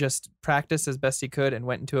coaching and just practiced as best he could, and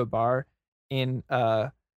went into a bar in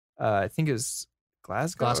I think it was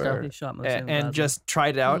Glasgow, Glasgow. He shot most and, of and just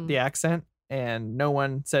tried out Mm. the accent, and no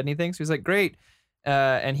one said anything. So he was like, "Great,"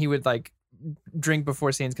 and he would like drink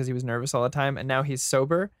before scenes because he was nervous all the time, and now he's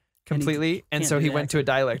sober And he completely, and can't so do he the went to a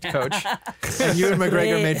dialect coach. accent. And Ewan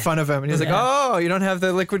McGregor Yeah. made fun of him, and he's like, Yeah. "Oh, you don't have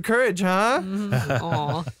the liquid courage, huh?" Mhm.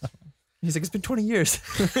 Aw. He's like, "It's been 20 years."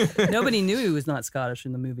 Nobody knew he was not Scottish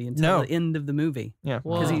in the movie until No. the end of the movie. Yeah.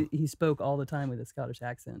 Because Wow. he spoke all the time with a Scottish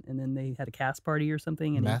accent. And then they had a cast party or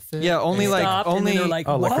something. And Method. Yeah, only he like stopped, and then only they're like,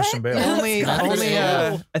 Oh, like what? Christian Bale. only That's only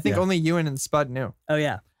cool. I think Yeah. only Ewan and Spud knew. Oh,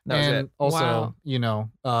 yeah. That was and it. also, Wow.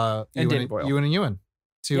 And Danny Ewan, Boyle. Ewan and Ewan.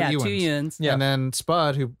 Two Yeah, Ewans. 2 Ewans. Yeah. And then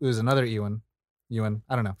Spud, who was another Ewan,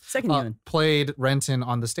 I don't know, Second Ewan. played Renton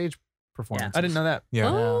on the stage performance. I didn't know that. Yeah.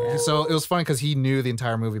 Oh. Yeah. So it was funny because he knew the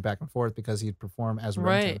entire movie back and forth because he'd perform as Renton.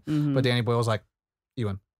 Right. Mhm. But Danny Boyle was like,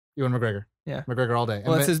 Ewan McGregor. Yeah. McGregor all day.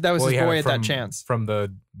 Well, that's And his Well, yeah, boy at that from- chance From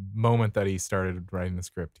the moment that he started writing the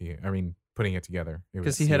script, putting it together.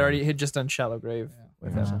 because he had already just done Shallow Grave.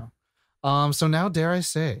 with Yeah. him. so now dare I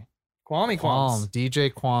say, Qualms. DJ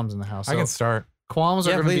Qualms in the house. I So can start. qualms are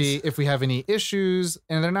Yeah, going to please. be if we have any issues,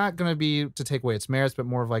 and they're not going to be to take away its merits, but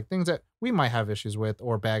more of like things that we might have issues with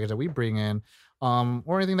or baggage that we bring in,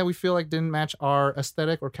 or anything that we feel like didn't match our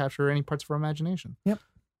aesthetic or capture any parts of our imagination. Yep.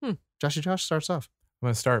 Joshy Josh starts off I'm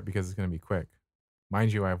going to start because it's going to be quick.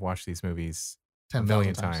 Mind you, I've watched these movies 10 a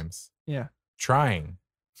million times. times. Yeah. Trying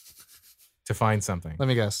to find something. Let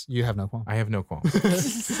me guess. You have no qualm. I have no qualms.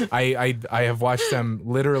 I have watched them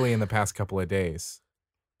literally in the past couple of days,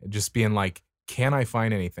 just being like, can I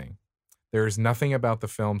find anything? There's nothing about the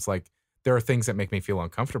films like there are things that make me feel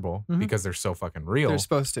uncomfortable Mhm. because they're so fucking real. They're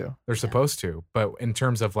supposed to. They're supposed to, but in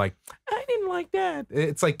terms of like, I didn't like that.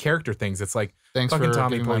 It's like character things. It's like Thanks fucking for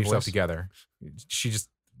Tommy, giving pull my yourself voice. together. She just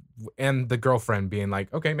and the girlfriend being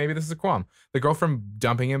like, okay, maybe this is a qualm. The girlfriend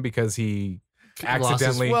dumping him because he Lost his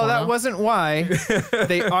accidentally. Well, that Porno? wasn't why.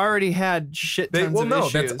 They already had shit tons well, of no,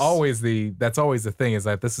 issues. that's always the thing is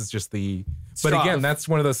that this is just the. But Straw. again, that's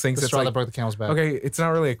one of those things The that's straw that like, broke the camel's back. okay, it's not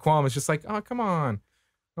really a qualm. It's just like, oh, come on.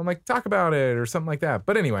 I'm like, talk about it or something like that.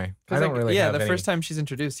 But anyway, I 'Cause, don't like, really. yeah, have the any- first time she's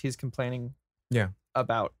introduced, he's complaining. Yeah.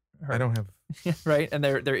 About her. I don't have. right, and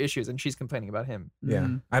their issues, and she's complaining about him. Yeah,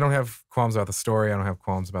 Mhm. I don't have qualms about the story. I don't have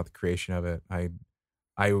qualms about the creation of it.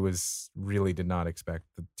 I was really did not expect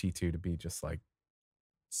the T2 to be just like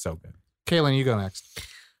so good. Kaylin, you go next.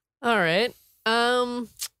 All right.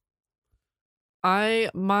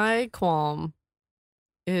 My qualm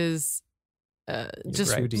is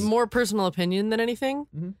just right. more personal opinion than anything.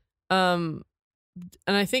 Mhm.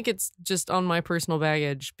 And I think it's just on my personal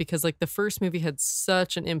baggage because like the first movie had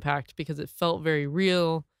such an impact because it felt very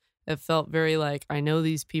real. It felt very like I know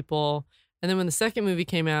these people. And then when the second movie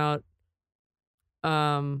came out,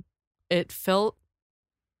 it felt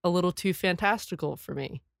a little too fantastical for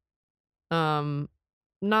me.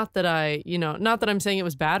 Not that I'm saying it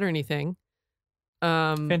was bad or anything.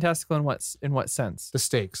 Fantastical in what sense? The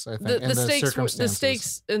stakes, I think, the and the stakes circumstances. the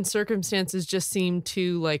stakes and circumstances just seem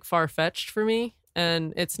too like far-fetched for me,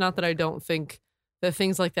 and it's not that I don't think that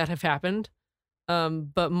things like that have happened,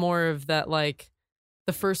 but more of that like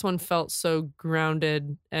the first one felt so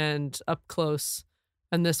grounded and up close,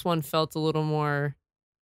 and this one felt a little more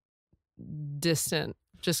distant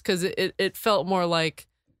just because it felt more like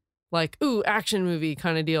ooh, action movie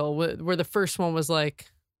kind of deal where the first one was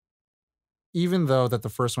like Even though that the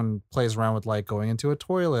first one plays around with like going into a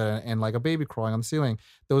toilet and like a baby crawling on the ceiling,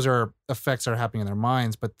 those are effects that are happening in their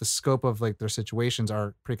minds, but the scope of like their situations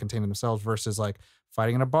are pretty contained in themselves versus like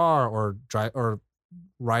fighting in a bar or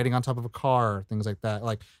riding on top of a car, things like that.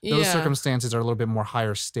 Like those yeah. circumstances are a little bit more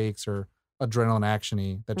higher stakes or adrenaline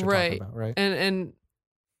actiony that you're Right. talking about, right? And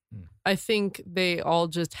Hmm. I think they all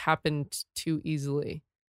just happened too easily.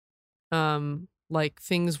 Like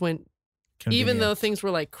things went, even though Convenient. things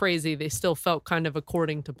were like crazy, they still felt kind of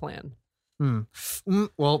according to plan.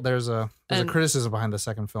 Well, there's a And- criticism behind the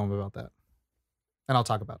second film about that, and I'll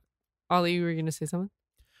talk about it. Ollie, you were going to say something?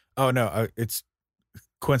 Oh no, it's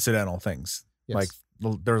coincidental things. Yes. Like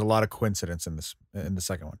there's a lot of coincidence in the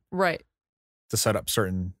second one Right. to set up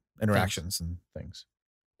certain interactions and things.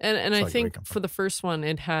 And So I I get where you think come from. for the first one,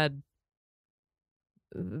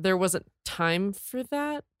 there wasn't time for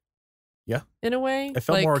that. Yeah. In a way. It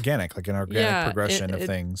felt Like, more organic, like an organic yeah, progression of it-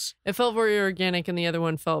 things. It felt very organic, and the other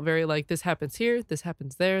one felt very like this happens here, this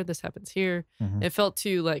happens there, this happens here. Mhm. It felt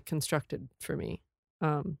too like constructed for me.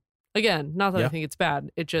 Again, not that I Yeah. think it's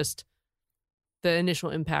bad. It just the initial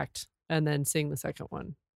impact and then seeing the second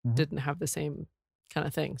one Mhm. didn't have the same kind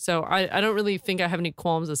of thing. So I don't really think I have any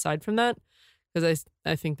qualms aside from that because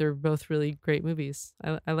I think they're both really great movies.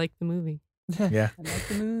 I like the movie. Yeah. I like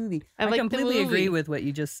the movie. I I, like the completely agree movie. with what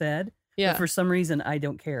you just said. Yeah. But for some reason, I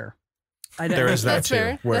don't care. I don't. There is that That's too.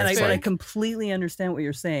 fair. Where That's it's But I like, completely understand what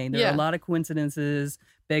you're saying. There are Yeah. a lot of coincidences.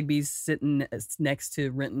 Begbie's sitting next to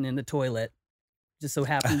Renton in the toilet. Just so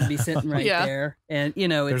happened to be sitting right Yeah. there. And, you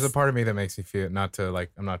know, There's a it's part of me that makes me feel not to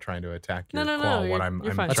like. I'm not trying to attack your No, qual. you're- What I'm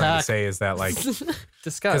you're fine. trying Attack. to say is that like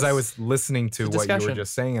Discuss. because I was listening to It's a what you were discussion.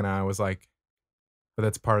 just saying, and I was like, but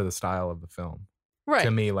that's part of the style of the film. right.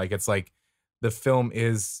 To me, like it's like the film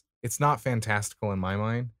is. It's not fantastical in my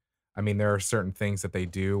mind. I mean, there are certain things that they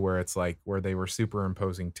do where it's like where they were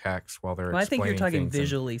superimposing text while they're. well, I think you're explaining talking things and-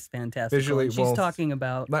 visually fantastic. Visually, She's well, talking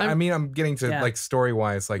about. Like, I mean, I'm getting to Yeah. like story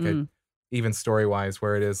wise, like Mm. even story wise,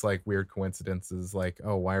 where it is like weird coincidences, like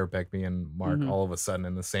oh, why are Begbie and Mark Mhm. all of a sudden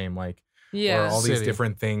in the same like, Yeah. or all these City.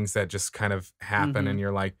 different things that just kind of happen, Mhm. and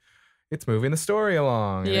you're like, it's moving the story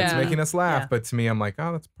along, and it's Yeah. making us laugh. Yeah. But to me, I'm like,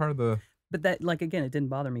 oh, that's part of the But that, like, again, it didn't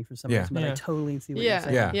bother me for some Yeah. reason. But I Yeah. totally see what you're Yeah.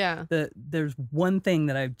 saying. Yeah. Yeah. There's one thing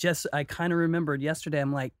that I kind of remembered yesterday.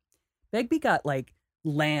 I'm like, Begbie got like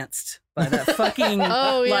lanced by that fucking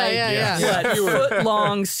Oh, yeah, like yeah, yeah. Yeah. foot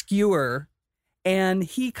long skewer, and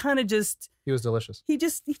he kind of just He was delicious. he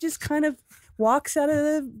just kind of walks out of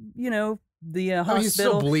the the I hospital. mean, he's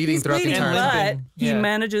still bleeding throughout the bleeding, entire but thing. he Yeah.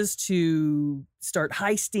 manages to start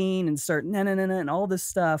heisting and start and all this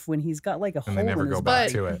stuff when he's got like a And hole they never in his go back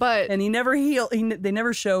body. to it. But And he never heal. They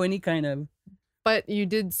never show any kind of. but you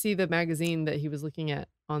did see the magazine that he was looking at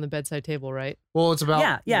on the bedside table, right? Well, it's about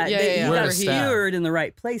Yeah. Yeah, He yeah, where got to stab. skewered in the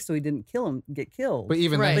right place so he didn't get killed. But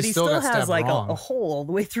even Right. then, But he he still, got has stabbed like wrong. a hole all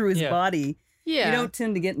the way through his Yeah. body. Yeah. You don't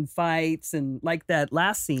tend to get in fights, and like that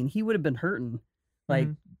last scene, he would have been hurting, like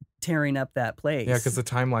tearing up that place. yeah, because the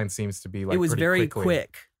timeline seems to be like it was pretty very quickly.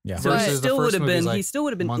 quick. Yeah. So he Versus the still would first have movie's, been. like, He still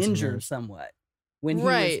would have been months and injured years. somewhat when he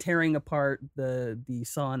Right. was tearing apart the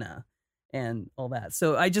sauna and all that.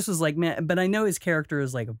 So I just was like, man. But I know his character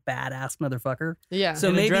is like a badass motherfucker. Yeah. So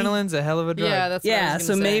And maybe- adrenaline's a hell of a drug. yeah, that's what I Yeah, was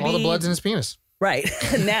so gonna say. maybe- All the blood's in his penis. Right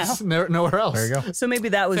now. Nowhere else. There you go. So maybe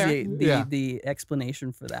that was Fair. Yeah. the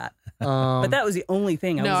explanation for that. But But that was the only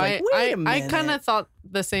thing. I No, was like, wait a I minute. kind of thought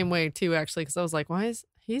the same way too, actually, because I was like, why is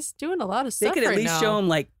he's doing a lot of They stuff could at right least now? show him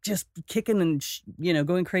like just kicking and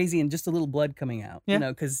going crazy and just a little blood coming out. Yeah.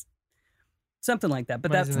 Because something like that.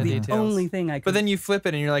 But Money's that's in the the details. only thing I could. But then you flip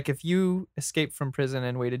it and you're like, if you escaped from prison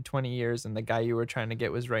and waited 20 years and the guy you were trying to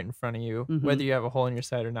get was right in front of you, Mhm. whether you have a hole in your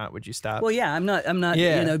side or not, would you stop? well, yeah, I'm not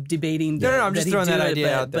Yeah. debating. No, I'm just he'd throwing do that it, idea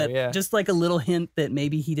but, out there, but yeah. just like a little hint that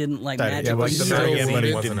maybe he didn't like That- magic. Yeah, Well, like he the still magazine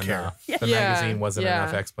didn't wasn't care. enough. The Yeah, magazine wasn't yeah.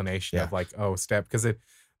 enough explanation Yeah. of like, oh, step because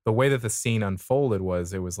the way that the scene unfolded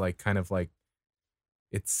was it was like kind of like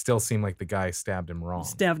it still seemed like the guy stabbed him wrong.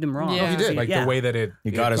 Stabbed him wrong. Yeah. Oh, he did. Like yeah. the way that it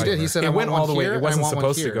He got his like, He did. He said, it "I went want all the one way. here, It I wasn't want one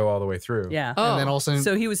supposed to here." go all the way through. Yeah. Oh. And then all of a sudden,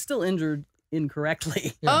 So he was still injured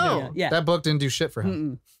incorrectly. Oh. yeah. that book didn't do shit for him.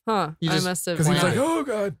 Mm-mm. Huh. You I just- must have. Because he was Why like, not? "Oh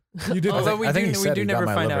God, you did." Although that." we I think he do said he got never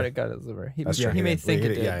my find out liver. it got his liver. He, That's he true, he may did. think He it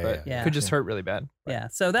did, did, yeah, but yeah. could just hurt really bad. Yeah.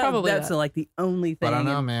 So Probably that's that. like the only thing. But I don't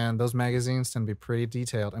know, and- man. Those magazines tend to be pretty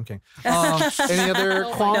detailed. I'm kidding. Any other Oh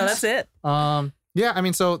my qualms? No, that's it. Yeah, I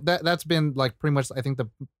mean, so that's been like pretty much I think the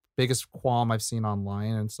biggest qualm I've seen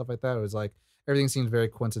online and stuff like that. It was like everything seems very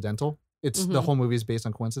coincidental. It's the Mhm. whole movie is based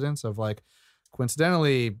on coincidence of like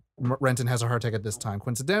coincidentally Renton has a heart attack at this time.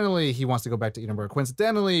 Coincidentally, he wants to go back to Edinburgh.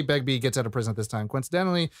 Coincidentally, Begbie gets out of prison at this time.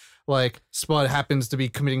 Coincidentally, like Spud happens to be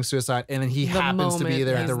committing suicide and then he The happens to be moment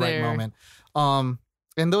there at he's the right there. moment.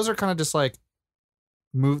 And those are kind of just like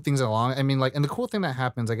move things along. I mean, like, and the cool thing that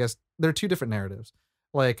happens, I guess, there are two different narratives.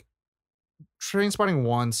 Like, Trainspotting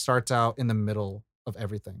 1 starts out in the middle of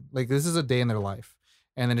everything. Like, this is a day in their life.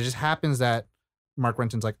 And then it just happens that Mark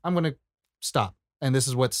Renton's like, I'm going to stop. And this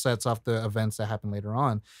is what sets off the events that happen later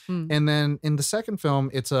on. Hmm. And then in the second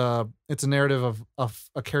film, it's a narrative of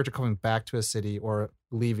a character coming back to a city or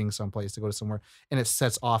leaving someplace to go to somewhere, and it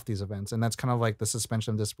sets off these events. And that's kind of like the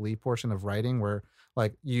suspension of disbelief portion of writing, where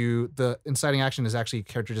like the inciting action is actually a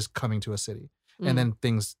character just coming to a city, Mm. and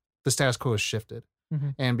then the status quo is shifted.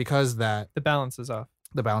 Mhm. And because that The balance is off.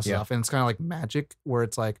 the balance is Yeah. off, and it's kind of like magic, where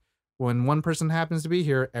it's like when one person happens to be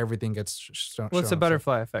here, everything gets shown. Well, it's a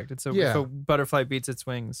butterfly effect. It's a Yeah. if a butterfly beats its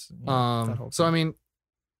wings. you know, that whole So I thing. mean,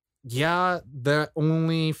 yeah, that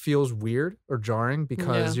only feels weird or jarring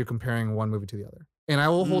because Yeah. you're comparing one movie to the other. And I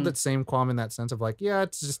will hold that same qualm in that sense of like, yeah,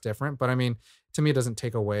 it's just different. But I mean, to me, it doesn't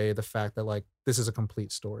take away the fact that like this is a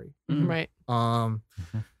complete story. Right.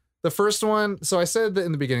 The first one, so I said that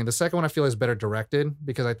in the beginning. The second one I feel is better directed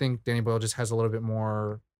because I think Danny Boyle just has a little bit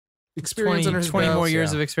more experience 20, under his 20 more belt.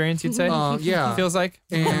 years of experience, you'd say. Yeah, Feels like.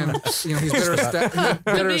 and you know he's better,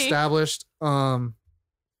 better me. established.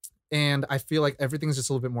 And I feel like everything's just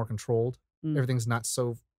a little bit more controlled. Mm. Everything's not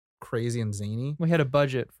so crazy and zany. We had a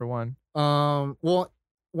budget for one. Well,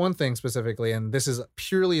 one thing specifically, and this is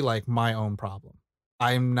purely like my own problem.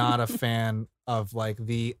 I'm not a fan of like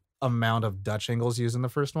the amount of Dutch angles used in the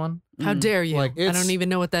first one. How dare you? Like, I it's- don't even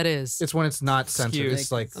know what that is. It's when it's not censored. Skewed.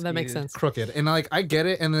 It's like Oh, that makes sense. crooked, and like I get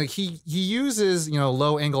it. And like he uses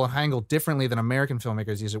low angle and high angle differently than American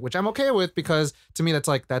filmmakers use it, which I'm okay with because to me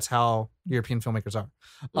that's how European filmmakers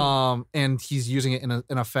are. And he's using it in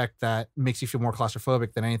an effect that makes you feel more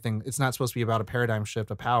claustrophobic than anything. It's not supposed to be about a paradigm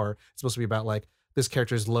shift of power. It's supposed to be about like this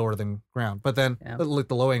character is lower than ground. But then Yeah. like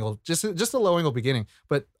the low angle, just the low angle beginning,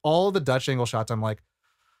 but all the Dutch angle shots, I'm like,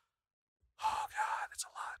 oh god, it's a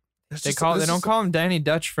lot. There's They just- call this they don't is- call him Danny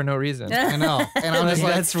Dutch for no reason. I know, and I'm Like, just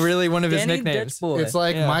like, that's really one of his Danny nicknames. Dutch boy. it's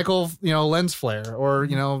like Yeah. Michael, lens flare, or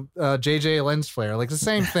JJ lens flare, like the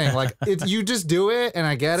same thing. Like it's you just do it, and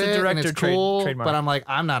I get It's a it, and director it's cool. trademark. But I'm like,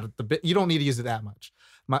 I'm not the bit. You don't need to use it that much.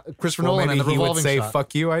 Christopher Well, Nolan maybe and the he would revolving say, shot.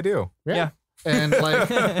 "Fuck you, I do." Yeah. And like,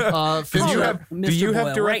 Do Fincher, you have Mr. Boyle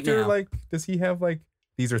right director now. like? Does he have like?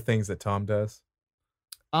 These are things that Tom does.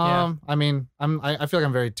 I mean, I feel like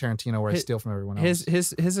I'm very Tarantino, where I His- steal from everyone else.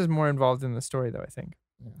 His is more involved in the story though, I think.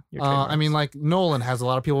 Your I mean, trademarks. like Nolan has a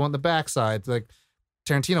lot of people on the backside. Like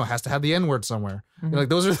Tarantino has to have the N word somewhere. Mhm. Like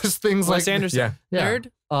those are just things Wes like Anderson. Yeah.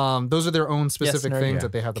 Nerd. Those are their own specific nerd, things yeah.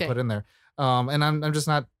 that they have to Okay. put in there. And I'm just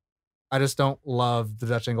not. I just don't love the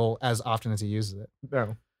Dutch angle as often as he uses it.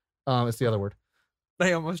 No. It's the other word.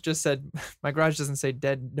 I almost just said my garage doesn't say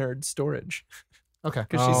dead nerd storage. Okay.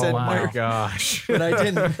 Because she said wow. my nerd. gosh. But I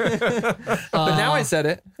didn't. But now I said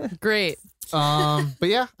it. Great. But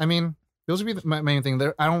yeah, I mean, those would be my main thing.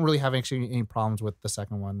 There, I don't really have actually any problems with the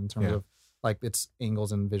second one in terms Yeah. of like its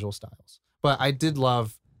angles and visual styles. But I did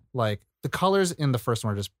love like the colors in the first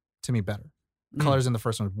one are just to me better. Mm. Colors in the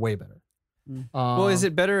first one are way better. Mm. Well, is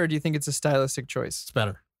it better or do you think it's a stylistic choice? It's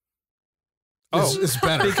better. Oh. It's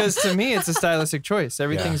better Because to me, it's a stylistic choice.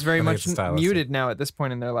 Everything's very I think much it's stylistic. muted now at this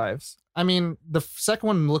point in their lives. I mean, the second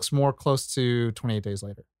one looks more close to 28 Days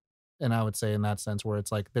Later. And I would say in that sense where it's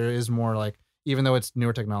like there is more like, even though it's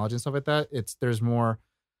newer technology and stuff like that, there's more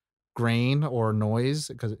grain or noise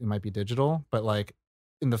because it might be digital. But like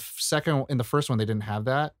in the first one, they didn't have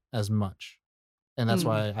that as much. And that's Hmm.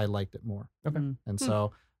 why I liked it more. Okay. Mm. And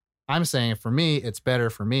so I'm saying for me, it's better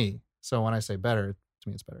for me. So when I say better, to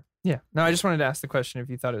me, it's better. Yeah. No, I just wanted to ask the question if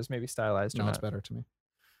you thought it was maybe stylized or No, not. it's better to me.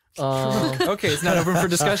 Okay, it's not open for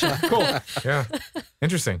discussion. Cool. Yeah.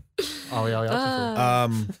 Interesting. Ollie,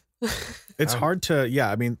 It's Oh. hard to,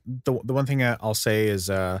 I mean, the one thing I'll say is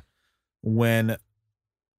when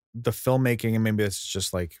the filmmaking, and maybe it's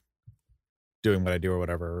just like doing what I do or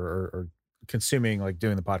whatever, or consuming, like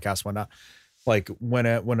doing the podcast, whatnot, like when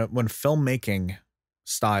filmmaking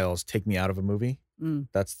styles take me out of a movie, Mm.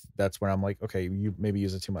 that's where I'm like, okay, you maybe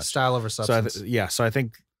use it too much. style over So substance. so I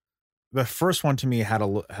think the first one to me had a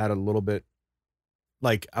little bit,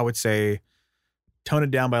 like I would say, tone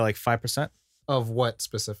it down by like 5%. Of what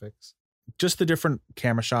specifics? Just the different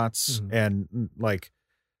camera shots Mhm. and like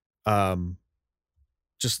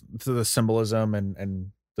just the symbolism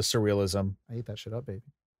and the surrealism. I ate that shit up, baby.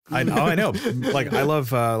 I know. Like I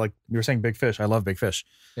love like you were saying Big Fish. I love Big Fish.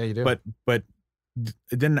 Yeah, you do. But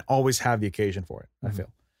it didn't always have the occasion for it, I Mhm.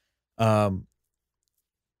 feel.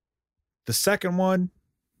 The second one,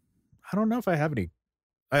 I don't know if I have any.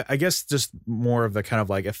 I guess just more of the kind of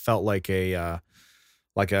like it felt like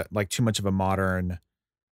like too much of a modern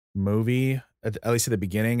movie at least at the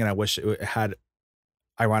beginning, and I wish it had.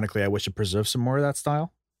 Ironically, I wish it preserved some more of that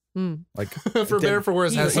style. Mm. Like for better or for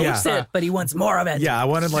worse, He has hates some it, but he wants more of it. yeah, I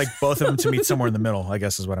wanted like both of them to meet somewhere in the middle. I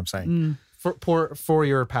guess is what I'm saying. Mm. for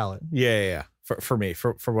your palate. Yeah. For me,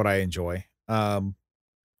 for what I enjoy.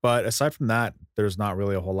 But aside from that, there's not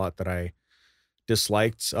really a whole lot that I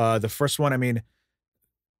disliked. The first one, I mean,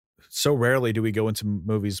 so rarely do we go into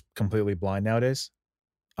movies completely blind nowadays.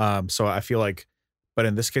 So I feel like, but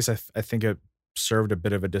in this case, I think it served a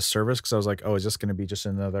bit of a disservice because I was like, oh, is this going to be just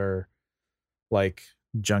another like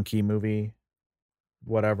junky movie,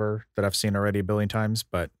 whatever that I've seen already a billion times?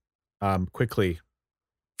 But quickly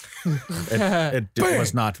It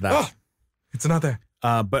was not that. Oh, it's not there.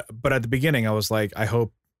 But at the beginning, I was like, I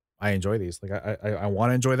hope I enjoy these. Like I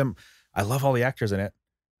want to enjoy them. I love all the actors in it.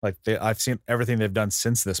 Like I've seen everything they've done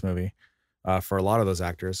since this movie. For a lot of those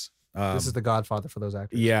actors, This is the Godfather for those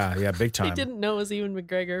actors. yeah, big I time. didn't know it was Ewan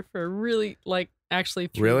McGregor for really actually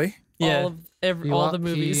through Really? Yeah. all the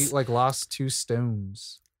movies. He like lost 2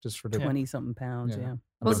 stones just for doing. 20-something pounds. Yeah. Yeah.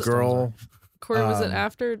 Was The it- girl. Corey, was it um,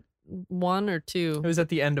 after 1 or 2? It was at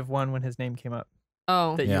the end of 1 when his name came up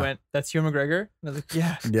Oh, that Yeah. you went, that's Hugh McGregor? And I was like,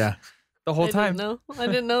 yeah, Yeah, the whole time. I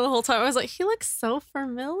didn't know the whole time. I was like, he looks so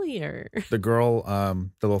familiar. the girl,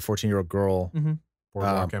 the little 14-year-old girl.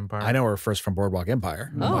 Boardwalk Empire. I know her first from Boardwalk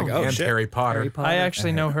Empire. I'm Oh. like, oh and shit. Harry Potter. Harry Potter. I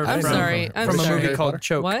actually know her I'm from, sorry. from a sorry. movie Harry called Potter?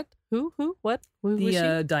 Choke. What? Who? What? Who was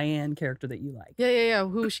The Diane character that you like. she? Yeah.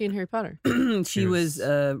 Who was she in Harry Potter? She was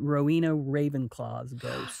Rowena Ravenclaw's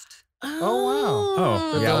ghost. Oh, wow.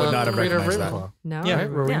 Oh, yeah, I would not have creator of recognized that. Ravenclaw. No. Yeah. Right,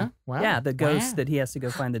 Rowena? Yeah. Wow. Yeah, the ghost that he has to go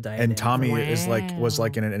find the diadem. And Tommy was Wow.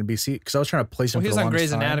 like in an NBC because I was trying to place him. Well, he for was the on longest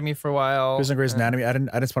Grey's time. Anatomy for a while. He was on Grey's and- Anatomy. I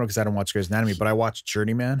didn't spot him because I didn't watch Grey's Anatomy, but I watched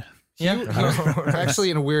Journeyman. Yeah. Actually,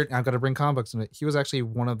 in a weird, I've got to bring comic books in it. He was actually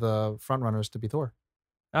one of the front runners to be Thor.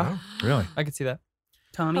 Oh, Really? I could see that.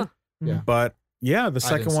 Tommy. Huh. Yeah. But yeah, the I didn't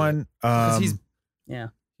second see one. Because he's Yeah.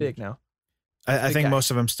 big now. I big think guy.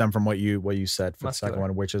 most of them stem from what you said for the Muscular. second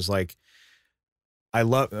one, which is like, I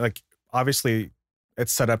love like obviously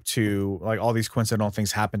it's set up to like all these coincidental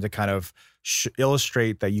things happen to kind of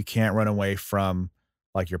illustrate that you can't run away from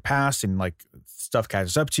like your past and like stuff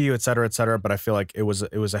catches up to you, et cetera, et cetera. But I feel like it was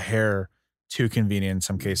a hair too convenient in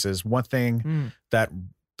some cases. One thing Mm. that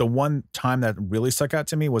the one time that really stuck out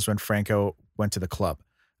to me was when Franco went to the club,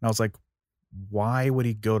 and I was like, why would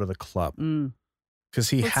he go to the club? Mm. Because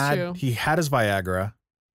he That's had true. he had his Viagra,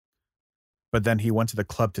 but then he went to the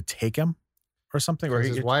club to take him or something. Or Because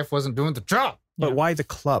he, his wife wasn't doing the job. but Yeah. why the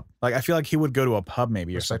club? Like I feel like he would go to a pub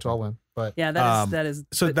maybe or Respect to all something. women. But Yeah, that is.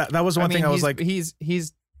 So but- that was one thing I was he's, like,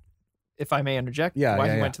 he's, if I may interject, Yeah, why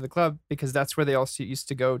yeah, he yeah. went to the club, because that's where they all used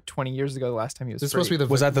to go 20 years ago, the last time he was this is free. supposed to be the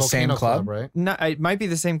Was that the same Volcano club? right? No, it might be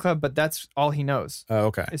the same club, but that's all he knows oh,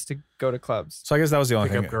 okay. is to go to clubs. So I guess that was the only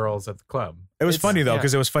Pick thing. up girls at the club. It was It's- funny though yeah.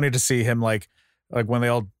 because it was funny to see him like when they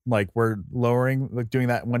all like were lowering like doing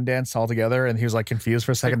that one dance all together, and he was like confused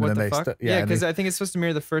for a Like, second, what and then the they fuck? yeah, Yeah, and because they- I think it's supposed to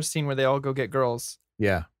mirror the first scene where they all go get girls,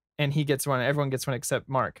 yeah, and he gets one, everyone gets one except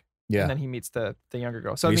Mark. yeah. And then he meets the younger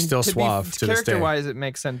girl. So He's I mean, still to suave to this day. character wise, it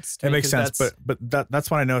makes sense. To It me, makes 'cause sense, that's- but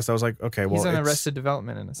that's when I noticed. I was like, okay, well, he's on it's- Arrested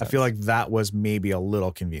Development in a I sense. feel like that was maybe a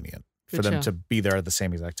little convenient for Good them show. to be there at the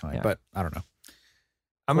same exact time, Yeah. but I don't know.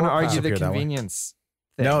 I'm going to Or argue disappear the that way. convenience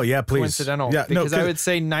thing. No, yeah, please. Coincidental. Yeah, no, because I 'cause- would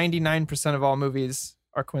say 99% of all movies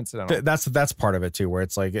are coincidental. That's part of it too, where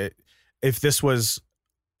it's like if this was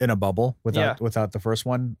in a bubble without the first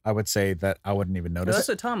one, I would say that I wouldn't even Well, notice. that's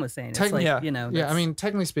what Tom was saying. It's Technically- like, Yeah. you know. Yeah, I that's- mean,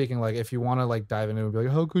 technically speaking, like if you want to like dive into it and be like,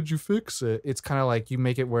 how could you fix it? It's kind of like you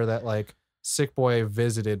make it where that like sick boy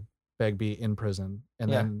visited Begbie in prison and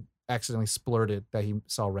Yeah. then accidentally splurted that he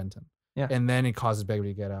saw Renton. Yeah. And then it causes Begbie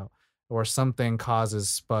to get out. Or something causes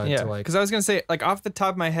Spud yeah, to like because I was going to say, like off the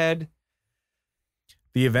top of my head,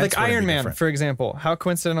 The events like wouldn't Iron be Man, different. for example. How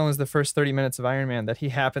coincidental is the first 30 minutes of Iron Man that he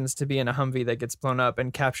happens to be in a Humvee that gets blown up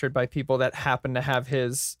and captured by people that happen to have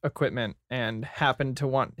his equipment and happen to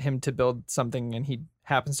want him to build something, and he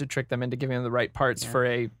happens to trick them into giving him the right parts Yeah. for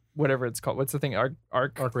a whatever it's called. What's the thing? Arc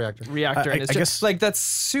arc reactor. reactor. I- And it's I just guess- like that's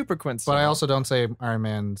super coincidental. But I also don't say Iron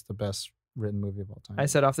Man's the best written movie of all time. I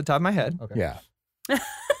said off the top of my head. okay. Yeah.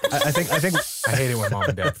 I think I hate it when mom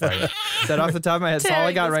and dad fight. Said off the top of my head. That's all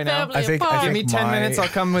I Tearing got this right now. family I think- apart. Give me 10 my- minutes. I'll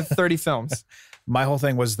come with 30 films. my whole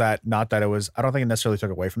thing was that not that it was. I don't think it necessarily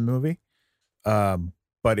took away from the movie,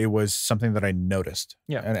 but it was something that I noticed.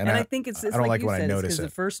 Yeah. and, and I think it's I don't like like you when I said, notice because it. the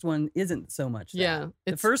first one isn't so much. That. Yeah,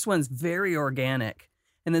 The it's first one's very organic,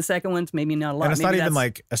 and the second one's maybe not a lot. and it's Maybe not even that's-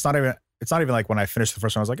 like it's not even like when I finished the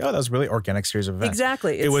first one, I was like, oh, that was a really organic series of events.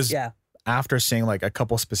 exactly. It was- yeah. After seeing like a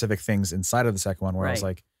couple specific things inside of the second one, where I was Right.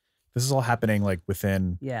 like, this is all happening like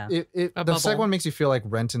within. Yeah. The A second bubble. one makes you feel like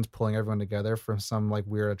Renton's pulling everyone together from some like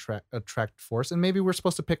weird attract force, and maybe we're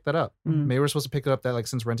supposed to pick that up. Mhm. Maybe we're supposed to pick it up that like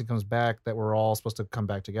since Renton comes back, that we're all supposed to come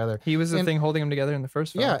back together. He was the And- thing holding them together in the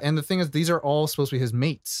first film. Yeah, and the thing is, these are all supposed to be his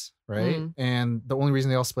mates, right? Mhm. And the only reason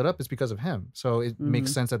they all split up is because of him. So it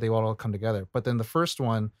makes sense that they all come together. But then the first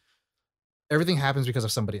one, everything happens because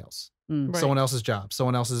of somebody else. Mm. Right. Someone else's job.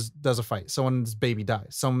 Someone else's does a fight. Someone's baby dies.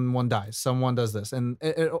 Someone dies. Someone does this, and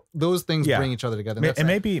those things Yeah. bring each other together. And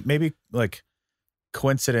maybe like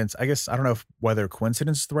coincidence. I guess I don't know whether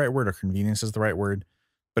coincidence is the right word or convenience is the right word,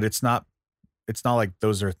 but it's not like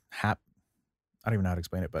those are I don't even know how to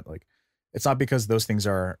explain it, but like it's not because those things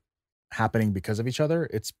are happening because of each other.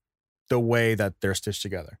 It's the way that they're stitched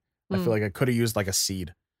together. I feel like I could have used like a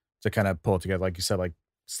seed to kind of pull it together, like you said, like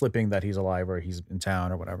slipping that he's alive or he's in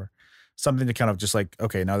town or whatever. Something to kind of just like,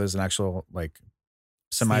 okay, now there's an actual like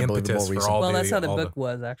semi-believable impetus for reason. all Well, the- that's how the all book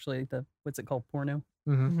was actually. The what's it called? Porno.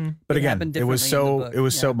 Mm-hmm. But It again, happened it was differently in the so book. it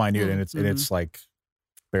was so Yeah. minute, and Mm-hmm. it's like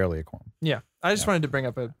barely a qualm. Yeah, I just wanted to bring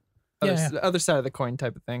up a Yeah, other side of the coin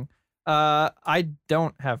type of thing. I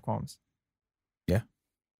don't have qualms. Yeah.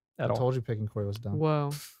 I At all. told you picking Corey was dumb.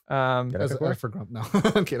 Whoa. Um, Did I As, pick Corey? for Grump. No,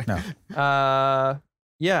 I'm kidding. No.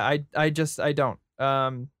 yeah, I don't.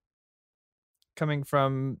 Coming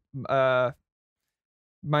from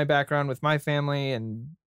my background with my family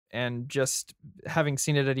and just having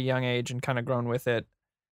seen it at a young age and kind of grown with it,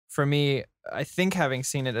 for me, I think having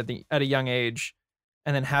seen it at a young age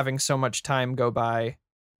and then having so much time go by,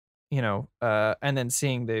 and then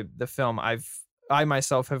seeing the film, I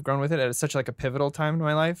myself have grown with it at such like a pivotal time in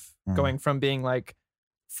my life, Mhm. going from being like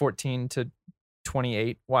 14 to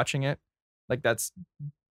 28 watching it. Like that's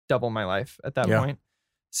double my life at that Yeah. point.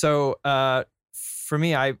 So for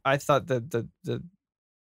me, I thought the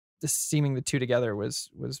seaming the two together was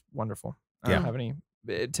wonderful. I don't Yeah. have any.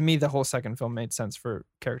 To me, the whole second film made sense for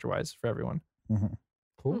character wise for everyone.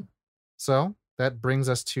 Cool. So that brings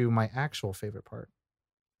us to my actual favorite part,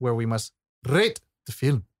 where we must rate the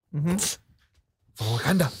film. Mm-hmm. For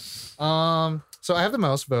Wakanda. So I have the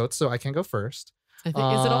most votes, so I can go first. I think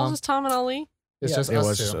is it all Um, just Tom and Ali? It's Yeah. just It us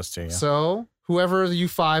was two. just us two, yeah. So whoever you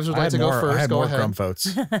fives would I like had to go more, first, I had go more ahead. Grump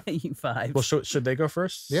votes. You five. Well, should they go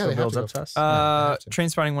first? Yeah, So they it have builds to up go to first. us. Yeah, they have to.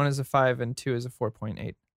 Trainspotting 1 is a 5 and 2 is a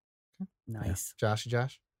 4.8. Nice. Josh.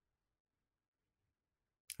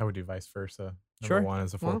 I would do vice versa. Number Sure. 1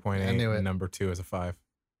 is a Well, 4.8, I knew it. and number 2 is a 5.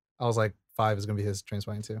 I was like, 5 is gonna be his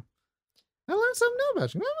Trainspotting too. I learned something new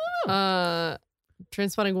about you.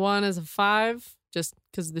 Trainspotting 1 is a 5, just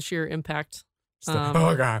because of the sheer impact.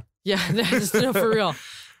 Oh God. Yeah, just no, for real.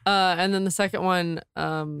 And then the second one,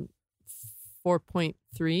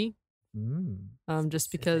 4.3.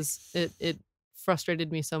 Just because it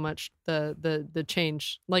frustrated me so much, the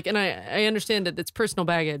change. Like, and I understand that it's personal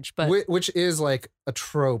baggage, but Which is like a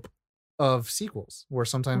trope of sequels, where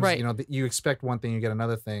sometimes Right. you expect one thing, you get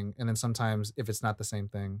another thing, and then sometimes if it's not the same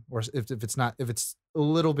thing, or if it's a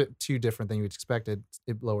little bit too different than you expected,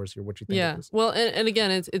 it lowers what you think. yeah. It is. Well, and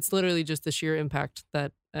again, it's literally just the sheer impact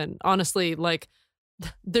that, and honestly, like,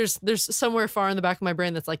 there's somewhere far in the back of my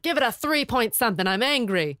brain that's like, give it a 3 point something. I'm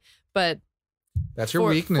angry, but That's your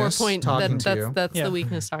weakness talking to you. That's Yeah. the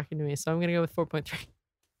weakness talking to me. So I'm gonna go with 4.3.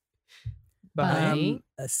 Behind.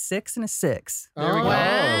 A 6 and a 6. There we go.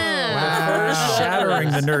 Wow.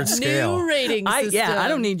 Shattering the nerd scale. New rating I system.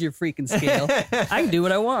 don't need your freaking scale. I can do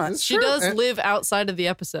what I want. It's She true. does And- live outside of the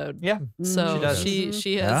episode. Yeah. So She does.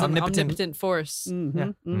 she has Yeah. an Omnipotent. omnipotent force. Mm-hmm, Yeah.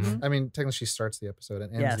 mm-hmm. I mean, technically, she starts the episode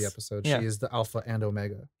and ends Yes. the episode. Yeah. She is the alpha and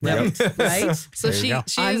omega. Right? Right? So There you go.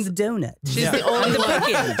 she I'm is the donut. she's Yeah. the only one.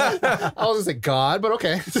 I was gonna say God, but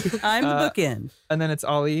okay. I'm the Uh, bookend. And then it's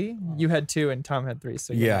Ali. You had 2 and Tom had 3.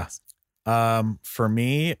 So you're Yeah. next. For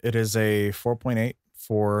me, it is a 4.8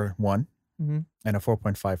 for 1 Mhm. and a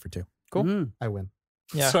 4.5 for 2. Cool. Mm. I win.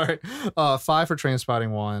 Yeah. Sorry. 5 for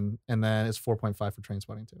Trainspotting 1, and then it's 4.5 for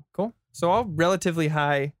Trainspotting 2. Cool. So all relatively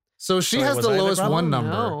high. So she Sorry, has was the I the lowest problem? one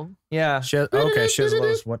number. No. Yeah. She has the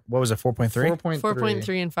lowest. What was it? 4.3.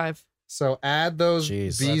 4.3 and 5. So add those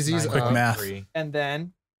Jeez. BZs Quick up. math. And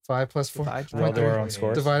then 5 plus 4. 5 We'll do our own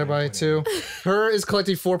scores. Divided by 2. Her is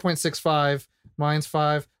collecting 4.65. Mine's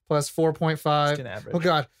 5 plus 4.5. just an average. Oh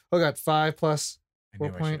God. 5 plus I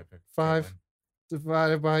knew I should have picked 4.5 Caitlin.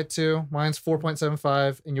 divided by 2. Mine's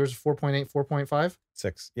 4.75, and yours is 4.8, 4.5?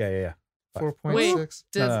 6. Yeah. 4.6.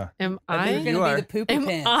 Does, No. am I think I? you're You going to are. be the poopy Am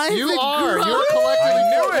pants. I You the are. grump? You're collectively I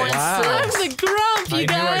knew it. 4.6. Wow. I'm the grump, you I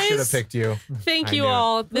knew I should have guys. picked you. Thank I you knew it.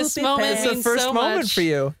 all. This Poopy moment pants. It's the means first so moment much. for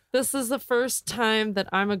you. This is the first time that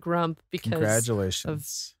I'm a grump because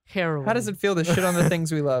Congratulations. heroin. How does it feel to shit on the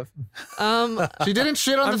things we love? She didn't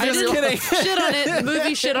shit on the I'm just video. kidding. shit on it. The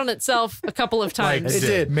movie shit on itself a couple of Like, times. It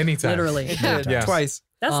did. many times. Literally. It did. Yeah. Twice.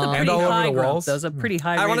 That's the And pretty all over high the grump. walls. Those are pretty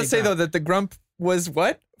high. I want to rated say though grump. that the grump was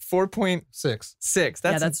what? 4.6. 6.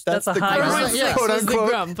 That's that's a the high grump. grump. 4.6 Yeah. Quote was the unquote.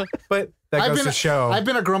 grump. But that I've goes been- to show. I've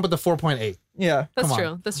been a grump at the 4.8. Yeah. That's Come on.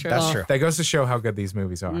 true. That's true. That's true. That goes to show how good these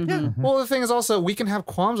movies are. Mhm. Well, the thing is also, we can have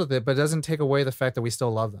qualms with it, but it doesn't take away the fact that we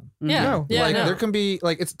still love them. Yeah. No. Yeah. like no. there can be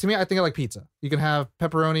like, it's to me, I think I like pizza. You can have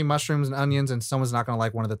pepperoni, mushrooms, and onions, and someone's not gonna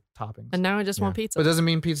like one of the toppings. And now I just want pizza. But it doesn't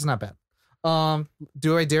mean pizza's not bad.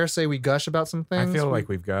 Do I dare say we gush about some things? I feel like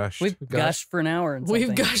we've gushed. We've We've gushed for an hour and We've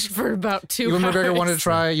something. gushed for about 2 Ewan hours. McGregor wanted to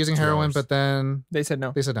try using 2 heroin, hours. but then They said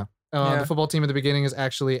no. they said no. Yeah. The football team at the beginning is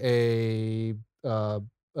actually a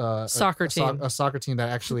Soccer team. a soccer team that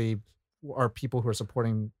actually are people who are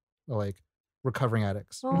supporting like recovering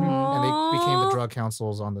addicts, and they became the drug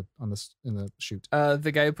councils in the shoot.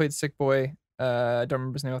 The guy who played Sick Boy, I don't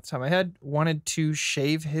remember his name off the top of my head, wanted to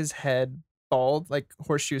shave his head bald, like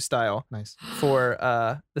horseshoe style, Nice. for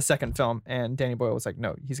the second film, and Danny Boyle was like,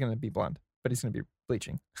 no, he's gonna be blonde, but he's gonna be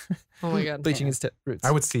bleaching. Oh my god. Bleaching his roots.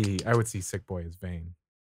 I would see Sick Boy as Vane.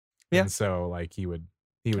 Yeah. And so like he would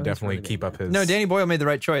he's definitely really keep big, up yeah. his. No, Danny Boyle made the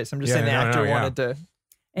right choice. I'm just Yeah, saying the no, actor yeah. wanted to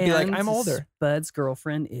be like, And I'm older. Spud's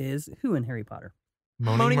girlfriend is who in Harry Potter?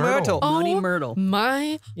 Moaning Moaning Myrtle. Myrtle. Moaning Oh Myrtle.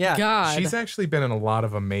 My Yeah. god. She's actually been in a lot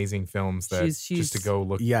of amazing films that She's- just to go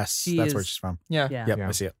look Yes, She that's where is- she's from. Yeah. Yeah. Yep, Yeah.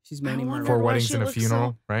 I see it. She's I Moaning wonder Myrtle. for why Weddings she and a looks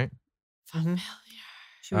Funeral, right? familiar.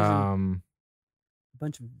 She was in Um, a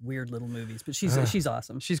bunch of weird little movies, but she's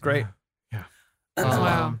awesome. She's great.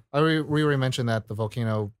 Wow. We already mentioned that the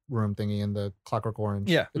volcano room thingy in the Clockwork Orange.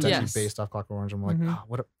 Yeah. It's Yes. actually based off Clockwork Orange. I'm like, Mhm. oh,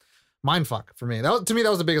 what a mind fuck for me. To me, that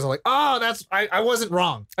was the biggest. I'm like, oh, that's I wasn't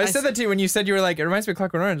wrong. I said that to you when you said you were like, it reminds me of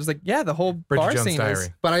Clockwork Orange. I was like, yeah, the whole Bridget bar Jones' scene Diary. is.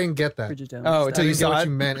 But I didn't get that. Bridget Jones. Oh, I until you didn't get saw what it?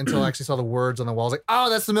 you meant until I actually saw the words on the wall. I was like, oh,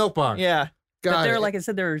 that's the milk bar. Yeah. But God, there, like I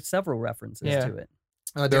said, there are several references Yeah. to it.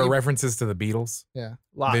 There are Danny- references to the Beatles,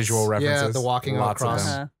 Lots. visual references. Yeah, the walking lots across.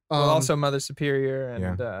 of them. Well, Um, also Mother Superior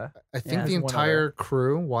and I think Yeah. the One entire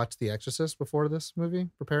crew watched The Exorcist before this movie,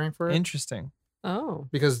 preparing for it, interesting. Oh.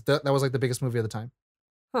 because that was like the biggest movie of the time.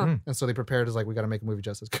 Huh. And so they prepared as like, we got to make a movie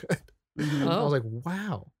just as good. Mhm. I Oh. was like,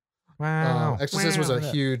 wow. Wow. Exorcist was a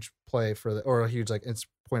Wow. huge play or a huge like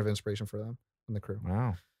point of inspiration for them and the crew.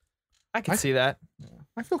 Wow. I can see that.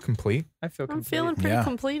 I feel complete. I feel I'm complete. feeling pretty Yeah.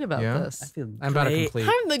 complete about Yeah. I this. feel I'm about to great. complete.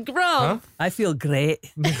 I'm the grump. I feel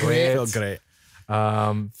great. I feel great.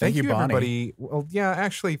 Thank you, Bonnie. everybody. Well, yeah,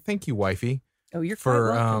 actually, thank you, wifey, Oh, you're for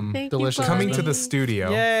quite welcome. Thank delicious you, coming to Bonnie. the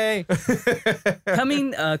studio. Yay.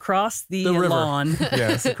 Coming across the, The river. lawn.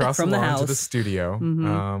 Yes, across From the the lawn to the house. studio.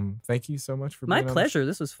 Mhm. Thank you so much for My being on pleasure.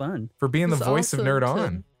 This was fun. for being the It's voice of awesome Nerd to-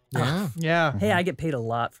 On. Yeah. Yeah. Hey, I get paid a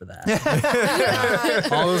lot for that.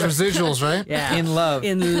 All those residuals, right? Yeah. In love.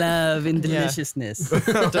 In love, in Yeah. deliciousness.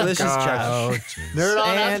 Delicious God. Josh. Nerd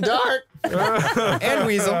on And- after dark. And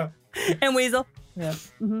Weasel. And Weasel.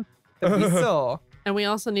 The Weasel. And we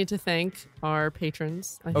also need to thank our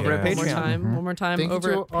patrons. I Over think, at One more Patreon. time. Mhm. One more time. Thank you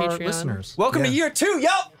over to at our Patreon. listeners. Welcome to Yeah. year 2. Yo.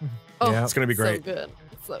 Oh, Yeah. It's gonna be great. So good.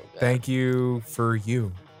 So good. Thank you for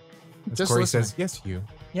you. As Just Corey listening. says, yes, you.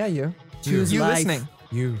 Yeah, you. Choose You life. listening.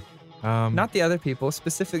 You. Not the other people.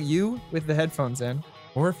 Specific you with the headphones in.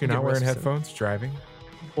 Or if you're Get not wearing roasted. headphones, driving.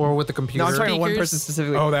 Or with the computer. No, I'm talking to one Speakers. person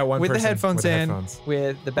specifically. Oh, that one with person the headphones with the in, headphones.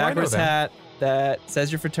 with the Oh, I know backwards that. hat that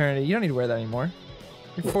says your fraternity. You don't need to wear that anymore.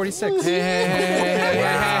 You're 46. Wow. I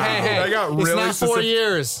got It's really not 4 specific.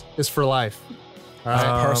 years. It's for life. All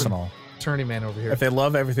right. Personal. Attorney man over here. If they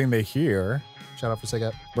love everything they hear, Shout out for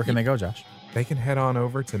Segat. where can they go, Josh? They can head on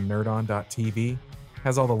over to nerdon.tv.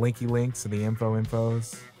 Has all the linky links and the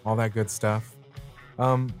infos, all that good stuff.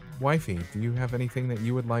 Wifey, do you have anything that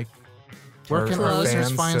you would like Where can our listeners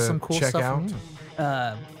fans find to some cool check stuff out?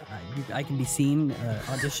 from you? I can be seen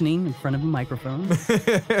auditioning in front of a microphone.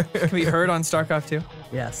 Can be heard on StarCraft 2,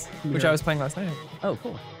 Yes. which I was playing last night. Oh,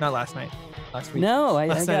 cool. Not last night. Last week. No, I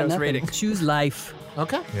Last got night I was nothing. rating. Choose life.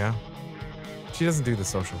 Okay. Yeah. She doesn't do the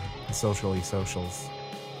socially socials.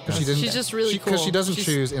 Because she didn't. She's just really cool. Because she doesn't She's-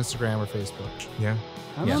 choose Instagram or Facebook. Yeah.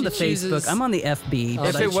 I'm Yeah. on the She chooses- Facebook. I'm on the FB. Oh,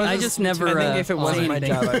 But if I, it I just never. I think if it say wasn't my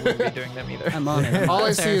anything. job, I wouldn't be doing them either. I'm on it. All I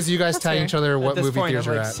That's see fair. is you guys That's tagging fair. each other what At this movie point, theaters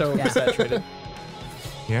I'm you're like at. so Yeah. saturated.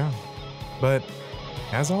 Yeah. But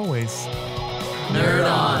as always, Nerd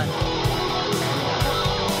on.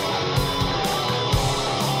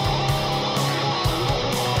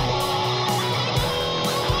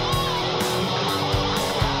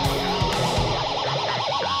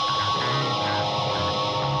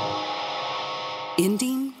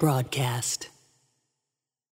 Ending broadcast.